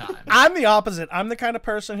a good time. I'm the opposite. I'm the kind of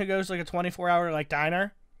person who goes to like a 24-hour like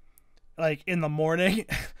diner, like in the morning.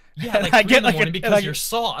 Yeah, And like I 3 get in the like morning a, because like, your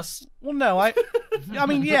sauce. well, no, I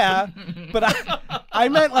mean, yeah, but I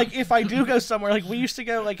meant like if I do go somewhere, like we used to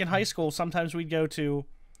go like in high school. Sometimes we'd go to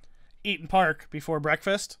Eaton Park before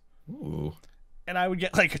breakfast, Ooh. and I would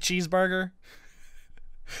get like a cheeseburger.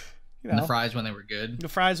 You And know, the fries when they were good. the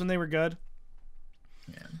fries when they were good.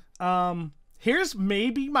 Yeah. Here's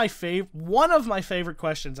maybe one of my favorite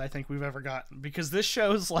questions I think we've ever gotten, because this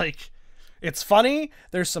show's like, it's funny,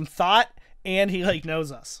 there's some thought, and he like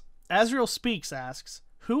knows us. Azrael Speaks asks,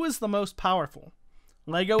 who is the most powerful?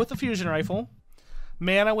 Lego with a fusion rifle,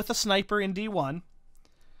 Mana with a sniper in D1.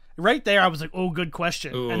 Right there I was like, oh, good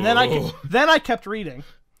question. Ooh. And then I kept reading.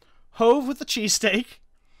 Hove with a cheesesteak,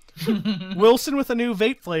 Wilson with a new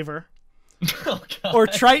vape flavor, Oh, God. or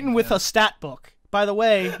Triton with a stat book. By the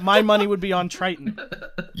way, my money would be on Triton.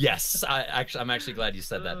 Yes, I'm actually glad you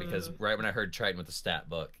said that, because right when I heard Triton with the stat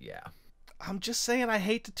book, yeah. I'm just saying, I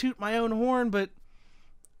hate to toot my own horn, but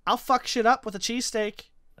I'll fuck shit up with a cheesesteak.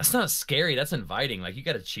 That's not scary. That's inviting. Like, you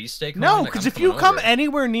got a cheesesteak? No, Like, because I'm if you coming come over.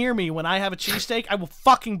 anywhere near me when I have a cheesesteak, I will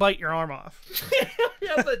fucking bite your arm off.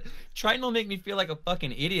 Yeah, but Triton will make me feel like a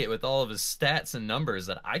fucking idiot with all of his stats and numbers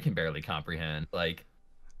that I can barely comprehend. Like,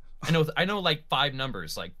 I know like 5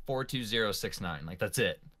 numbers, like 42069. Like, that's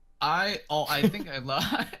it. I think I love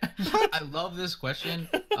I love this question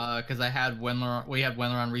because we had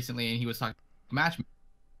Wendler on recently, and he was talking matchmaking,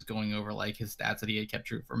 going over like his stats that he had kept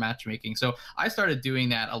true for matchmaking. So I started doing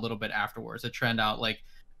that a little bit afterwards to trend out like,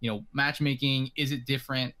 matchmaking, is it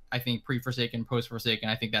different? I think pre-Forsaken, post-Forsaken,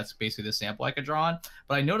 I think that's basically the sample I could draw on.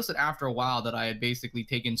 But I noticed that after a while that I had basically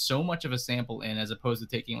taken so much of a sample in, as opposed to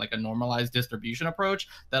taking like a normalized distribution approach,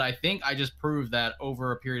 that I think I just proved that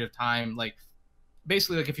over a period of time, like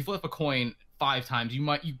basically like if you flip a coin 5 times,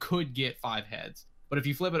 you could get 5 heads. But if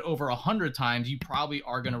you flip it over 100 times, you probably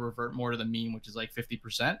are going to revert more to the mean, which is like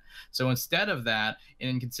 50%. So instead of that, and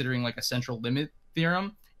in considering like a central limit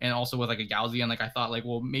theorem, and also with like a Gaussian, like I thought like,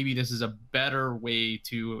 well, maybe this is a better way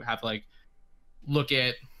to have like look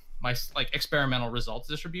at my like experimental results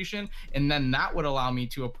distribution, and then that would allow me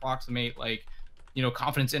to approximate like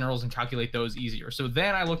confidence intervals and calculate those easier. So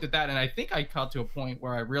then I looked at that, and I think I got to a point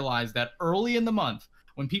where I realized that early in the month,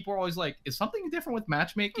 when people are always like, is something different with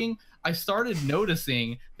matchmaking? I started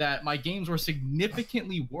noticing that my games were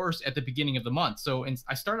significantly worse at the beginning of the month. So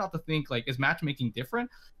I started out to think like, is matchmaking different?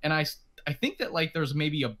 And I think that like there's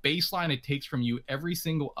maybe a baseline it takes from you every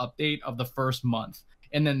single update of the first month.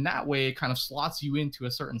 And then that way it kind of slots you into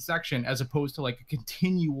a certain section, as opposed to like a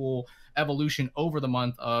continual evolution over the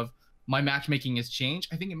month of my matchmaking has changed.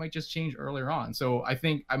 I think it might just change earlier on. So I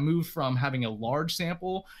think I moved from having a large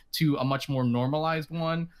sample to a much more normalized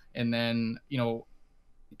one. And then,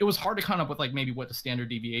 it was hard to come up with like maybe what the standard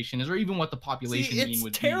deviation is, or even what the population mean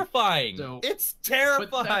would terrifying. be. So it's terrifying.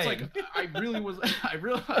 But that's like,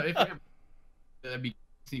 that'd be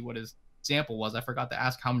see what his sample was. I forgot to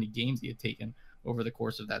ask how many games he had taken over the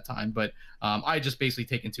course of that time, but I just basically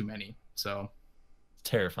taken too many. So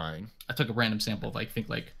terrifying. I took a random sample of like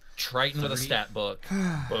Triton with a 30. stat book.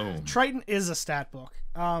 Boom. Triton is a stat book.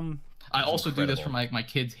 I also do this for my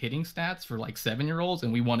kids' hitting stats for like 7-year-olds,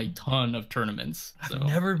 and we won a ton of tournaments. So. I've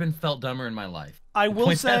never been felt dumber in my life. I will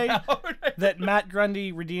Point say out. that Matt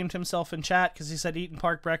Grundy redeemed himself in chat because he said Eaton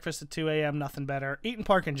Park breakfast at 2 a.m. nothing better. Eaton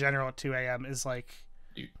Park in general at 2 a.m. is like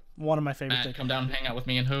Dude, one of my favorite Matt, things. come down and hang out with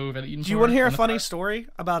me and Hove at Eden Do you Park want to hear a on the funny Friday. story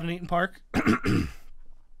about an Eaton Park?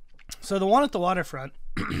 So the one at the waterfront,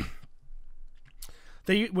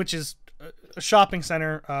 which is a shopping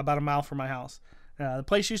center about a mile from my house. The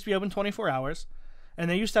place used to be open 24 hours, and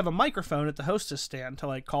they used to have a microphone at the hostess stand to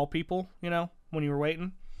like call people, when you were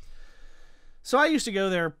waiting. So I used to go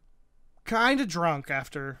there kind of drunk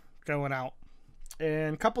after going out.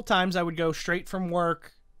 And a couple times I would go straight from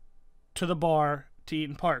work to the bar to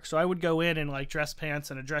Eaton Park. So I would go in like dress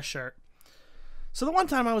pants and a dress shirt. So the one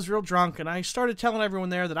time I was real drunk and I started telling everyone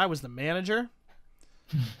there that I was the manager,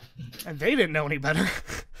 and they didn't know any better.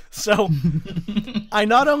 So I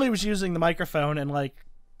not only was using the microphone and like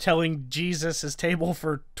telling Jesus his table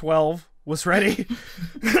for 12 was ready.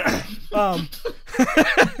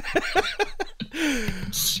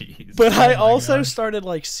 Jeez. But I my also God. started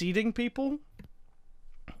like seating people.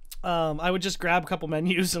 I would just grab a couple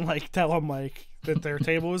menus and like tell them like that their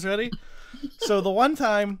table was ready. So the one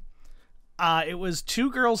time, it was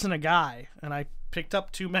 2 girls and a guy, and I picked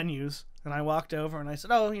up 2 menus and I walked over and I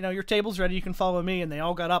said, "Oh, you know, your table's ready. You can follow me." And they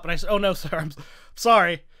all got up and I said, "Oh no, sir, I'm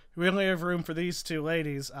sorry. We only have room for these 2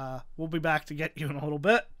 ladies. We'll be back to get you in a little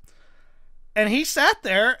bit." And he sat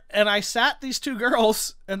there, and I sat these 2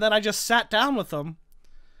 girls, and then I just sat down with them.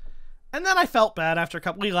 And then I felt bad after a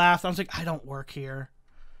couple. We laughed. I was like, "I don't work here."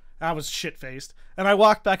 I was shit-faced. And I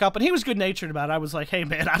walked back up, and he was good-natured about it. I was like, "Hey,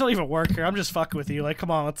 man, I don't even work here. I'm just fucking with you. Like,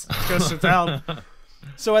 come on, let's go sit down."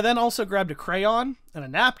 So I then also grabbed a crayon and a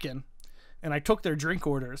napkin, and I took their drink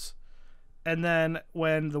orders. And then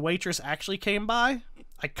when the waitress actually came by,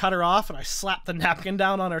 I cut her off, and I slapped the napkin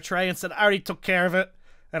down on her tray and said, "I already took care of it."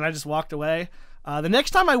 And I just walked away. The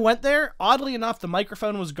next time I went there, oddly enough, the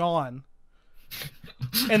microphone was gone.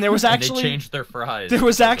 And there was actually they changed their fries. there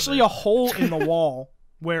was because of actually it. a hole in the wall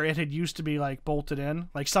where it had used to be like bolted in.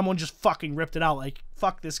 Like someone just fucking ripped it out. Like,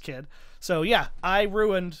 fuck this kid. So yeah, I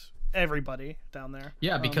ruined everybody down there.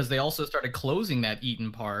 Yeah, because they also started closing that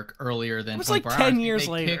Eaton Park earlier than It was 24 like hours. 10 years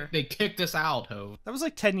later. They kicked us out, Ho. That was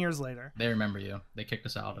like 10 years later. They remember you. They kicked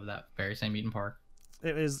us out of that very same Eaton Park.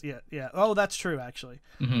 It is, yeah. Oh, that's true, actually.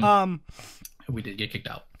 Mhm. We did get kicked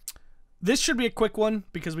out. This should be a quick one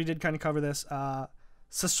because we did kind of cover this.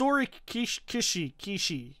 Sasori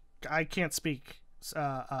Kishi. I can't speak.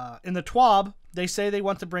 In the TWAB, they say they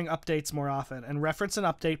want to bring updates more often and reference an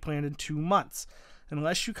update planned in 2 months.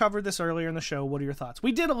 Unless you covered this earlier in the show, what are your thoughts?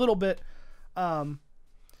 We did a little bit.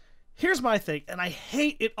 Here's my thing, and I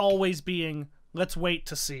hate it always being, let's wait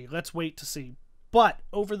to see. But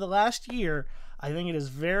over the last year, I think it is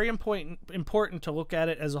very important to look at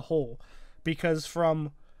it as a whole. Because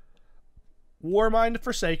from Warmind to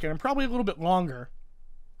Forsaken, and probably a little bit longer,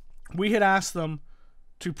 we had asked them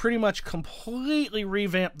to pretty much completely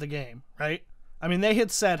revamp the game, right? I mean, they had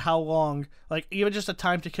said how long, like even just a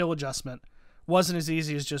time to kill adjustment wasn't as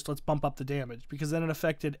easy as just let's bump up the damage, because then it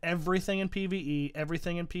affected everything in PvE,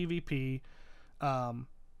 everything in PvP.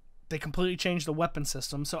 They completely changed the weapon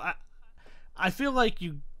system. So I feel like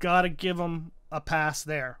you gotta give them a pass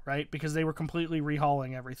there, right? Because they were completely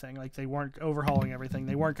rehauling everything. Like they weren't overhauling everything.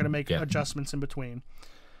 They weren't going to make adjustments in between.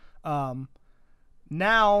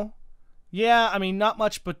 Now, yeah, I mean, not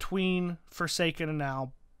much between Forsaken and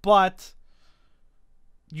now, but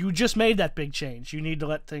you just made that big change. You need to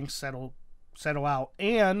let things settle out.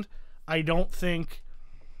 And I don't think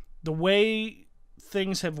the way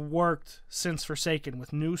things have worked since Forsaken,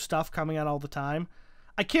 with new stuff coming out all the time,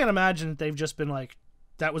 I can't imagine that they've just been like,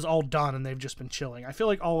 that was all done and they've just been chilling. I feel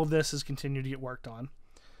like all of this has continued to get worked on.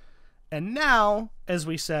 And now, as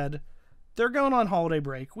we said, they're going on holiday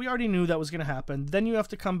break. We already knew that was going to happen. Then you have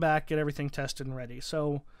to come back, get everything tested and ready.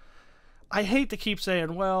 So I hate to keep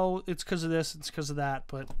saying, well, it's because of this, it's because of that,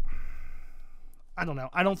 but I don't know.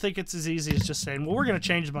 I don't think it's as easy as just saying, well, we're going to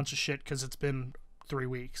change a bunch of shit because it's been 3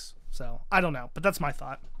 weeks. So I don't know, but that's my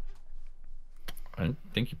thought. I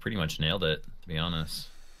think you pretty much nailed it, to be honest.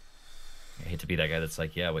 I hate to be that guy that's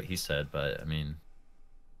like, yeah, what he said, but I mean,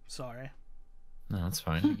 Sorry. no, that's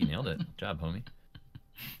fine. You nailed it. Good job, homie.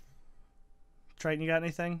 Triton, you got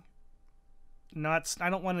anything? Not. I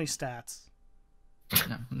don't want any stats.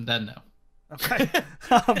 No, then no. Okay.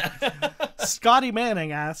 Scotty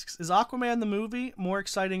Manning asks, is Aquaman the movie more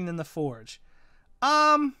exciting than The Forge?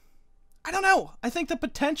 I don't know. I think the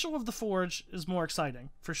potential of The Forge is more exciting,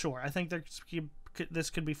 for sure. I think this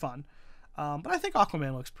could be fun. But I think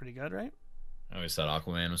Aquaman looks pretty good, right? I always thought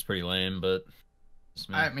Aquaman was pretty lame, but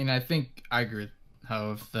I mean, I think I agree with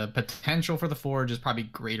Hove. The potential for the Forge is probably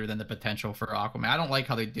greater than the potential for Aquaman. I don't like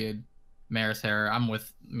how they did Maris hair. I'm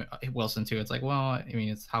with Wilson too. It's like, well, I mean,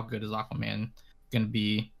 it's how good is Aquaman gonna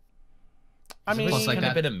be? I mean, Plus, like kind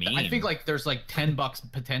of that, been a meme. I think like there's like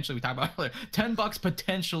 $10 potentially. We talked about earlier. $10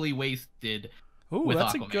 potentially wasted. Ooh, With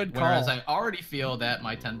that's Aquaman. a good call. Whereas I already feel that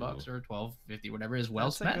my $10 or $12.50, whatever, is well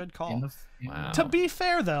That's a spent. good call. Wow. To be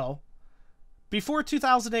fair, though, before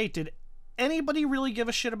 2008, did anybody really give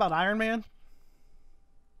a shit about Iron Man?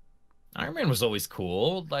 Iron Man was always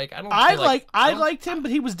cool. Like I liked him,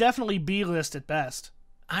 but he was definitely B-list at best.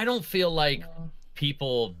 I don't feel like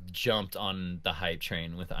people jumped on the hype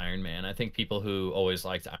train with Iron Man. I think people who always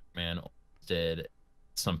liked Iron Man did.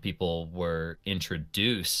 Some people were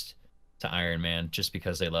introduced to Iron Man just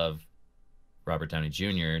because they love Robert Downey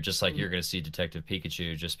Jr., just like you're going to see Detective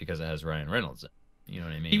Pikachu just because it has Ryan Reynolds in it. You know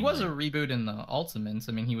what I mean? He was a reboot in the Ultimates.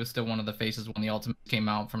 I mean, he was still one of the faces when the Ultimates came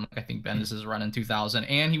out from, I think, Bendis' run in 2000,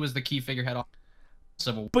 and he was the key figurehead on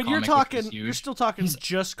Civil War. But comic, which was you're huge. still talking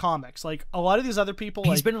just comics. Like a lot of these other people,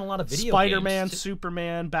 He's like been in a lot of video Spider-Man, games.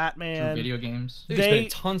 Superman, True Batman. video games. Dude, he's been in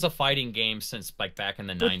tons of fighting games since like back in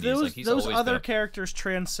the But 90s. those, Like he's those always other been a- characters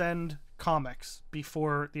transcend comics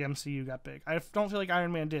before the MCU got big. I don't feel like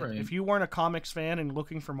Iron Man did. Right. If you weren't a comics fan and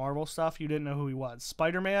looking for Marvel stuff, you didn't know who he was.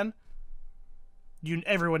 Spider-Man,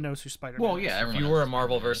 everyone knows who Spider-Man Well, is. yeah, If everyone you were a knows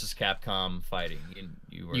Marvel Spider-Man. versus Capcom fighting,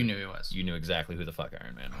 You knew he was. You knew exactly who the fuck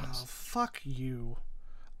Iron Man Oh, was. fuck you.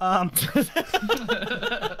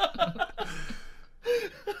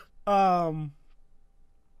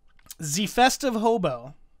 The Festive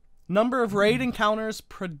Hobo. Number of raid encounters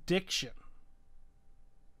prediction.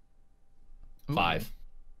 Ooh. 5.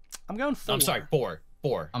 I'm going 4. I'm sorry, 4.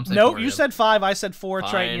 4. I'm saying No, 4, you yeah. said 5. I said 4.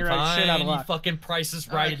 It's right, and Fine, you're right. Shit out of You luck. fucking prices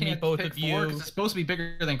I right me, can't both pick of 4 you. 'cause it's supposed to be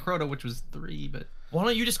bigger than Crota, which was 3, but Why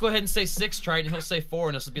don't you just go ahead and say 6, Triton? He'll say 4,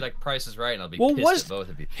 and this will be like Price is Right, and I'll be Well, pissed at both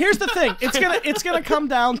of you. Here's the thing. It's gonna come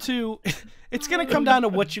down to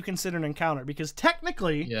what you consider an encounter, because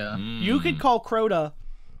technically yeah. you could call Crota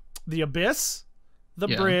the Abyss, the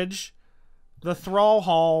Yeah. Bridge, the Thrall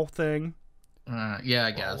Hall thing, Yeah,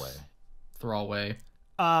 I guess. Thrallway.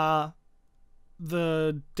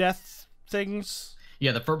 the Death things,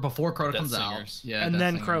 Yeah, before Crota Death comes Singers. out. Yeah, and Death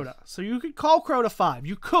then Singers. Crota. So you could call Crota 5.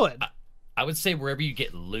 You could. I would say wherever you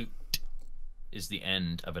get loot is the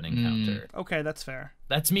end of an encounter. Okay, that's fair.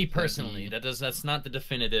 That's me personally. That's not the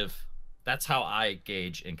definitive. That's how I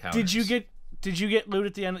gauge encounters. Did you get loot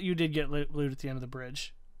at the end? You did get loot at the end of the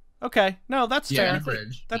bridge. Okay, no, that's Yeah, fair. the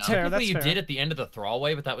bridge. That's No. fair. Technically, That's you fair. did at the end of the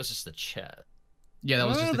Thrallway, but that was just the chest. Yeah, that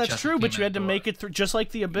was just the that's chest true, that but came you in had to the make door. it through, just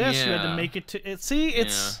like the Abyss. You had to Yeah. make it to. It's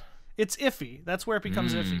iffy. That's where it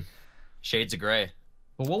becomes iffy. Shades of Grey.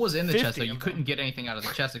 But what was in the chest 50 though? You of couldn't them. get anything out of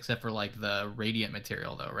the chest except for like the radiant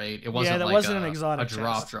material though, right? It wasn't that like wasn't a, an exotic a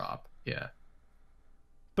drop chest. drop. Yeah.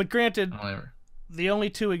 But granted, Whatever. the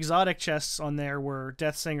only 2 exotic chests on there were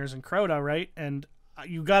Death Singers and Crota, right? And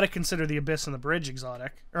you got to consider the Abyss and the Bridge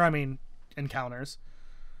exotic, or I mean, encounters.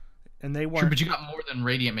 And they True, weren't. but you got more than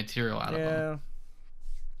radiant material out of them.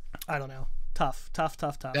 I don't know. Tough.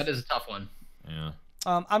 That is a tough one. Yeah.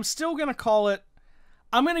 I'm still gonna call it.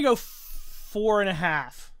 I'm gonna go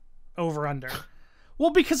 4.5 over under. Well,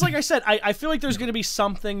 because like I said, I feel like there's gonna be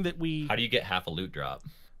something that we. How do you get half a loot drop?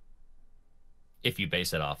 If you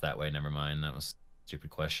base it off that way, never mind. That was a stupid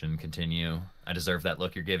question. Continue. I deserve that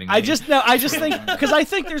look you're giving me. I just think because I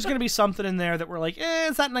think there's gonna be something in there that we're like,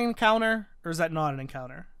 is that an encounter or is that not an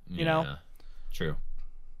encounter? You know, Yeah. True.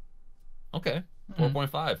 Okay. Hmm.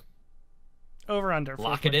 4.5. over under.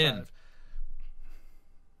 Lock it in. 4.5.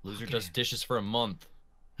 Loser does dishes for a month.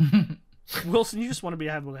 Wilson, you just want to be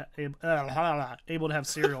able to have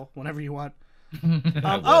cereal whenever you want. I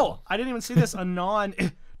will. Oh, I didn't even see this.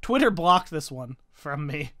 Twitter blocked this one from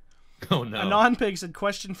me. Oh no. Anon-Pig said,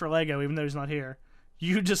 question for Lego, even though he's not here.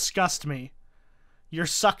 You disgust me. You're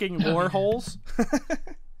sucking lore holes?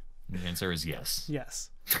 The answer is yes. Yes.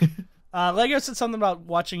 Lego said something about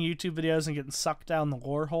watching YouTube videos and getting sucked down the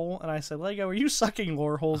lore hole, and I said, Lego, are you sucking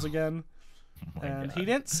lore holes again? Oh my And God. he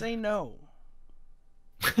didn't say no.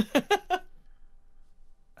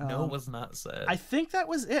 No was not said. I think that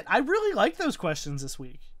was it. I really liked those questions this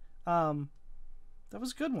week. That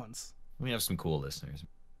was good ones. We have some cool listeners.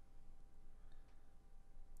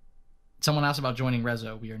 Someone asked about joining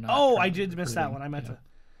Rezo. We are not. Oh, I currently did miss that recruiting. one. I meant Yeah. to.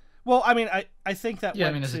 Well, I mean, I think that Yeah,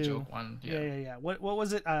 I went mean, it's to... a joke one. Yeah. Yeah. What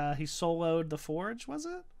was it? He soloed the Forge, was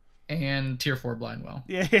it? And Tier 4 Blindwell.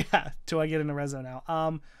 Yeah. Do I get into Rezo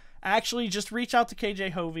now? Actually, just reach out to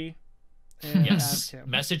KJ Hovey and Yes. ask him.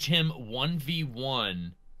 Message him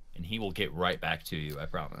 1v1 and he will get right back to you, I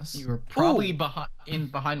promise. You were probably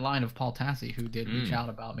behind line of Paul Tassi, who did reach out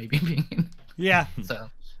about maybe being in. Yeah.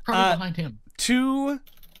 So probably behind him. Two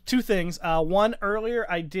things. One, earlier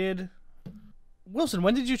I did... Wilson,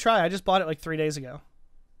 when did you try? I just bought it like 3 days ago.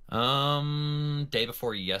 Day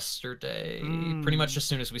before yesterday. Pretty much as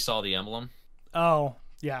soon as we saw the emblem. Oh,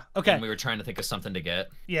 yeah. Okay. And we were trying to think of something to get.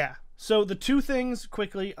 Yeah. So the 2 things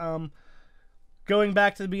quickly, going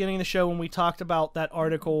back to the beginning of the show when we talked about that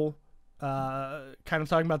article, kind of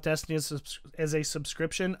talking about Destiny as a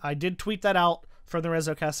subscription, I did tweet that out from the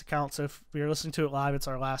RezoCast account. So if you're listening to it live, it's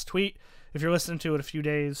our last tweet. If you're listening to it a few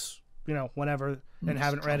days, whenever, and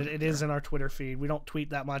haven't read it, it is in our Twitter feed. We don't tweet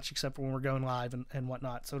that much except for when we're going live and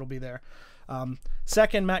whatnot, so it'll be there.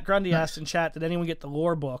 Second, Matt Grundy asked in chat, did anyone get the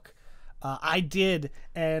lore book? I did,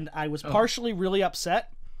 and I was partially really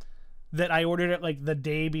upset that I ordered it like the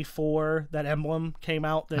day before that emblem came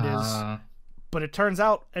out. That is, but it turns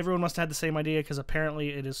out everyone must have had the same idea because apparently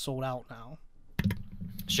it is sold out now.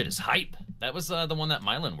 Shit is hype. That was the one that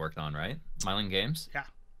Mylan worked on, right? Mylan Games. Yeah.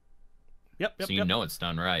 Yep. So you know it's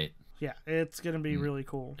done right. Yeah, it's gonna be really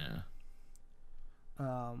cool. Yeah.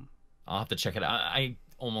 I'll have to check it out. I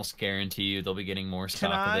almost guarantee you they'll be getting more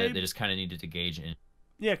stock of it. They just kind of needed to gauge in.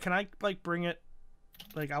 Yeah, can I like bring it?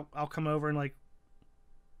 Like I'll come over and like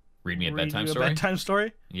read me a read bedtime you story. A bedtime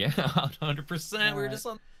story. Yeah, 100%. We were just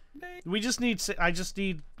on. We just need. I just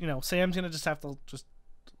need. Sam's gonna just have to just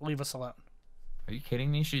leave us alone. Are you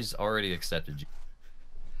kidding me? She's already accepted you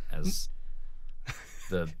as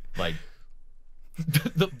the like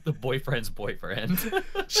the boyfriend's boyfriend.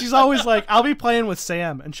 She's always like, I'll be playing with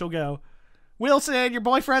Sam, and she'll go, Wilson, your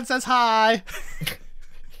boyfriend says hi.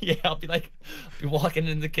 Yeah, I'll be walking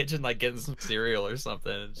in the kitchen like getting some cereal or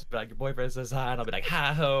something. And she'll be like, your boyfriend says hi, and I'll be like,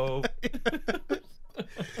 hi ho.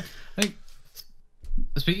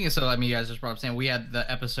 Speaking of, so I mean, you guys just brought up Sam. We had the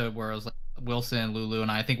episode where it was like Wilson, Lulu,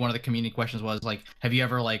 and I think one of the community questions was like, have you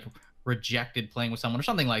ever like rejected playing with someone or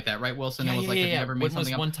something like that, right, Wilson? It was like, have you ever made when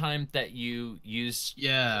something was up? one time that you used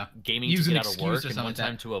Use gaming to an get out of excuse work, or and something one like that.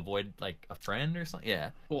 time to avoid like a friend or something? Yeah.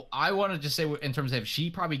 Well, I want to just say in terms of, she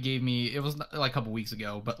probably gave me, it was like a couple weeks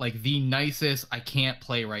ago, but like the nicest I can't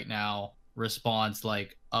play right now response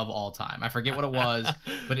like of all time. I forget what it was,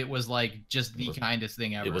 but it was like just the kindest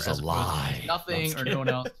thing ever. It was a As opposed to lie. nothing or no one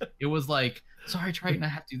else. It was like, sorry Triton, I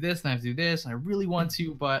have to do this and I have to do this and I really want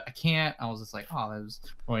to, but I can't. I was just like, oh, that was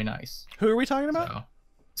really nice. Who are we talking about? So,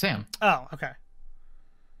 Sam. Oh, okay.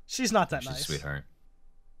 She's not that She's nice. a sweetheart.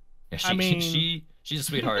 Yeah, I mean- she's a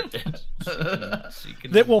sweetheart. She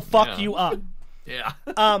can, That will fuck you up. Yeah.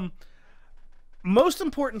 Most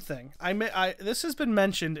important thing. This has been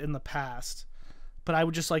mentioned in the past, but I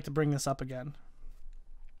would just like to bring this up again.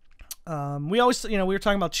 We always, we were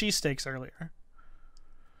talking about cheesesteaks earlier.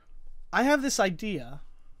 I have this idea.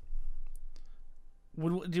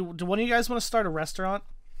 Do one of you guys want to start a restaurant?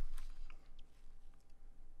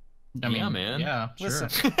 I mean, Yeah, man. Yeah, Listen,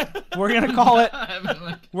 sure. we're gonna call it. I mean,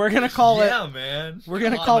 like, We're gonna call it. Yeah, man. We're a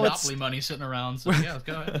gonna lot of call it. Monopoly money sitting around. So yeah, let's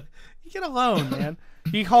go ahead. You get alone, man.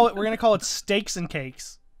 You call it. We're gonna call it steaks and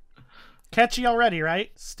cakes. Catchy already,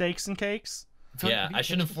 right? Steaks and cakes. Yeah, I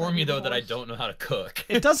should inform you though that I don't know how to cook.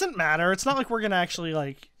 It doesn't matter. It's not like we're gonna actually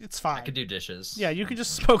like. It's fine. I could do dishes. Yeah, you could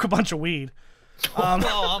just smoke a bunch of weed. Well,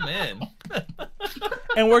 I'm in.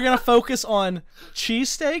 And we're gonna focus on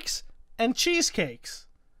cheesesteaks and cheesecakes.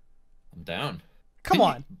 I'm down. Come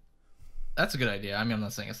on. That's a good idea. I mean, I'm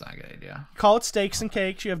not saying it's not a good idea. Call it steaks and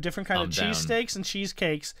cakes. You have different kind of I'm down. cheesesteaks and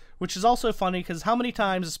cheesecakes, which is also funny because how many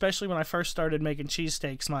times, especially when I first started making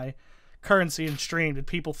cheesesteaks, my currency in stream, did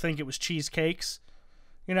people think it was cheesecakes?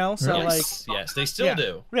 So Yes, they still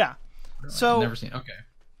do. yeah. Really? So I've never seen. Okay,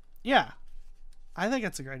 yeah, I think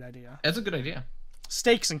that's a great idea. that's a good idea.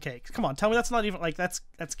 Steaks and cakes. Come on, tell me that's not even like that's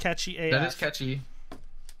catchy AF. That is catchy.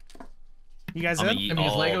 You guys I'm in? gonna eat I mean,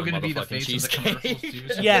 is all Lego the going to be the motherfucking face of the commercials too?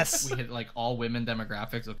 cheesecake. So Yes. We hit like all women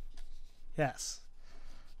demographics. Of Yes.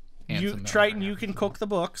 handsome Triton, demographics. you can cook the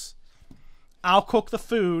books. I'll cook the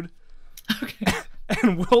food. Okay.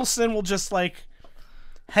 And Wilson will just like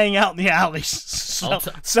hang out in the alley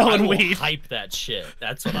selling I will weed. hype that shit.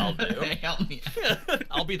 That's what I'll do. Help me.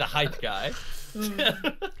 I'll be the hype guy.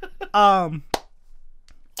 I'll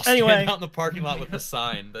Anyway. stand out in the parking lot with the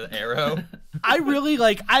sign, the arrow. I really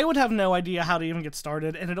I would have no idea how to even get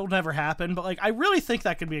started, and it'll never happen. But I really think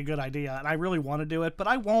that could be a good idea, and I really want to do it, but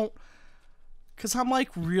I won't, because I'm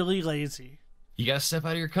really lazy. You gotta step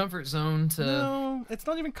out of your comfort zone to. No, it's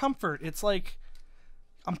not even comfort. It's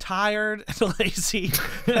I'm tired and lazy.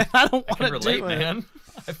 And I don't I want can to relate, do it. man.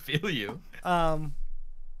 I feel you.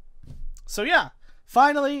 So yeah,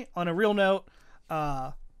 finally, on a real note,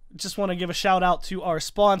 just want to give a shout out to our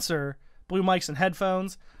sponsor, Blue Mics and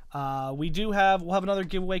Headphones. We'll have another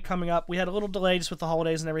giveaway coming up. We had a little delay just with the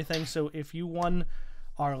holidays and everything, so if you won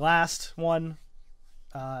our last one,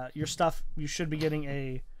 your stuff, you should be getting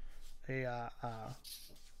a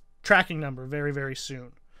tracking number very, very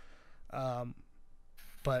soon.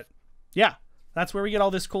 But yeah, that's where we get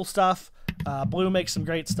all this cool stuff. Blue makes some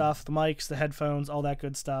great stuff, the mics, the headphones, all that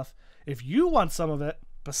good stuff. If you want some of it,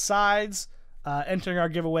 besides entering our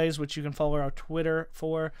giveaways, which you can follow our Twitter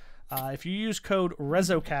for, if you use code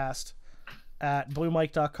RezoCast at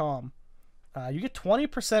bluemic.com, you get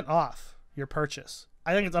 20% off your purchase.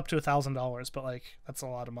 I think it's up to $1,000, but that's a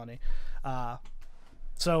lot of money.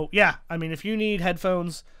 So yeah, I mean, if you need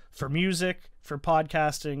headphones for music, for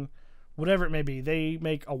podcasting, whatever it may be, they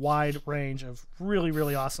make a wide range of really,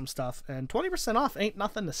 really awesome stuff. And 20% off ain't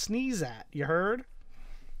nothing to sneeze at. You heard?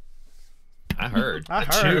 I heard. I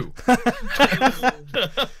heard.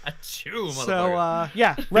 Achoo, motherfucker. So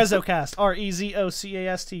yeah, Rezocast,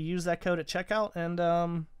 REZOCAST. Use that code at checkout.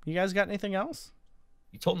 And you guys got anything else?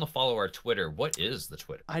 You told them to follow our Twitter. What is the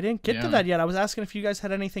Twitter? I didn't get to Yeah. that yet. I was asking if you guys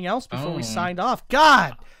had anything else before we Oh. signed off.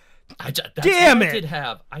 God. That's Damn what it! I did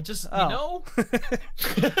have. I just, Oh. you know.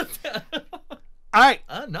 All right.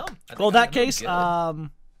 No. Well, in that case,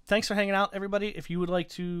 thanks for hanging out, everybody. If you would like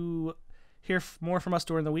to hear more from us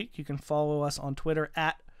during the week, you can follow us on Twitter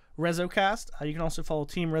at Rezocast. You can also follow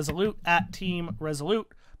Team Resolute at Team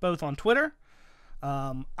Resolute, both on Twitter.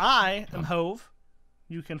 I am Hove.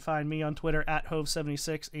 You can find me on Twitter at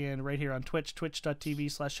Hove76 and right here on Twitch,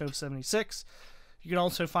 twitch.tv/Hove76. You can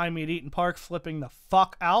also find me at Eaton Park flipping the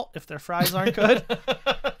fuck out if their fries aren't good.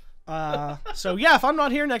 So yeah, if I'm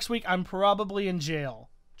not here next week, I'm probably in jail.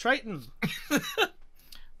 Triton.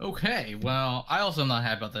 Okay, well, I also am not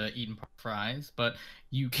happy about the Eden Park fries, but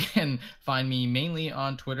you can find me mainly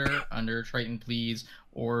on Twitter under Triton Please,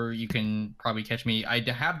 or you can probably catch me. I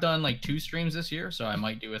have done like 2 streams this year, so I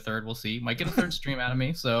might do a third. We'll see. Might get a third stream out of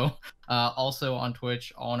me. So also on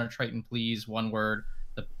Twitch, all under Triton Please, one word.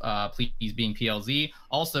 The please being PLZ.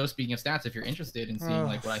 Also, speaking of stats, if you're interested in seeing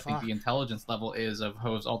like what I think the intelligence level is of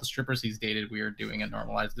Hove's all the strippers he's dated, we are doing a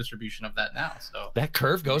normalized distribution of that now. So that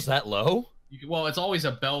curve goes that low? Well, it's always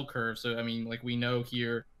a bell curve, so I mean, like we know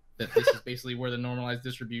here that this is basically where the normalized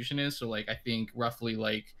distribution is. So like I think roughly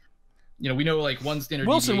like, you know, we know like one standard.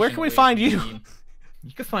 Wilson, where can we deviation find away you? from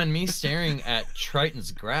You can find me staring at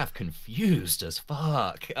Triton's graph, confused as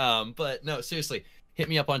fuck. But no, seriously, hit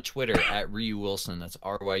me up on Twitter at Ryu Wilson. That's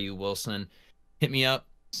RYU Wilson. Hit me up.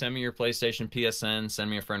 Send me your PlayStation PSN. Send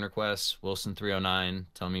me a friend request. Wilson309.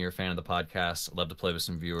 Tell me you're a fan of the podcast. I'd love to play with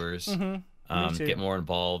some viewers. Get more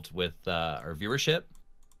involved with our viewership.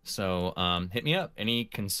 So hit me up. Any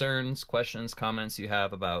concerns, questions, comments you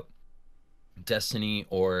have about Destiny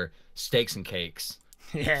or Steaks and Cakes,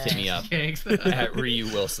 hit me up Cakes. at Ryu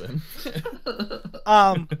Wilson.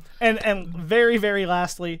 And very, very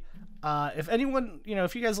lastly, if anyone, you know,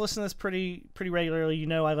 if you guys listen to this pretty regularly, you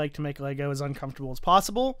know I like to make Lego as uncomfortable as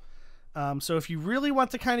possible. So if you really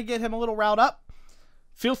want to kind of get him a little riled up,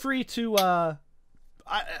 feel free to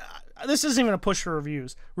this isn't even a push for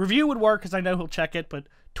reviews. Review would work because I know he'll check it, but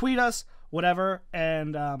tweet us, whatever,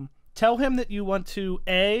 and tell him that you want to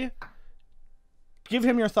A, give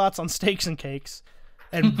him your thoughts on Steaks and Cakes,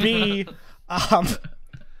 and B,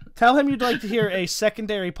 tell him you'd like to hear a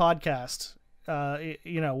secondary podcast,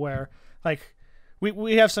 you know, where like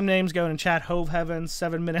we have some names going in chat, Hove Heaven,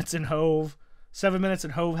 7 minutes in Hove, 7 minutes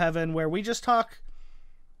in Hove Heaven, where we just talk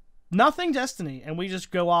nothing Destiny and we just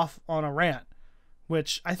go off on a rant.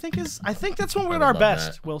 Which I think that's when we're at our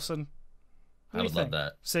best, Wilson. I would love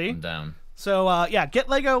that. See? I'm down. So yeah, get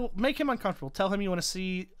Lego, make him uncomfortable. Tell him you want to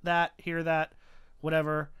see that, hear that,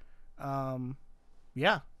 whatever.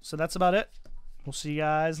 Yeah, so that's about it. We'll see you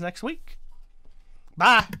guys next week.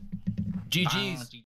 Bye. GG's.